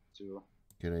tests too.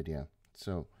 Good idea.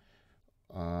 So,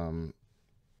 1,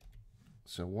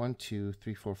 2,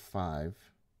 3, 4,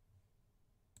 5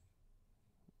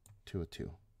 to a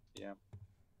 2. Yeah.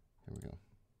 Here we go.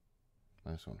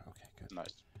 -1. Okay, good.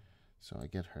 Nice. So I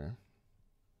get her.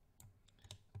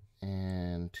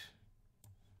 And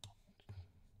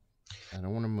I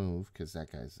don't want to move because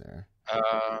that guy's there.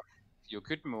 You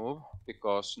could move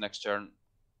because next turn,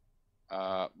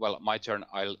 well, my turn,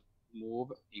 I'll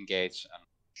move, engage, and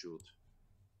shoot.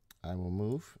 I will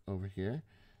move over here.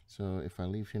 So if I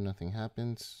leave here, nothing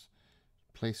happens.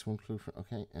 Place 1 clue for,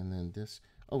 okay, and then this.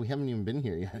 Oh, we haven't even been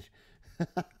here yet.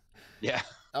 Yeah.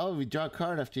 Oh, we draw a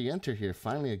card after you enter here.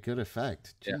 Finally, a good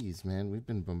effect. Jeez, man, we've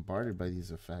been bombarded by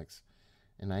these effects.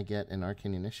 And I get an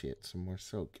Arcane Initiate, some more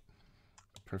soak.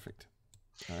 Perfect.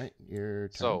 All right, your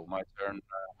turn. So, my turn.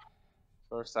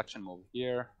 First action move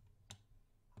here.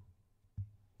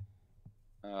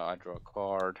 I draw a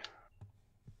card.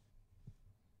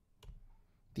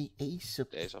 The Ace of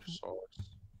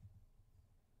Swords.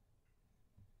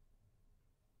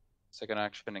 Second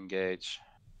action, engage.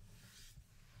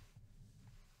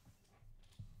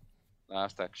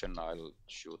 Last action, I'll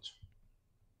shoot.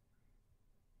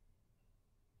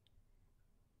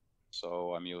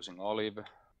 So I'm using Olive.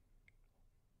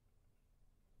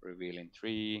 revealing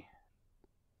 3.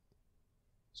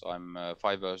 So I'm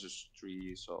 5 versus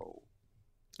 3. So.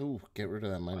 Ooh, get rid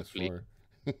of that -4.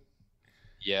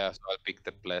 Yeah, so I'll pick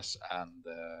the bless and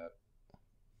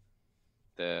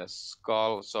the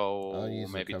skull. So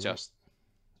maybe just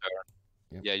turn.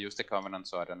 Yep. Yeah, use the covenant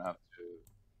so I don't have to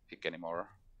pick anymore.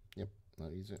 Yep,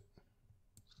 I'll use it.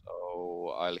 So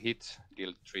I'll hit,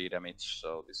 deal 3 damage.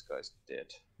 So this guy's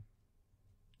dead.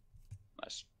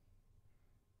 Nice.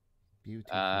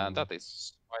 Beautiful. And that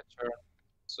is my turn.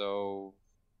 So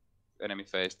enemy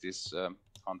face these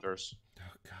hunters.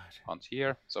 Oh god. Hunt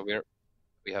here. So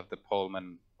we have the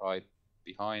poleman right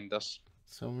behind us.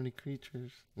 So many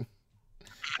creatures.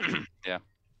 Yeah.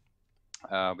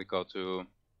 We go to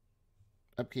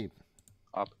upkeep.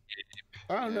 Upkeep.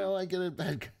 Oh no, I get it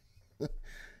back.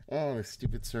 Oh, the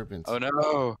stupid serpents. Oh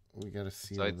no. We gotta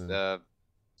seal so it's the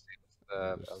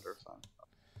elder sign.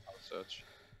 I'll search.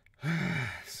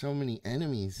 So many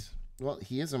enemies. Well,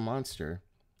 he is a monster.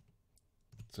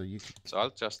 So you can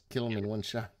I'll just kill him in one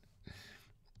shot.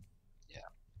 Yeah.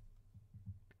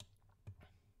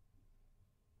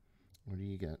 What do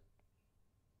you get?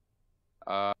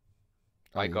 I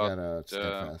got a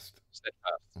steadfast.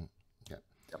 Steadfast. Okay.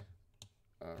 Yep.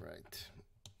 All right.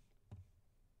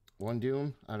 1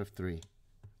 doom out of 3.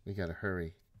 We gotta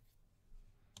hurry.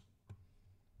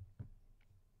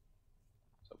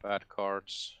 So bad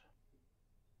cards.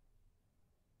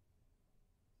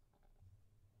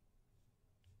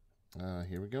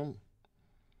 Here we go.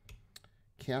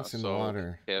 Chaos in the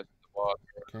water. Chaos in the water.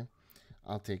 Okay.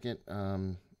 I'll take it.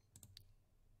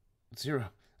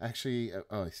 0. Actually,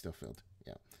 oh, I still failed.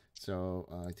 Yeah. So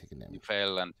I take a damage. You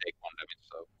fail and take 1 damage.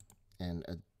 So. And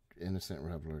an innocent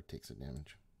reveler takes a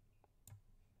damage.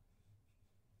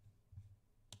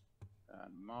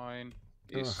 And mine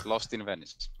is lost in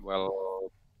Venice.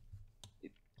 Well,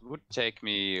 it would take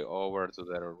me over to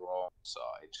the wrong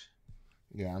side.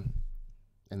 Yeah.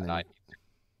 And then I need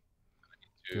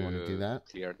do you want to do that?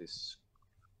 Clear this.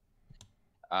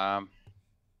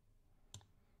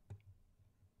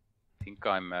 Think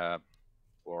I'm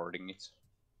warding it.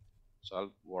 So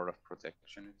I'll ward of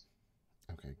protection it.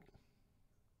 Okay.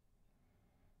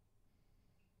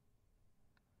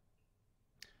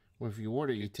 Well, if you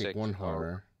ward it, you take 1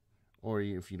 horror. Or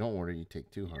if you don't ward it, you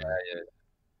take 2 horror. Yeah.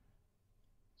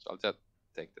 So I'll just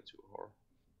take the 2 horror.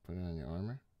 Put it on your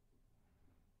armor?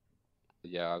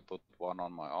 Yeah, I'll put 1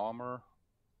 on my armor.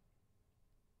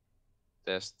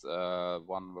 Test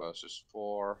 1 versus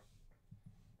 4.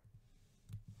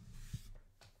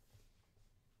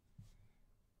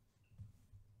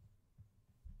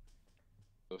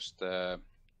 Use the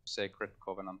Sacred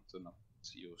Covenant to not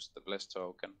use the Bless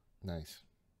token. Nice.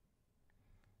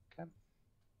 Okay.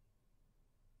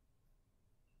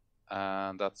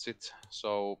 And that's it.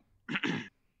 So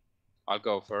I'll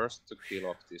go first to kill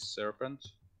off this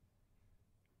serpent.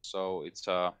 So it's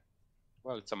a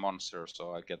monster,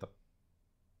 so I get a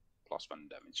 +1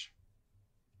 damage.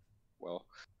 Well,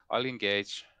 I'll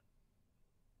engage.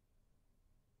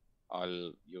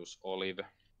 I'll use Olive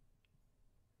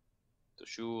to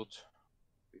shoot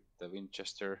with the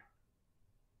Winchester.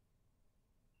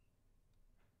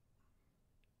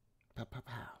 Pow, pow,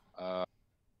 pow.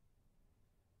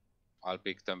 I'll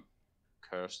pick the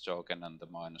curse token and the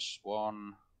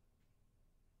 -1.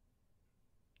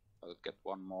 I'll get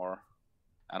 1 more,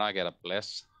 and I get a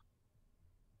bless.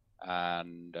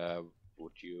 And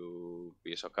would you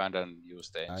be so kind and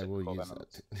use the ancient covenant? I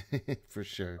will use that for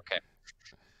sure. Okay.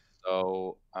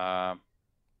 So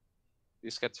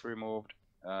this gets removed.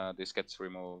 This gets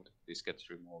removed. This gets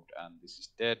removed, and this is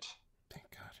dead. Thank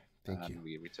God. Thank you. And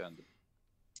we return the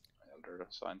elder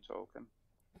sign token.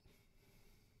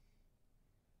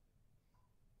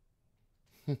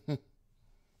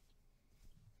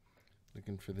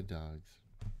 Looking for the dogs.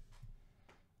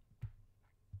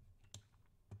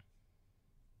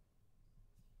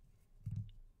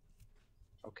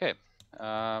 Okay.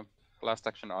 Last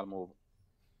action, I'll move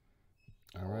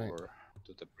over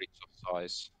to the Bridge of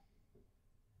Sighs.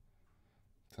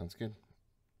 Sounds good.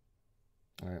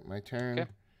 All right, my turn.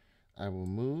 Okay. I will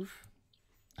move.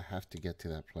 I have to get to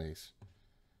that place.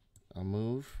 I'll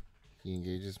move. He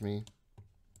engages me.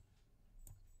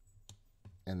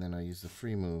 And then I use the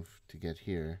free move to get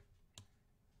here.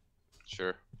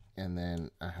 Sure. And then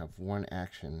I have 1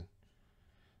 action.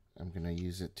 I'm going to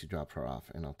use it to drop her off,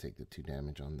 and I'll take the 2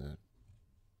 damage on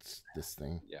this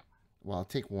thing. Yeah. Well, I'll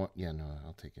take 1. Yeah, no,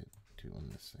 I'll take it 2 on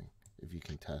this thing, if you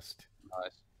can test.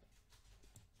 Nice.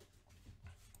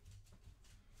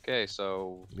 Okay,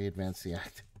 so... We advance the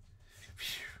act.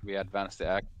 We advance the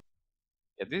act.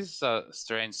 Yeah, this is a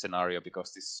strange scenario,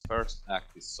 because this first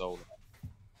act is so long.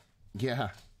 Yeah.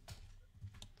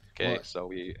 Okay, well, so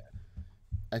we...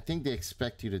 I think they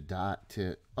expect you to dot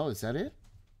to... Oh, is that it?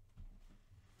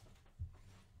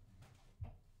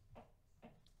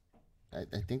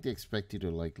 I think they expect you to,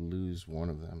 like, lose one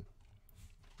of them.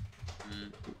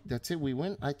 That's it. We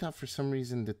went... I thought for some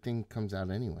reason the thing comes out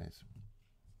anyways.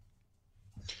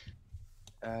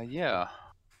 Yeah.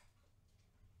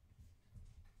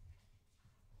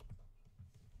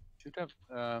 Should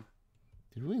have...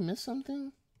 Did we miss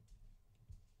something?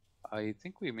 I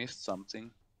think we missed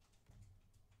something.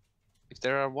 If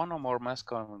there are one or more mass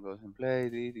carnivals in play,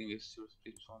 the eating is to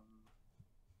split on.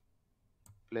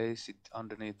 Place it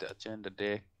underneath the agenda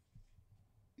deck.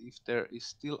 If there is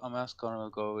still a mass carnival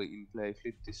going in play,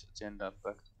 flip this agenda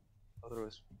back to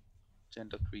otherwise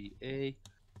agenda 3A.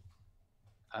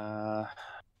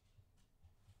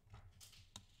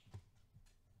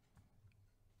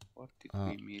 What did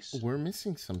we miss? We're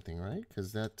missing something, right?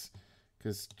 Because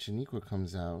Chaniqua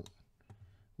comes out.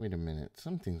 Wait a minute,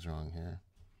 something's wrong here.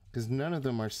 Because none of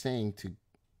them are saying to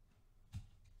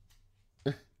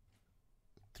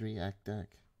 3-act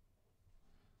deck.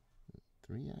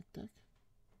 3-act deck?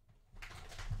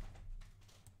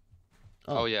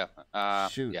 Oh yeah.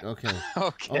 Shoot. Yeah. Okay.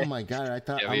 Okay. Oh my god! I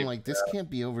thought I'm like this can't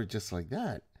be over just like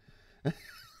that.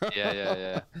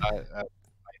 Yeah. I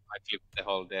flipped the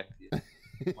whole deck. Yeah.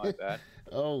 My bad.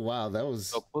 Oh wow, that was.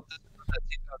 So put that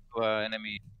to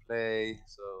enemy play.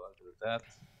 So I'll do that.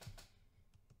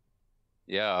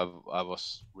 Yeah, I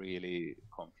was really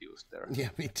confused there. Yeah,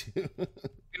 me too. It's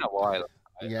been a while.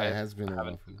 It has been a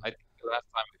while. I think the last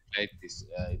time we played this,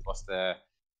 it was the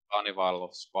Carnivale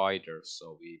of Spiders,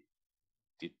 so we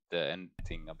did the end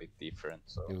thing a bit different.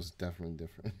 So it was definitely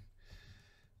different.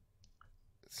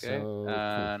 Okay, so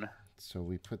and cool. So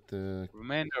we put the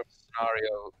remainder of the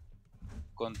scenario.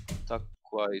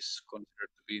 Contactua is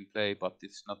considered to be in play, but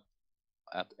it's not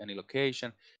at any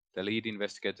location. The lead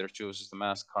investigator chooses the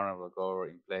masked carnival goer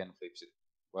in play and flips it.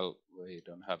 Well, we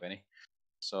don't have any.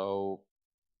 So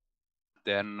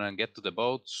then get to the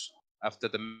boats. After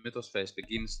the mythos phase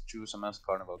begins, choose a masked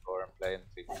carnival goer and play and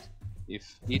flip it.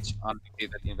 If each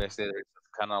undefeated investigator is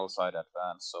at canal side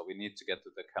advance, so we need to get to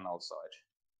the canal side.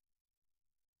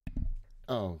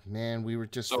 Oh man, we were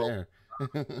just there.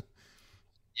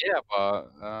 Yeah,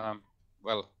 but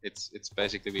well, it's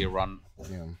basically we run.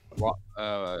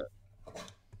 Yeah.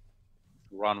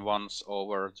 Run once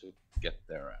over to get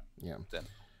there. Yeah. Then.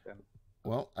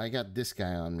 Well, I got this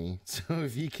guy on me, so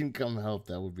if he can come help,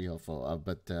 that would be helpful.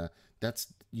 But that's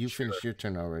you finished your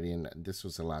turn already, and this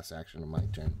was the last action of my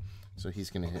turn. So he's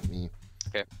gonna hit me.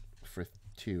 Okay. For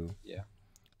 2. Yeah.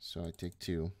 So I take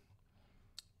 2.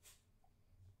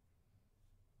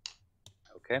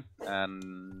 Okay,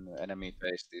 and enemy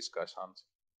face these guys hunt.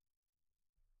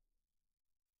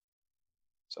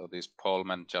 So this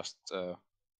poleman just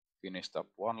finished up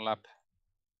 1 lap.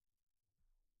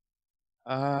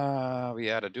 We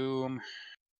had a doom.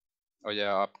 Oh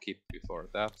yeah, upkeep before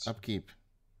that. Upkeep.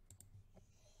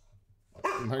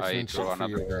 I draw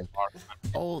another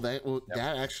Oh, that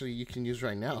actually you can use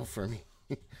right now for me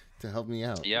to help me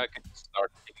out. Yeah, I can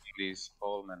start taking these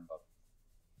polemen, but.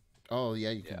 Oh yeah,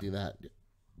 you can do that.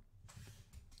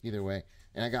 Either way,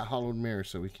 and I got hollowed mirror,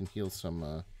 so we can heal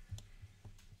some.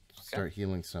 Start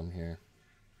healing some here.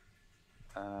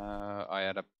 I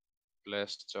had a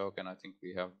blessed token. I think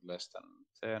we have less than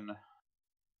 10.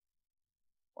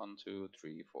 1, 2,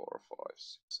 3, 4, 5,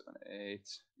 6, 7,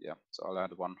 8. Yeah, so I'll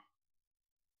add 1.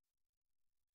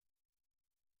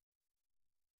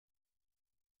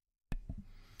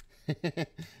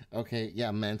 Okay,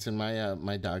 yeah, Manson.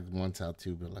 My dog wants out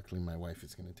too, but luckily my wife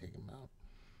is gonna take him out.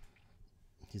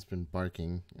 He's been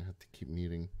barking. I have to keep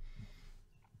muting.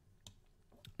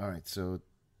 All right, so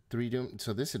 3 doom.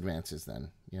 So this advances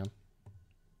then, yeah.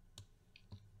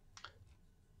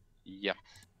 Yeah.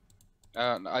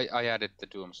 I added the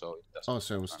doom, so it doesn't. Oh,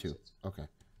 so it was 2. Okay,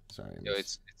 sorry. Yeah,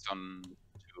 it's on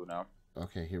 2 now.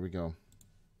 Okay, here we go.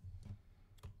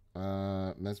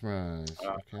 Mesmerize.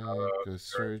 Okay, go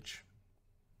surge.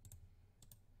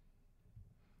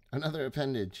 Another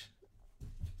appendage.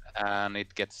 And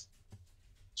it gets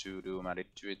 2 doom added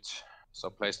to it. So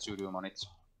place 2 doom on it.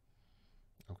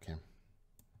 Okay.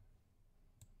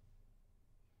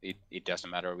 It doesn't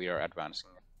matter. We are advancing.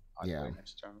 Yeah.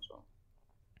 Next turn, so.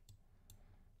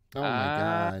 Oh my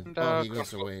god. Oh, he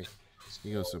goes away.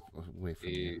 He goes away from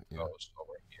me. He goes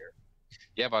over here.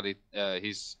 Yeah, but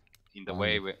he's in the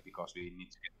way because we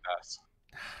need to get past.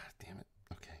 Damn it.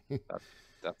 Okay.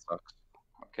 that sucks.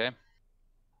 Okay.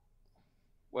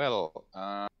 Well,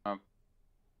 I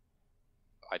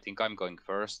think I'm going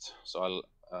first, so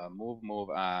I'll move,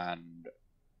 and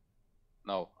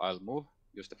no, I'll move.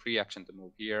 Use the free action to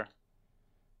move here.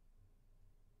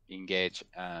 engage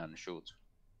and shoot.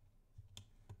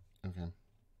 Okay.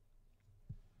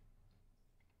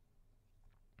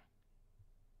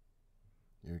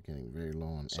 You're getting very low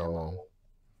on ammo.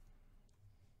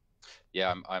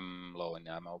 Yeah, I'm low in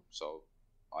ammo, so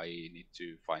I need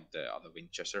to find the other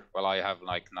Winchester. Well, I have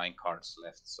like 9 cards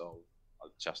left, so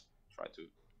I'll just try to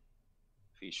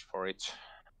fish for it.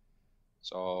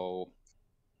 So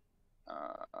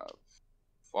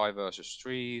 5 versus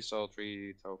 3, so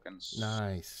 3 tokens.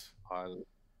 Nice. I'll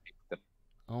pick the...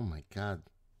 Oh my god,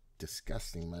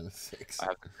 disgusting. -6. I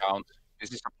have to count.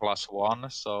 This is a +1,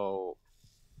 so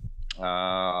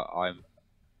I'm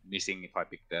missing if I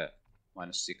pick the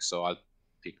 -6, so I'll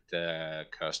pick the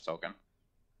curse token.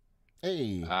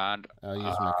 Hey, and I'll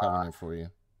use my covenant for you.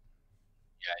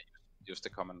 Yeah, use the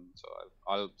covenant, so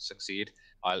I'll succeed.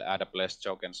 I'll add a blessed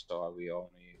token, so we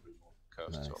only remove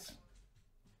curse token.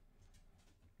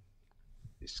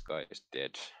 This guy is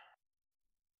dead.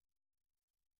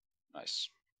 Nice.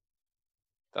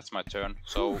 That's my turn.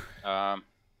 So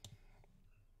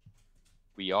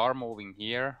we are moving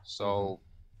here, so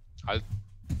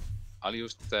I'll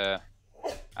use the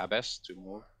Abbess to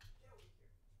move.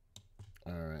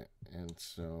 All right, and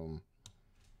so.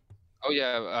 Oh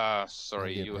yeah,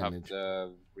 sorry, you have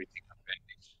the breathing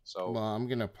advantage. So. Well, I'm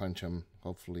gonna punch him.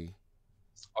 Hopefully.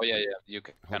 Oh yeah, you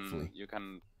can. Hopefully. You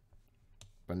can.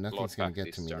 But nothing's gonna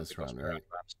get to me this round, right?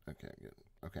 Okay, good.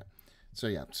 Okay, so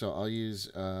yeah, so I'll use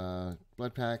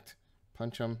Blood Pact,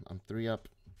 punch him. I'm 3 up.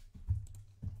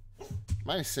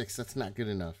 -6. That's not good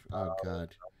enough. Oh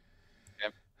god.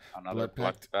 Okay. Another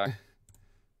Blood Pact.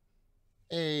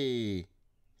 Hey,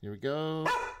 here we go.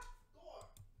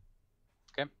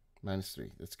 Okay.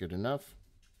 -3. That's good enough.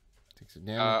 Takes a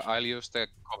damage. I'll use the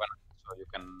covenant so you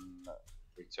can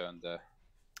return the.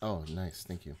 Oh, nice.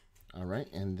 Thank you. All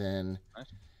right, and then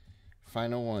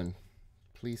final one.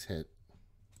 Please hit.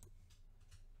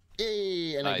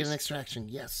 Hey, and I get an extraction.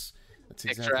 Yes, that's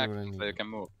exactly what I need. So you can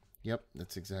move. Yep,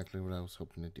 that's exactly what I was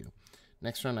hoping to do.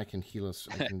 Next round, I can heal us.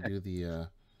 I can do the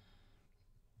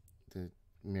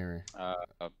mirror.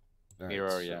 Mirror,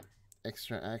 so yeah.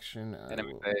 Extra action.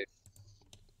 Enemy base.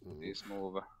 This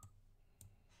move.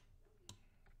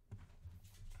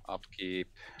 Upkeep.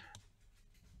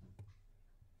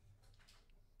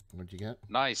 What'd you get?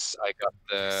 Nice. I got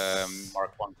the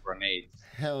Mark 1 grenade.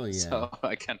 Hell yeah. So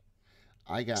I can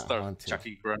start hunted.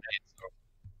 Chucking grenades. So.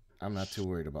 I'm not too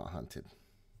worried about hunted.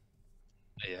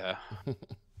 Yeah.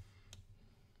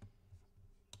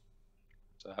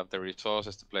 So I have the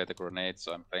resources to play the grenades,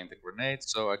 so I'm playing the grenades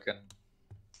so I can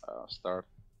start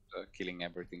killing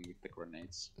everything with the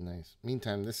grenades. Nice.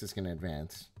 Meantime, this is going to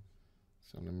advance.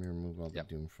 So let me remove all the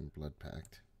doom from Blood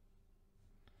Pact.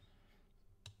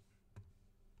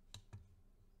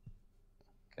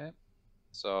 Okay.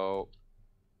 So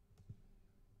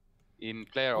in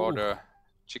player order,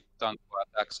 Chick-Tan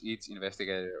attacks each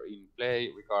investigator in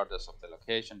play, regardless of the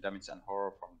location. Damage and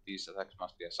horror from these attacks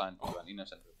must be assigned to an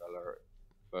innocent rebeller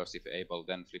first if able,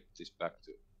 then flip this back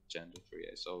to gender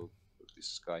 3A. So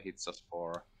this guy hits us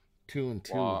for 2 and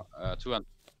 2. 2 and.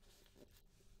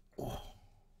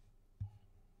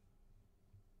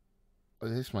 Oh,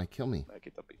 this might kill me. Make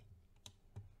it up.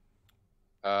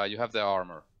 You have the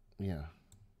armor. Yeah.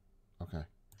 Okay.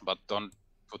 But don't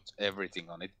put everything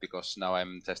on it because now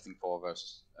I'm testing 4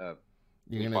 versus.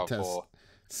 You're gonna test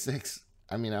 6.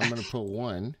 I mean, I'm gonna put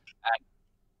 1.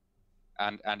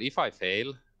 And if I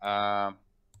fail, how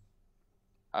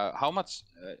much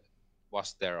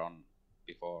was there on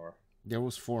before? There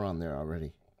was 4 on there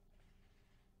already.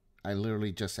 I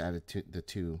literally just added the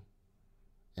 2,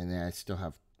 and then I still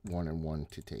have 1 and 1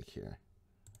 to take here.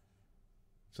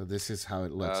 So this is how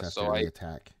it looks after the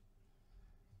attack.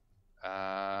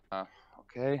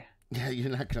 Okay. Yeah, you're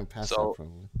not gonna pass that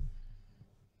probably.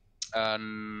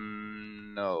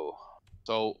 No.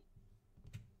 So.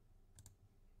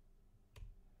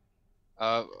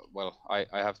 Well, I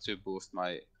have to boost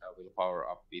my willpower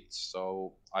up a bit.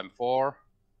 So I'm 4.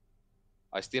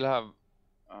 I still have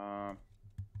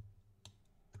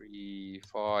 3,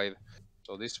 5.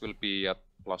 So this will be at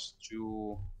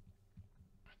 +2.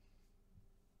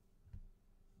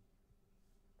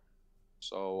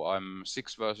 So I'm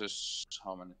 6 versus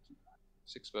how many?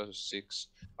 6 versus 6.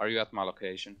 Are you at my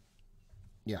location?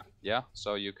 Yeah. Yeah.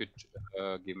 So you could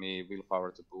give me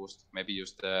willpower to boost. Maybe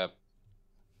use the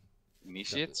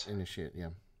initiate. Initiate,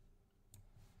 yeah.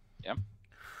 Yeah.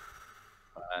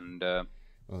 And.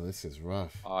 Oh, this is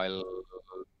rough. Yeah,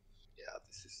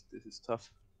 this is tough.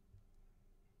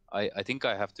 I think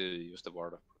I have to use the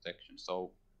word of protection.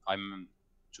 So I'm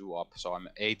 2 up. So I'm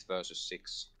 8 versus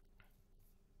 6.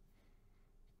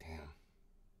 Damn.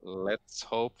 Let's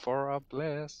hope for a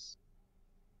bless.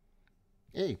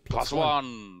 Hey, plus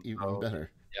one. Even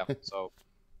better. Yeah, so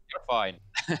you're fine.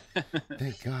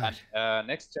 Thank God. And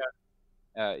next turn,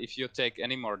 if you take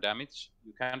any more damage,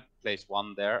 you can place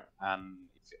one there, and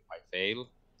if I fail,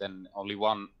 then only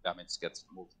one damage gets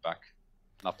moved back,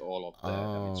 not all of the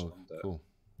damage on the. Cool.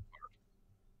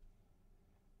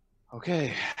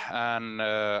 Okay, and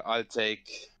I'll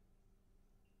take.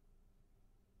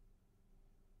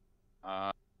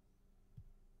 I'll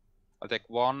take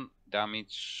 1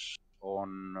 damage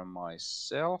on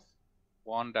myself,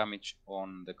 1 damage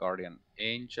on the Guardian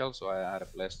Angel, so I add a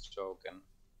blessed token.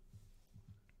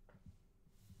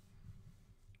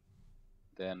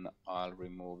 Then I'll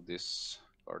remove this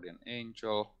Guardian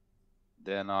Angel.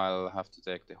 Then I'll have to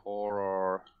take the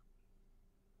Horror.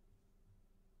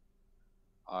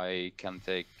 I can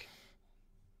take.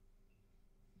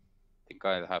 I think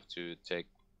I'll have to take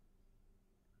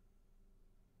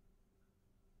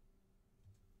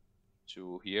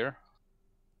 2 here.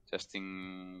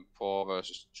 Testing 4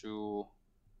 versus 2.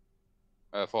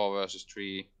 4 versus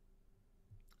 3.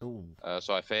 Oh.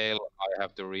 So I fail. I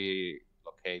have to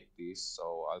relocate these.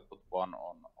 So I'll put 1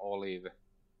 on Olive.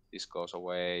 This goes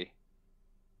away.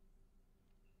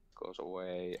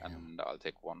 Damn. And I'll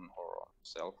take 1 horror on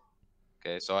myself.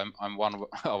 Okay, so I'm 1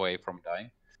 away from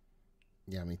dying.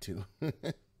 Yeah, me too. Yeah.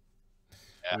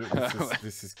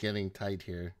 This is getting tight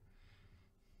here.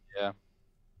 Yeah.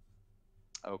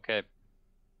 Okay.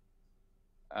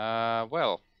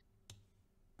 Well.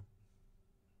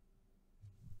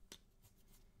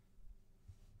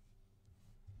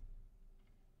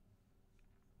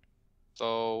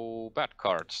 So bad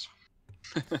cards.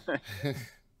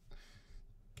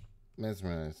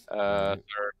 Mesmerize. Right.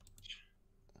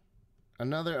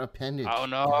 Another appendage. Oh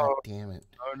no! God damn it!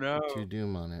 Oh no! 2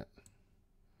 doom on it.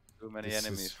 Too many this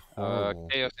enemies. Is horrible.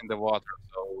 Chaos in the water.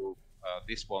 So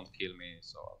this won't kill me.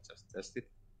 So I'll just test it.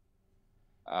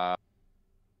 Yeah.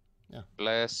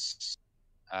 Bless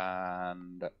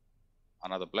and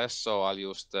another bless. So I'll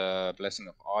use the Blessing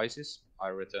of Isis. I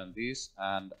return these,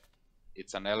 and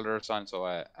it's an Elder Sign, so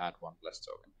I add 1 bless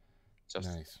token. Just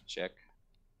nice. Check.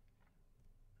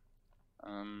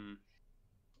 1,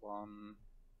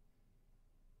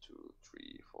 2,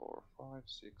 3, 4, 5,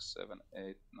 6, 7,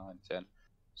 8, 9, 10.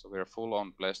 So we're full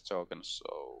on bless tokens,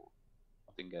 so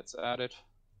nothing gets added.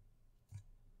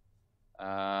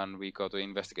 And we go to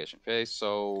investigation phase.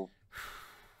 So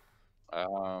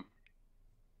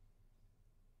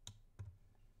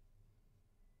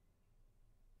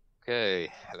okay,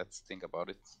 let's think about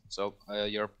it. So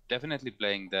you're definitely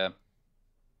playing the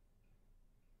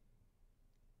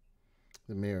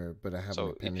mirror, but I have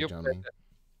an appendage on me.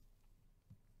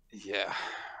 Yeah.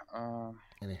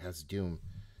 And it has doom.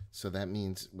 So that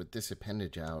means with this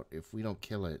appendage out, if we don't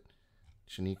kill it,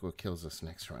 Shaniqua kills us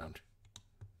next round.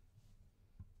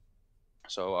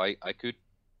 So I could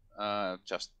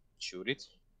just shoot it.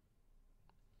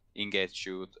 Engage,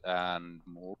 shoot, and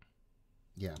move.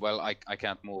 Yeah. Well, I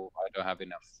can't move. I don't have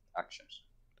enough actions.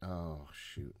 Oh,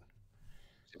 shoot.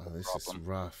 This is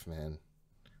rough, man.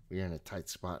 We're in a tight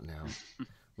spot now.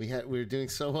 We're doing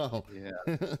so well. Yeah.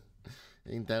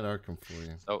 Ain't that Arkham for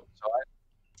you? So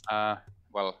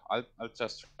well, I'll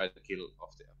just try to kill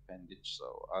off the appendage.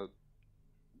 So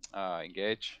I'll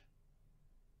engage.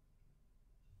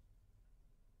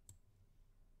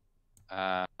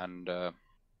 And I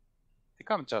think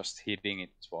I'm just hitting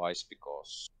it twice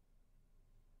because.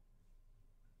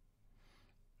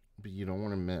 But you don't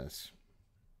want to miss.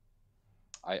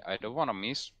 I don't want to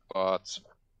miss, but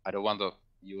I don't want to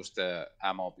use the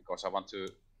ammo because I want to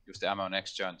use the ammo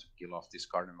next turn to kill off this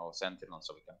Carnivale Sentinel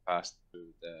so we can pass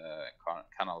to the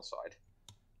canal side.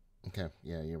 Okay,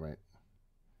 yeah, you're right.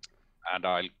 And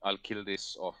I'll kill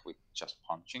this off with just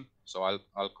punching. So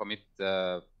I'll commit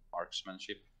the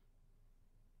marksmanship.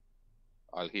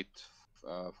 I'll hit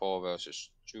 4 versus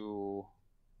 2.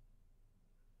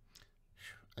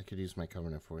 I could use my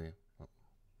covenant for you.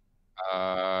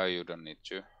 You don't need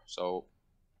to. So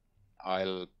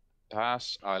I'll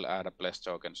pass. I'll add a bless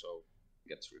token so it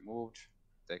gets removed.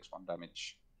 Takes 1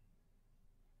 damage.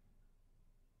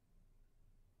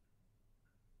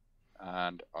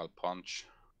 And I'll punch.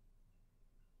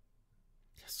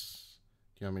 Yes.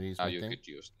 Do you want me to use my you thing? could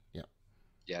use. Yeah.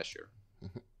 Yeah, sure.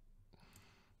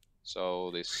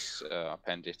 So this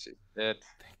appendage is dead.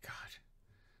 Thank God.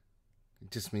 It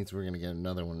just means we're going to get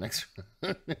another one next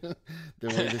round. The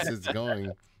way this is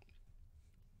going.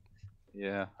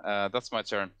 Yeah, that's my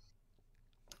turn.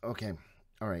 Okay.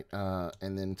 All right.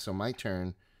 And then, so my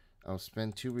turn, I'll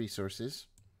spend 2 resources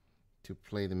to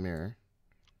play the mirror,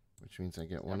 which means I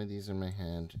get 1 of these in my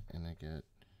hand, and I get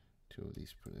 2 of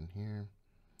these put in here.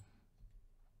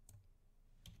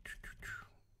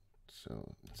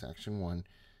 So it's action 1.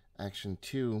 Action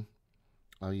 2,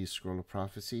 I'll use Scroll of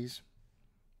Prophecies.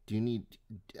 Do you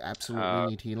absolutely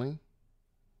need healing?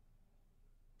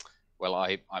 Well,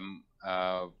 I'm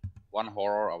 1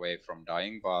 horror away from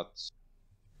dying, but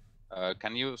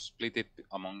can you split it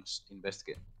amongst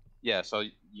investigate? Yeah, so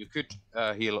you could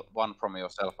heal 1 from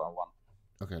yourself and 1.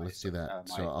 Okay, let's do that.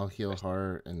 So I'll heal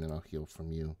horror, and then I'll heal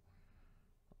from you.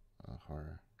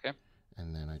 Horror. Okay.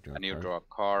 And then I draw. And you draw a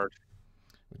card.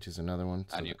 Which is another one.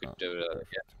 And you could do it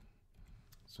again.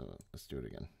 So let's do it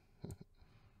again.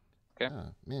 Okay.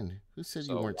 Man, who said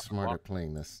you weren't smart at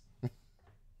playing this?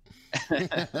 And you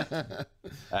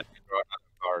draw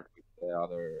another card with the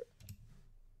other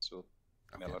suit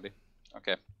melody.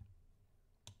 Okay.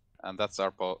 And that's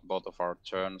our both of our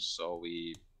turns, so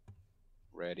we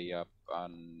ready up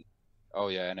and oh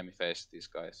yeah, enemy face. These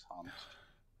guys hunt.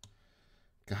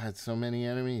 God, so many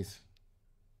enemies.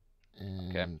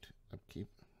 And upkeep.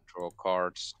 Draw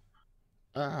cards.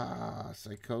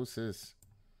 Psychosis.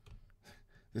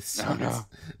 This no.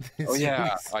 Oh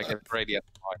yeah, I get radiant.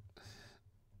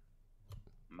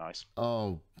 Nice.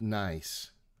 Oh,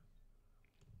 nice.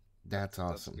 That's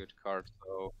awesome. That's a good card.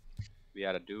 So we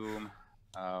had a Doom,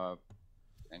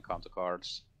 encounter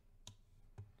cards.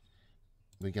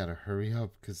 We gotta hurry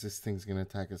up because this thing's gonna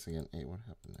attack us again. Hey, what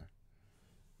happened there?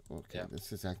 Okay,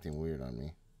 this is acting weird on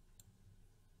me.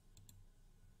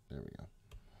 There we go.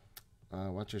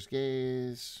 Watcher's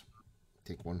Gaze.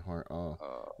 Take 1 heart.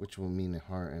 Which will mean a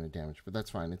heart and a damage, but that's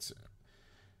fine. It's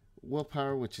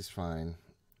willpower, which is fine.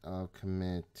 I'll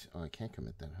commit. Oh, I can't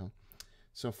commit that, huh?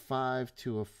 So 5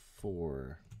 to a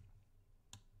 4.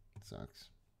 Sucks.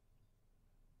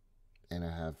 And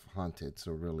I have haunted,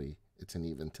 so really, it's an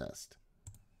even test.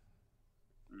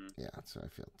 Yeah, so I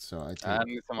feel so. I take. And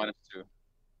it's a -2.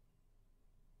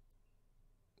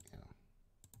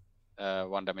 Yeah.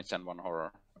 1 damage and 1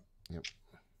 horror. Yep.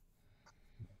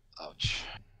 Ouch.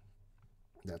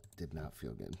 That did not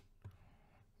feel good.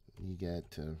 You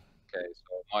get. Okay,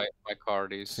 so my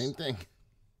card is same thing.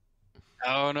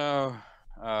 Oh no!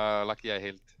 Lucky I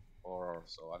hit horror,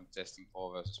 so I'm testing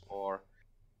 4 versus 4.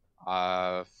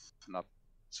 Not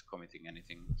committing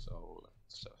anything, so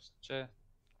let's just check.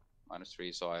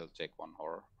 -3, so I'll take 1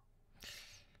 horror.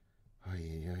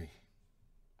 Oy.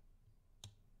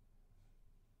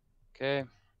 Okay,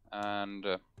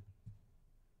 and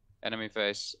enemy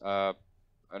phase.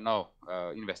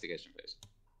 Investigation phase.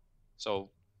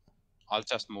 So I'll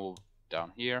just move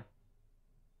down here.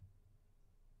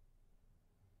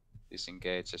 This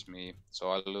engages me,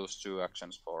 so I'll lose 2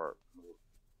 actions for move.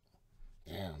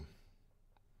 Damn.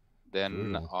 Then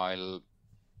brutal. I'll.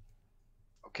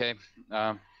 Okay.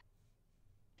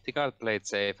 I think I'll play it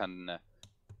safe and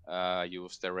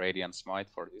use the Radiant Smite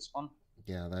for this one.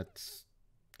 Yeah, that's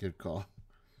good call.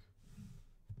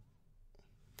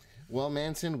 Well,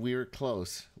 Manson, we were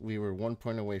close. We were 1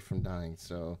 point away from dying,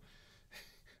 so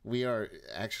we are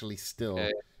actually still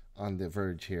on the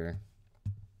verge here.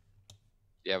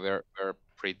 Yeah, we're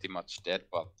pretty much dead,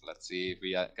 but let's see if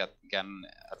we can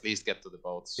at least get to the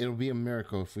boats. It'll be a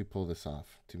miracle if we pull this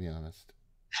off, to be honest.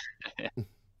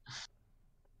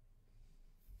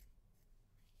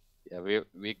 Yeah,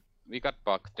 we got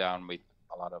bogged down with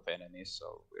a lot of enemies,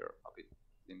 so we're a bit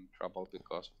in trouble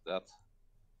because of that.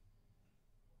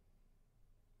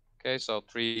 Okay, so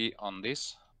 3 on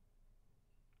this.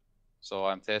 So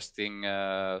I'm testing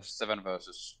 7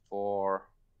 versus 4.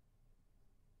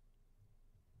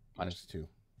 -2.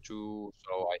 2,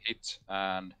 so I hit,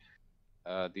 and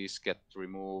these get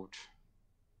removed,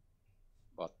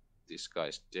 but this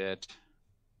guy's dead.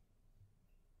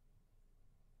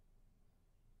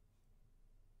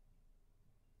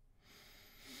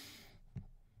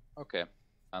 Okay,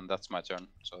 and that's my turn.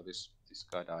 So this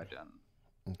guy died, and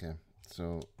okay,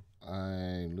 so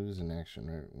I lose an action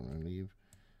right when I leave.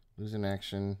 Lose an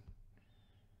action,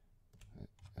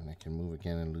 and I can move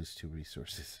again and lose 2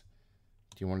 resources.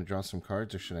 Do you want to draw some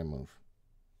cards, or should I move?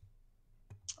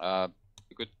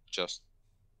 You could just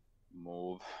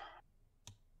move.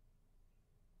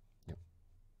 Yep.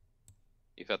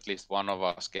 If at least one of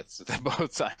us gets to the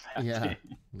boats, I'm happy. Yeah,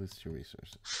 lose 2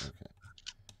 resources.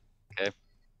 Okay. Okay.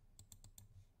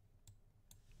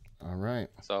 All right.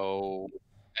 So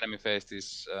enemy faced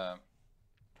is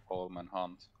Coleman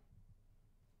Hunt.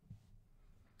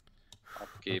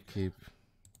 Upkeep.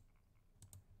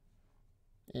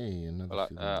 Hey, another.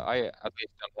 Well, I at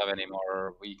least don't have any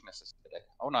more weaknesses in the deck.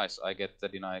 Oh, nice! I get the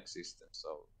deny existence,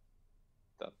 so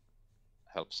that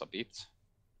helps a bit.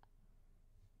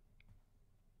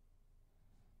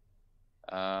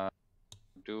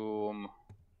 Doom.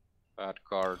 Bad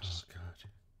cards. Oh god.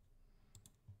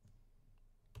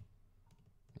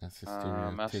 That's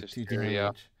hysteria. Mass Take 2 hysteria.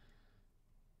 damage.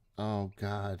 Oh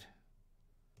god.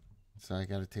 So I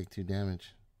gotta take 2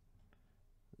 damage.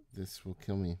 This will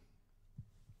kill me.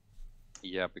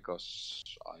 Yeah, because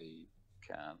I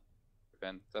can't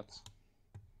prevent that.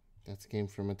 That's a game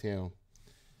for Mateo.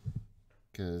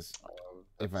 Because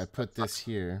if I put this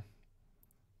here,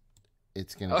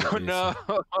 it's gonna. Oh no!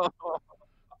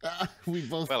 We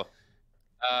both. Well,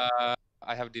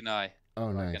 I have deny.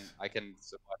 Oh, so nice. I can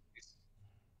survive this,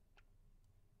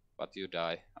 but you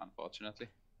die, unfortunately.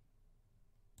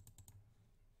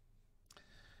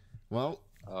 Well.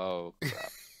 Oh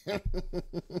crap.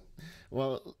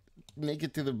 Well, make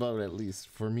it to the boat at least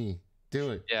for me.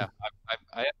 Do it. Yeah,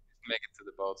 I have to make it to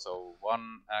the boat. So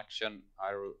 1 action,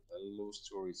 I lose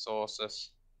 2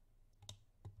 resources.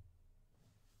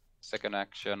 Second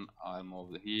action, I'll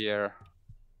move here.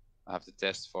 I have to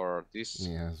test for this.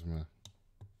 Miasma.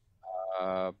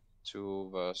 2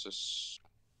 versus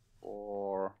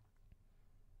 4.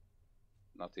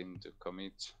 Nothing to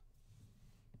commit.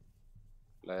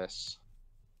 Less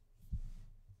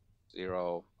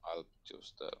 0. I'll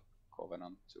choose the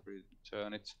Covenant to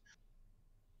return it.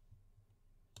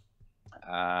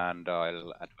 And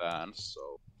I'll advance,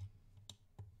 so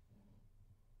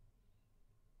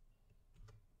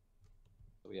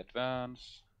we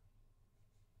advance.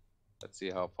 Let's see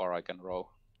how far I can row.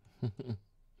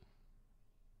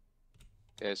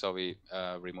 Okay, so we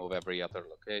remove every other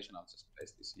location. I'll just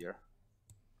place this here.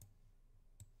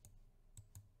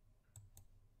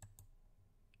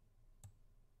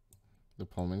 The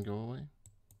Pullman go away?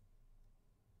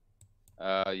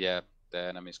 Yeah, the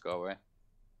enemies go away.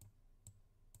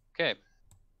 Okay.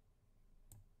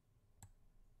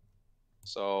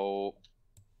 So,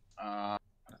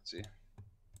 let's see.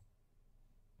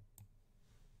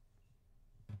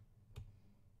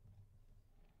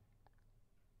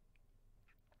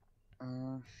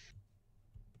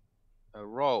 A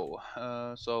row.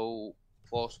 So,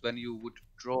 first, when you would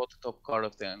draw the top card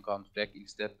of the encounter deck,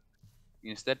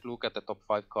 instead look at the top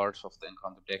 5 cards of the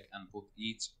encounter deck and put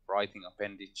each writing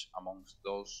appendage amongst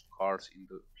those cards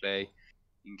into play.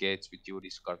 Engage with you,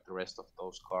 discard the rest of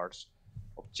those cards.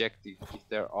 Objective: if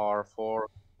there are 4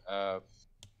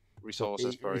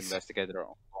 resources per investigator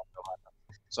on the island.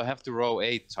 So I have to row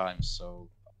 8 times. So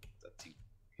I think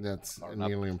that's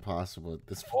nearly impossible at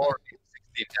this point. Or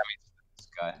 16 damage to this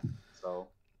guy. So.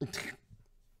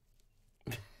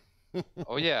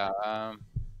 Oh yeah.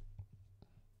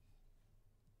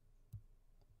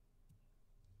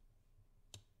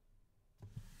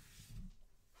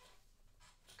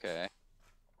 Okay.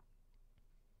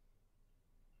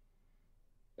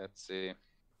 Let's see.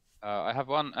 I have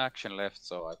 1 action left,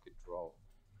 so I could roll.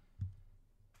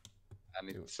 And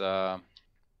it's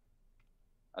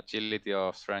agility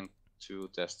or strength 2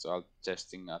 tests. So I'm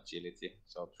testing agility.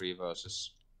 So 3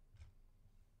 versus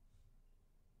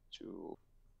 2.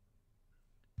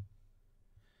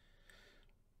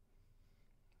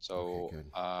 So okay,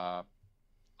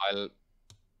 I'll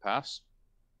pass.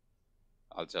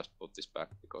 I'll just put this back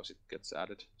because it gets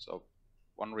added. So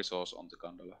 1 resource on the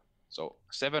gondola. So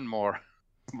 7 more.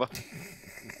 But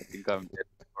I think I'm dead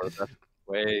for that.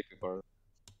 Way before.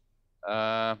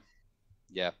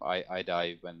 Yeah, I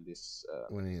die when this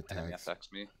enemy attacks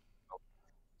me.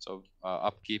 So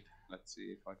upkeep. Let's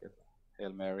see if I get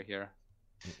Hail Mary here.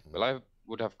 Well, I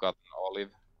would have gotten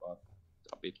Olive, but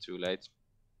a bit too late.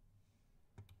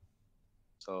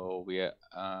 So we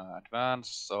advance.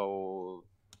 So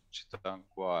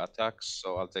Chitanqua attacks.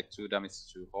 So I'll take 2 damage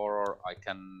to horror. I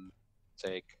can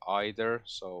take either.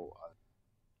 So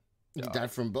you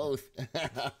died from both.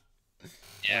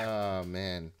 Yeah. Oh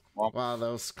man. Wow,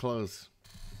 that was close.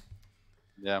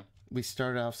 Yeah. We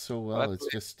started off so well. It's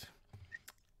just,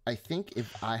 I think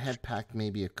if I had packed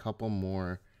maybe a couple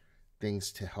more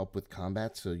things to help with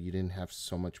combat, so you didn't have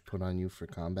so much put on you for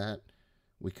combat,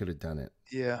 we could have done it.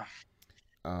 Yeah.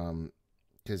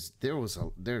 Because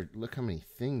look how many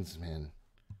things, man.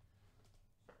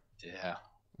 Yeah.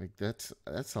 Like that's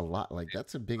a lot. Like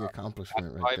that's a big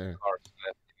accomplishment right there. 5 cards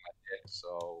left in my deck,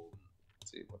 so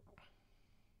let's see what.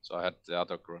 So I had the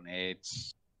other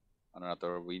grenades,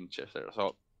 another Winchester.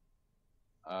 So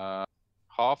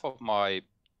half of my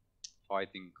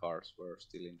fighting cards were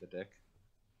still in the deck.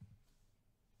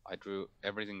 I drew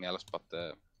everything else but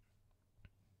the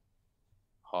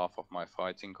half of my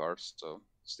fighting cards. So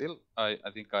still, I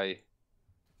think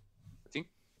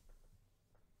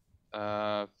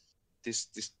this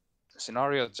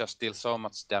scenario just deals so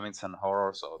much damage and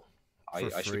horror. So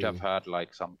I should have had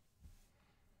like some.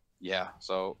 Yeah.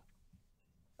 So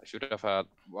I should have had.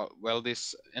 Well,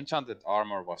 this enchanted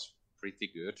armor was pretty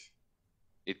good.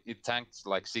 It tanked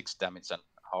like 6 damage and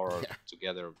horror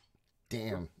together.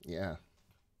 Damn. Yeah.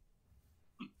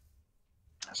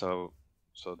 So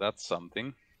that's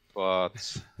something.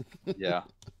 But yeah.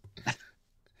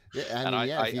 Yeah, I mean,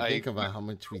 if you think about how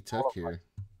much we took here.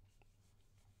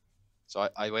 So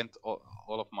I went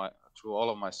through all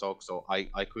of my soak. So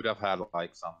I could have had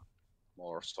like some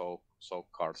more soak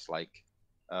cards, like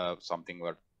something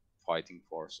where fighting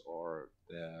force or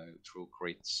the true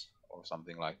crits or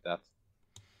something like that.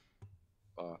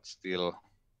 But still,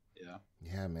 yeah.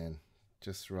 Yeah, man,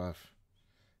 just rough.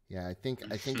 Yeah, I think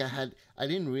I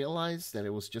didn't realize that it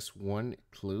was just one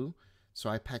clue, so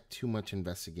I packed too much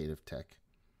investigative tech.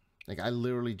 Like I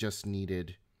literally just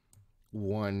needed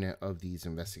one of these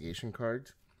investigation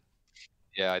cards.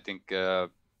 Yeah, I think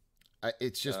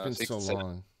it's just been so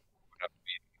long. Would have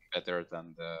been better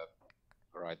than the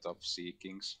Rite of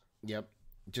Seekings. Yep,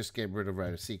 just get rid of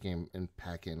Rite of Seeking and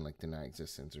pack in like Deny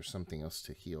Existence or something else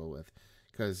to heal with,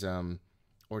 because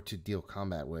or to deal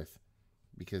combat with,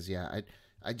 because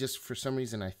I just for some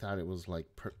reason I thought it was like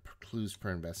clues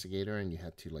per investigator and you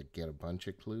had to like get a bunch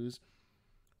of clues.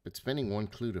 But spending one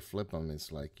clue to flip them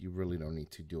is like, you really don't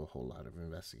need to do a whole lot of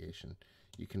investigation.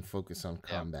 You can focus on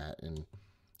combat and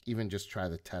even just try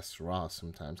the tests raw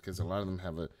sometimes, because a lot of them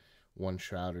have a 1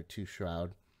 shroud or 2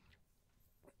 shroud,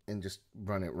 and just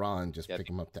run it raw and just pick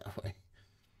them up that way.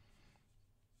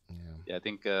 Yeah, I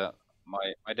think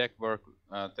my deck worked,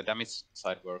 the damage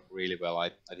side worked really well. I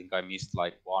think I missed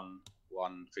like one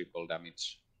triple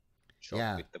damage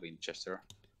shot with the Winchester.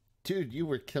 Dude, you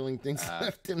were killing things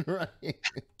left and right.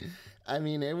 I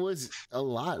mean, it was a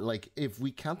lot. Like, if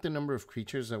we count the number of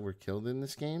creatures that were killed in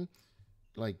this game,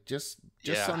 like just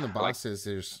on the bosses,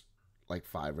 there's like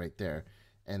 5 right there,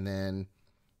 and then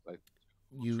like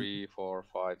 3, 4,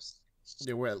 5. 6,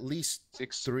 there were at least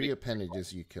 3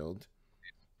 appendages you killed,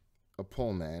 a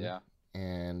poleman,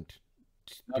 and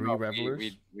 3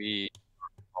 revelers. We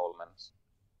polemans.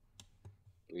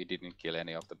 We didn't kill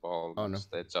any of the polemans. Oh no,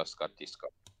 they just got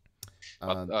discarded.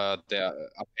 But the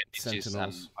appendages,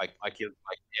 sentinels. And I killed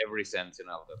like every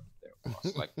sentinel that there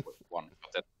was, like one.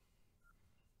 That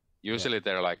usually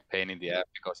they're like pain in the ass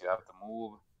because you have to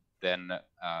move, then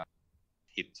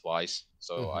hit twice.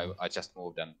 So I just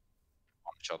moved and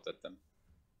one shot at them.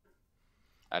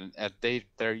 And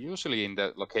they're usually in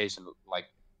the location, like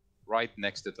right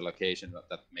next to the location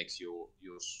that makes you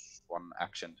use 1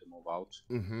 action to move out.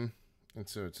 And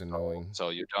so it's annoying. So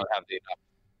you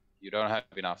don't have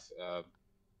enough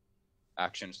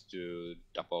actions to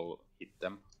double hit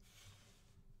them.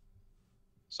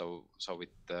 So with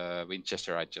the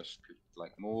Winchester, I just could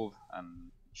like move and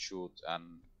shoot,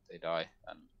 and they die,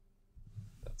 and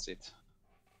that's it.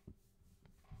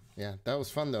 Yeah, that was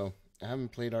fun though. I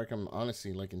haven't played Arkham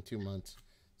honestly like in 2 months,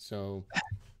 so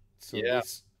yeah.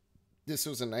 This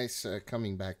was a nice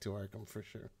coming back to Arkham for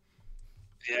sure.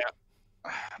 Yeah,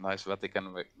 nice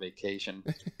Vatican vacation.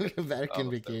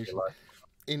 Vatican vacation.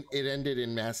 It ended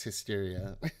in mass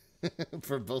hysteria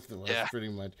for both of us, pretty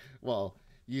much. Well,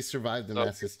 you survived the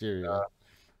mass hysteria.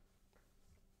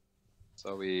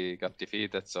 So we got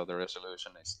defeated, so the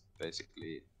resolution is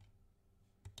basically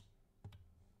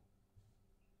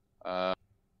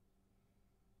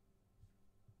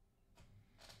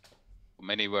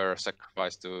many were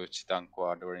sacrificed to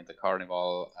Chitanqua during the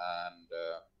Carnivale, and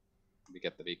we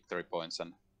get the victory points.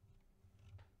 And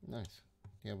nice.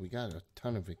 Yeah, we got a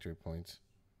ton of victory points.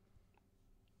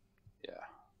 Yeah.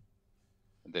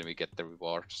 And then we get the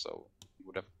reward, so we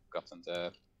would have gotten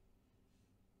the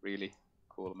really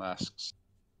cool masks.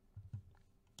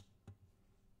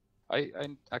 I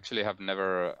actually have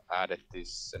never added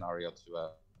this scenario to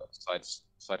a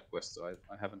side quest, so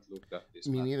I haven't looked at this.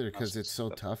 Me neither, because it's so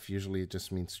tough. Usually it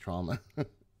just means trauma.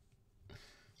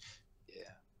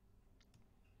 Yeah.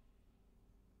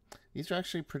 These are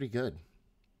actually pretty good.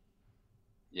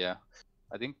 Yeah.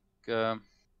 I think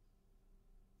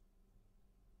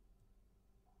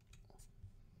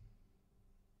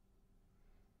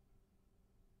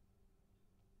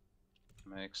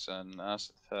makes an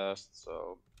asset fast,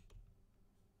 so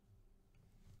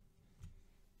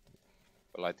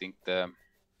well, I think the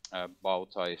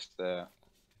Bauta is the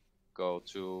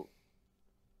go-to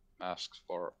masks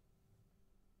for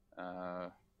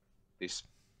this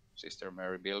Sister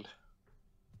Mary build.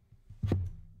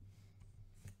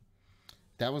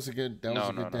 That was a good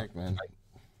deck, man.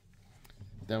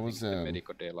 That was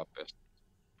Medico de la Peste.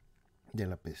 De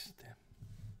la Peste.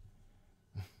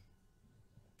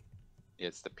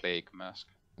 It's the plague mask.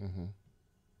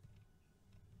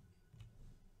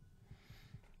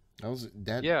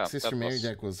 That Sister Mary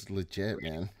deck was legit,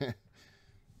 really, man.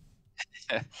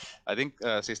 I think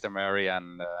Sister Mary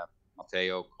and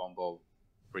Mateo combo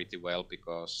pretty well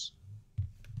because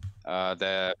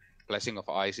the Blessing of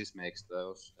Isis makes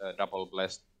those double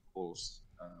blessed pulls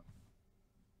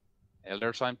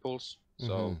Elder Sign pulls,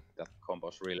 so that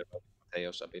combos really well with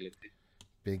Mateo's ability.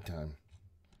 Big time.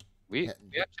 We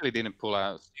actually didn't pull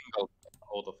a single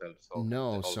autofill. So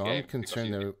no, so I'm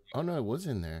concerned that. Oh no, it was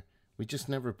in there. We just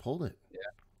never pulled it. Yeah,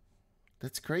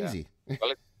 that's crazy. Yeah.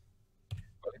 Well,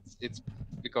 it's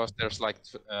because there's like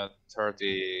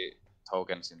 30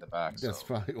 tokens in the back. That's so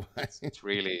probably why. It's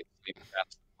really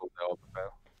fast to pull the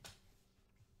autofill.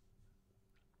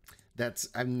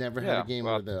 I've never had a game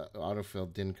where the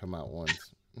autofill didn't come out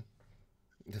once.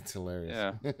 That's hilarious.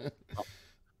 Yeah.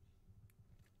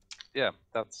 Yeah,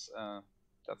 that's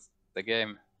the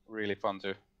game. Really fun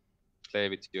to play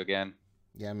with you again.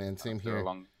 Yeah, man. Same here. A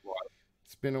long while.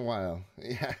 It's been a while.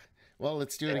 Yeah. Well,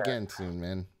 let's do it again soon,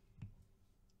 man.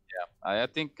 Yeah, I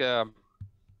think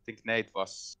Nate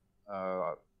was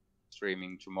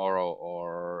streaming tomorrow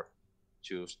or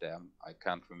Tuesday. I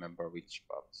can't remember which,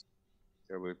 but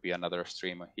there will be another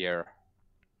streamer here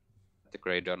at the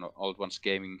Great Old Ones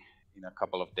Gaming in a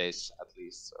couple of days at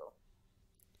least. So.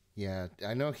 Yeah,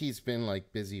 I know he's been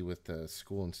like busy with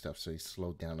school and stuff, so he's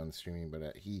slowed down on the streaming.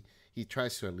 But he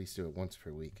tries to at least do it once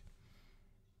per week.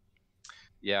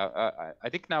 Yeah, I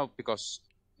think now because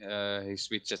he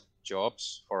switched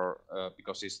jobs for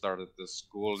because he started the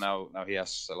school now. Now he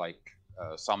has like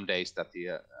some days that he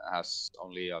has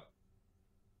only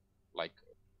like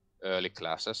early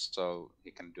classes, so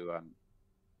he can do a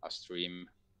stream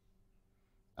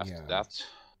after that.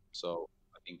 So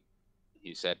I think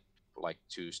he said like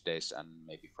Tuesdays and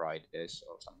maybe Fridays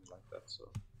or something like that. So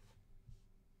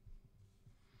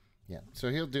yeah, so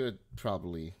he'll do it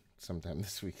probably sometime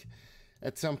this week,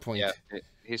 at some point. Yeah,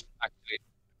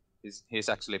 he's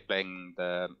actually playing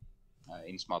the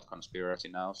Innsmouth Conspiracy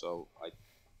now, so I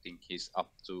think he's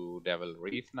up to Devil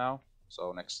Reef now.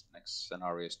 So next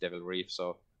scenario is Devil Reef.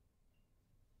 So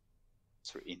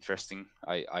it's interesting.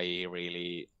 I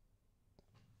really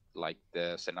like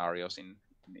the scenarios in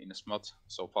Innsmouth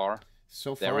so far.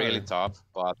 They're really tough,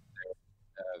 but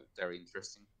they're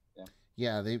interesting.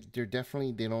 Yeah, they're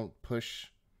definitely, they don't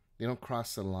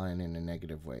cross the line in a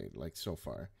negative way, like so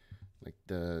far. Like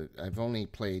I've only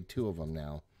played 2 of them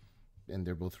now, and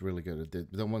they're both really good.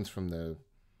 The ones from the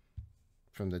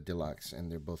deluxe,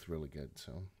 and they're both really good.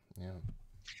 So yeah,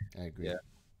 I agree. Yeah,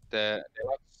 the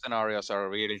deluxe scenarios are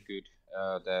really good.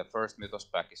 The first Mythos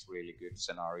pack is really good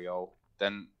scenario.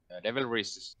 Then Devil Reef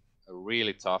is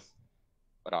really tough,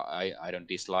 but I don't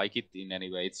dislike it in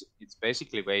any way. It's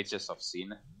basically Wages of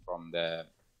Sin from the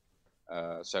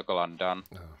Circle Undone,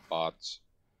 but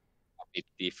a bit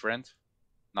different.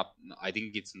 I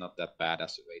think it's not that bad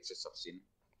as Wages of Sin,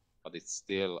 but it's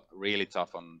still really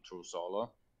tough on True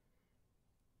Solo.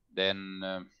 Then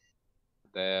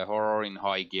the Horror in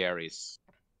High Gear is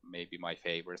maybe my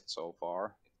favorite so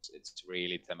far. It's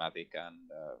really thematic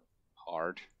and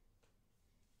hard,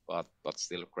 but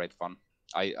still great fun.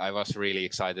 I was really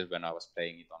excited when I was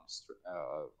playing it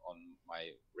on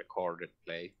my recorded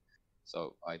play,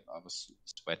 so I was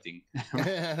sweating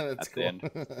at the end.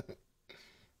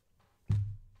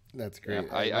 That's great.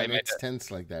 Yeah, when it's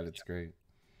tense like that, it's great.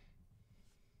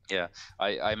 Yeah,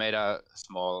 I made a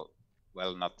small,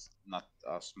 well, not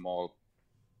a small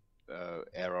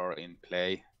error in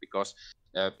play, because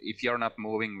if you're not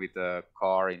moving with a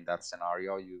car in that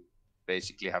scenario, you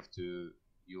basically have to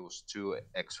use 2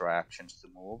 extra actions to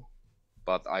move.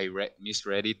 But I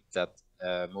misread it that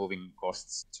moving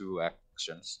costs 2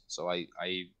 actions. So I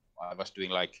was doing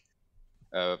like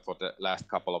for the last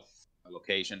couple of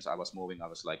locations I was moving, I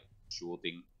was like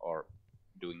shooting or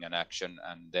doing an action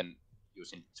and then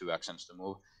using 2 actions to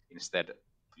move, instead of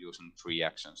using 3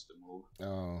 actions to move.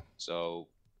 Oh. So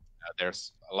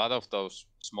there's a lot of those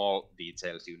small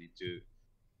details you need to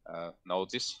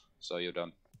notice so you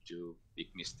don't do big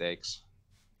mistakes.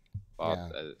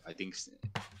 But yeah. I think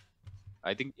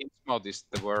Innsmouth is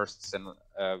the worst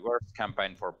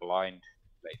campaign for blind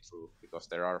playthrough, because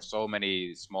there are so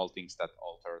many small things that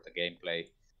alter the gameplay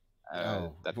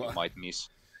that you might miss.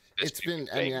 It's been,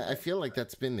 I mean, I feel like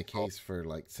that's been the case for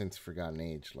like since Forgotten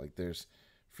Age. Like there's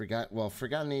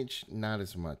Forgotten Age not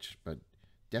as much, but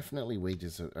definitely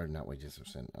not Wages of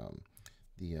Sin.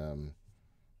 The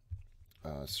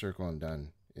Circle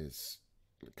Undone is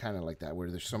kind of like that,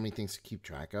 where there's so many things to keep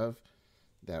track of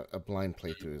that a blind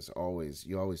playthrough is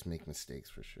you always make mistakes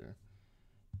for sure.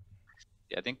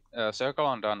 Yeah, I think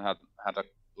Circle Undone had a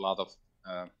lot of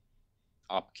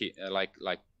upkeep, like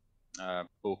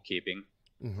bookkeeping,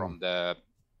 from the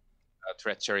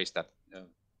treacheries that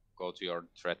go to your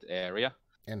threat area.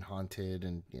 And haunted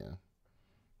and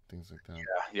things like that.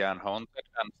 Yeah, and haunted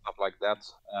and stuff like that.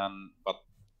 But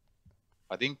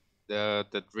I think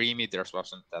the Dream Eaters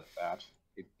wasn't that bad.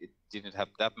 It didn't have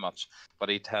that much, but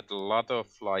it had a lot of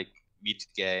like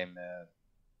mid-game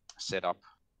setup,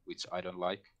 which I don't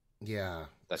like. Yeah,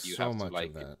 that you so have much to like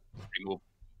of that. remove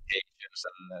locations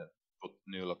and put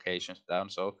new locations down.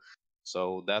 So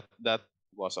that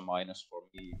was a minus for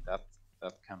me in that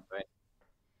campaign.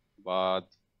 But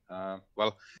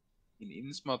well, in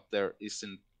Innsmouth there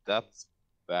isn't that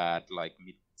bad like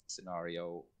mid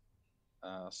scenario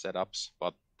setups,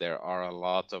 but there are a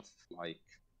lot of like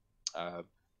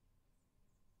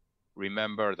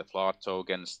remember the flood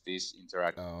tokens, this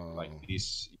interact like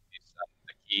this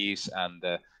the keys and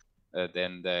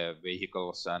then the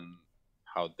vehicles and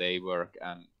how they work,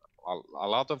 and a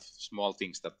lot of small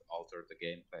things that alter the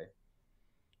gameplay.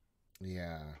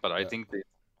 Yeah. But I think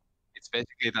it's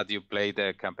basically that you play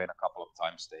the campaign a couple of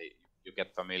times. You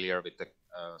get familiar with the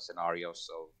scenarios,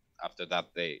 so after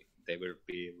that they will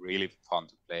be really fun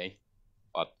to play.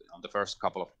 But on the first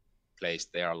couple of plays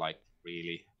they are like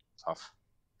really tough.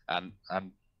 And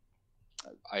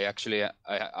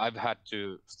I've had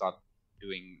to start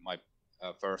doing my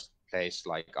first plays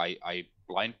like I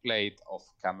blind played off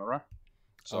camera,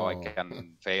 so I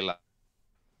can fail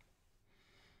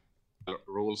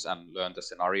rules and learn the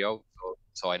scenario,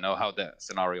 so I know how the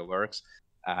scenario works,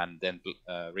 and then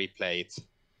replay it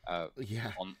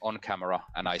on camera,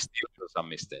 and I still do some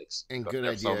mistakes. And good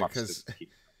idea, because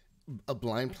a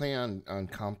blind play on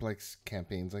complex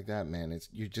campaigns like that, man,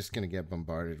 you're just gonna get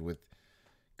bombarded with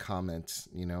comments.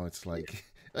 It's like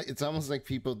it's almost like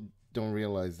people don't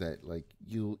realize that like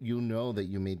you know that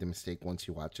you made the mistake once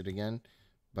you watch it again,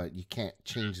 but you can't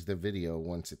change the video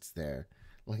once it's there.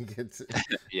 Like it's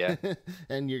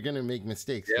and you're gonna make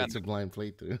mistakes. It's a blind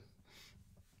playthrough.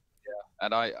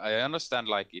 And I understand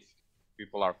like if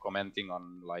people are commenting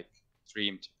on like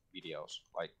streamed videos,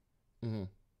 like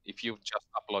if you just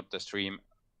upload the stream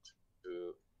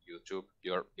to YouTube,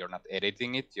 you're not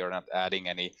editing it, you're not adding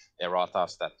any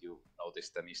erratas that you notice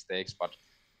the mistakes. But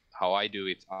how I do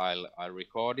it, I'll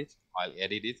record it, I'll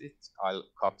edit it, I'll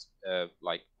cut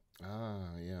like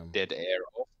dead air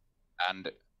off,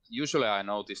 and usually I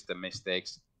notice the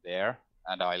mistakes there,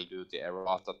 and I'll do the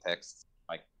errata text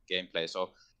like gameplay.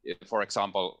 So for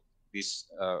example, this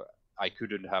I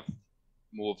couldn't have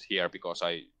moved here because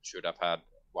I should have had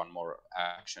one more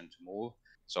action to move,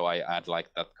 so I add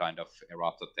like that kind of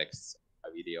errata text in my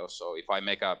video. So if I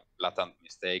make a blatant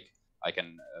mistake, I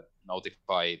can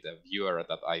notify the viewer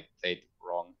that I played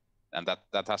wrong, and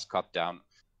that has cut down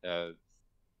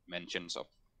mentions of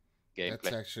gameplay.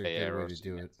 That's actually a good way to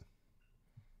do it.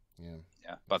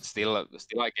 Yeah, but still I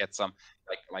get some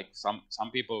like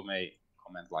some people may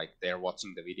comment like they're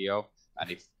watching the video,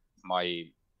 and if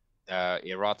my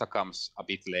errata comes a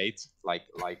bit late, like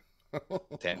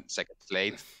 10 seconds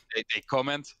late, they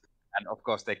comment, and of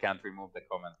course they can't remove the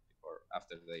comment before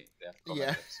after they have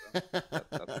commented.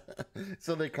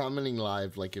 So they're commenting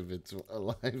live, like if it's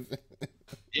live.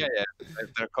 yeah,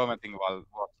 they're commenting while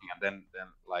watching, and then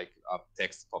like a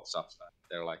text pops up, and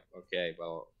they're like, okay,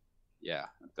 well, yeah,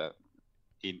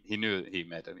 he knew he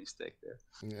made a mistake there.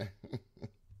 Yeah.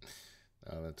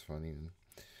 Oh, that's funny.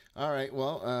 All right,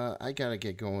 well, I gotta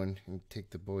get going and take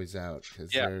the boys out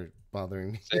because they're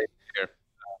bothering me. Same here.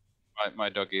 My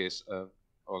doggy is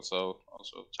also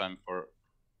time for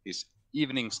his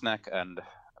evening snack and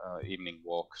evening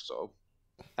walk. So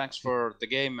thanks for the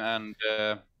game, and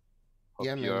hope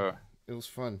man, it was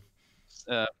fun.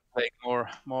 Playing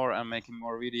more and making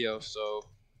more videos. So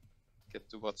get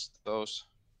to watch those.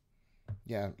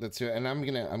 Yeah, let's do it. And I'm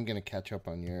gonna catch up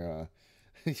on your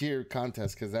your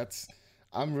contest, because that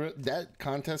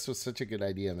contest was such a good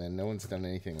idea, man. No one's done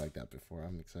anything like that before.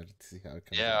 I'm excited to see how it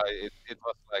comes out. It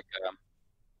was like a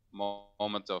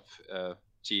moment of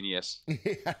genius.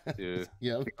 Because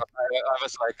I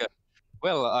was like,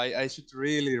 well, I should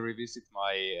really revisit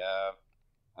my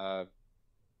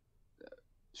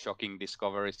Shocking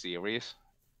Discovery series,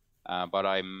 but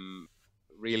I'm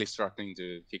really struggling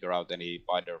to figure out any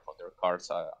binder for their cards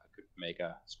I could make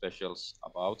a specials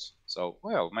about. So,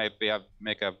 well, maybe I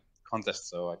make a contest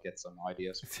so I get some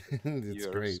ideas. That's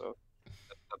great. So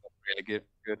that's really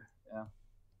good. Yeah.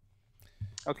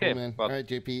 Okay, cool, man. All right,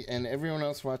 JP, and everyone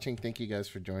else watching, thank you guys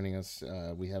for joining us.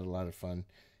 We had a lot of fun,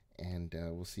 and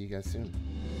we'll see you guys soon.